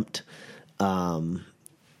being dumped.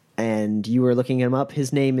 And you were looking him up.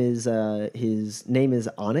 His name is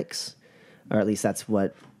Onyx, or at least that's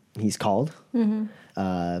what he's called.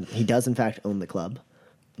 Mm-hmm. He does in fact own the club.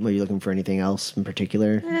 Were you looking for anything else in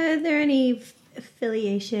particular? Are there any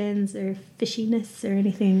affiliations or fishiness or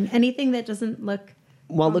anything that doesn't look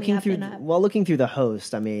While on the looking up through and up? the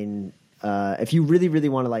host, I mean, if you really, really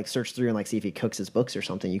want to like search through and like see if he cooks his books or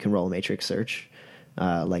something, you can roll a matrix search,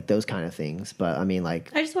 like those kind of things. But I mean,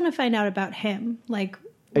 like, I just want to find out about him. Like,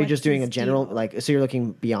 are you what's just doing a his general deal? like? So you're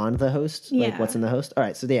looking beyond the host, like Yeah. what's in the host? All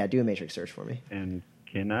right, so yeah, do a matrix search for me. And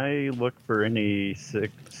can I look for any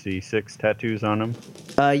C6 tattoos on him?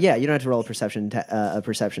 Yeah, you don't have to roll a perception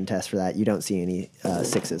test for that. You don't see any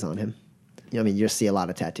 6s on him. I mean, you just see a lot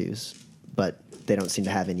of tattoos, but they don't seem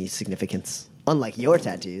to have any significance. Unlike your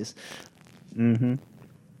tattoos. Oh,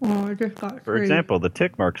 I just got For three. example, the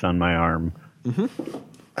tick marks on my arm.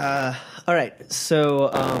 All right,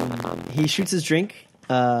 so he shoots his drink.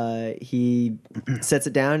 He sets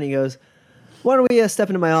it down and he goes, "Why don't we step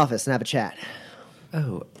into my office and have a chat?"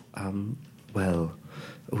 Oh, well,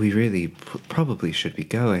 we really probably should be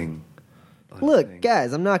going. I Look, think.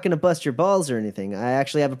 guys, I'm not going to bust your balls or anything. I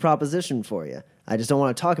actually have a proposition for you. I just don't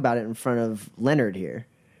want to talk about it in front of Leonard here.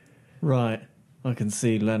 Right. I can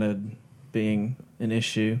see Leonard being an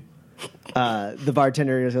issue. The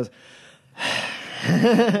bartender just goes,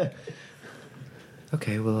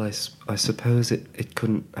 Okay, well, I suppose it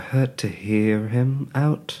couldn't hurt to hear him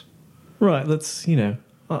out. Right, let's,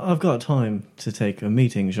 I've got time to take a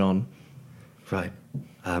meeting, Jean. Right.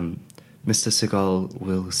 Mr. Seagal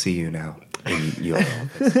will see you now in your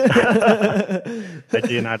office. I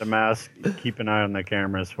see an item mouse. Keep an eye on the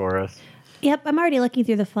cameras for us. Yep, I'm already looking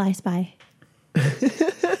through the Fly Spy.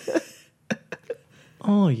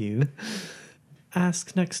 Are you?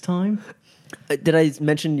 Ask next time. Did I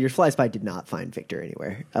mention your Fly Spy did not find Victor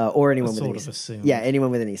anywhere, or anyone with sort any of assumed. Yeah,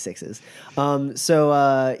 anyone with any sixes.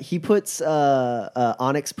 So he puts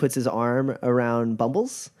Onyx puts his arm around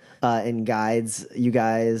Bumbles and guides you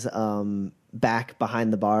guys back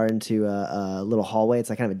behind the bar into a little hallway. It's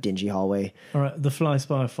like kind of a dingy hallway. All right, the Fly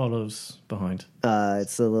Spy follows behind.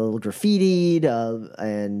 It's a little graffitied,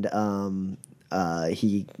 and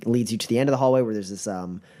he leads you to the end of the hallway where there's this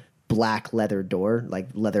black leather door, like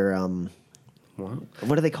leather.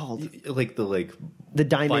 What are they called? Like The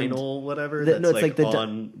diamond vinyl, whatever. The- That's no, it's like the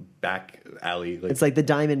on back alley. It's like the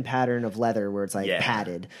diamond pattern of leather where it's like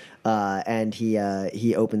padded, and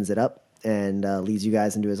he opens it up and leads you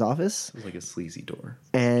guys into his office. It's like a sleazy door.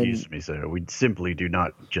 And Excuse me, sir. We simply do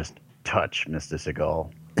not just touch Mr.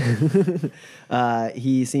 Seagal.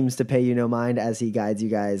 he seems to pay you no mind as he guides you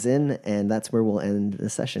guys in, and that's where we'll end the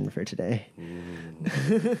session for today.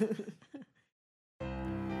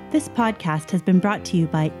 This podcast has been brought to you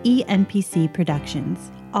by ENPC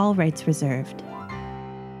Productions, all rights reserved.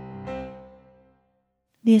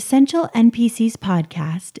 The Essential NPCs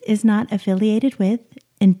podcast is not affiliated with,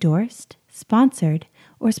 endorsed, sponsored,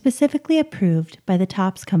 or specifically approved by the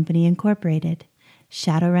Topps Company Incorporated.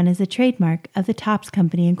 Shadowrun is a trademark of the Topps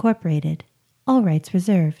Company Incorporated, all rights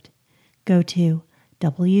reserved. Go to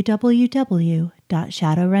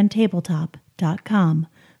www.shadowruntabletop.com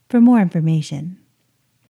for more information.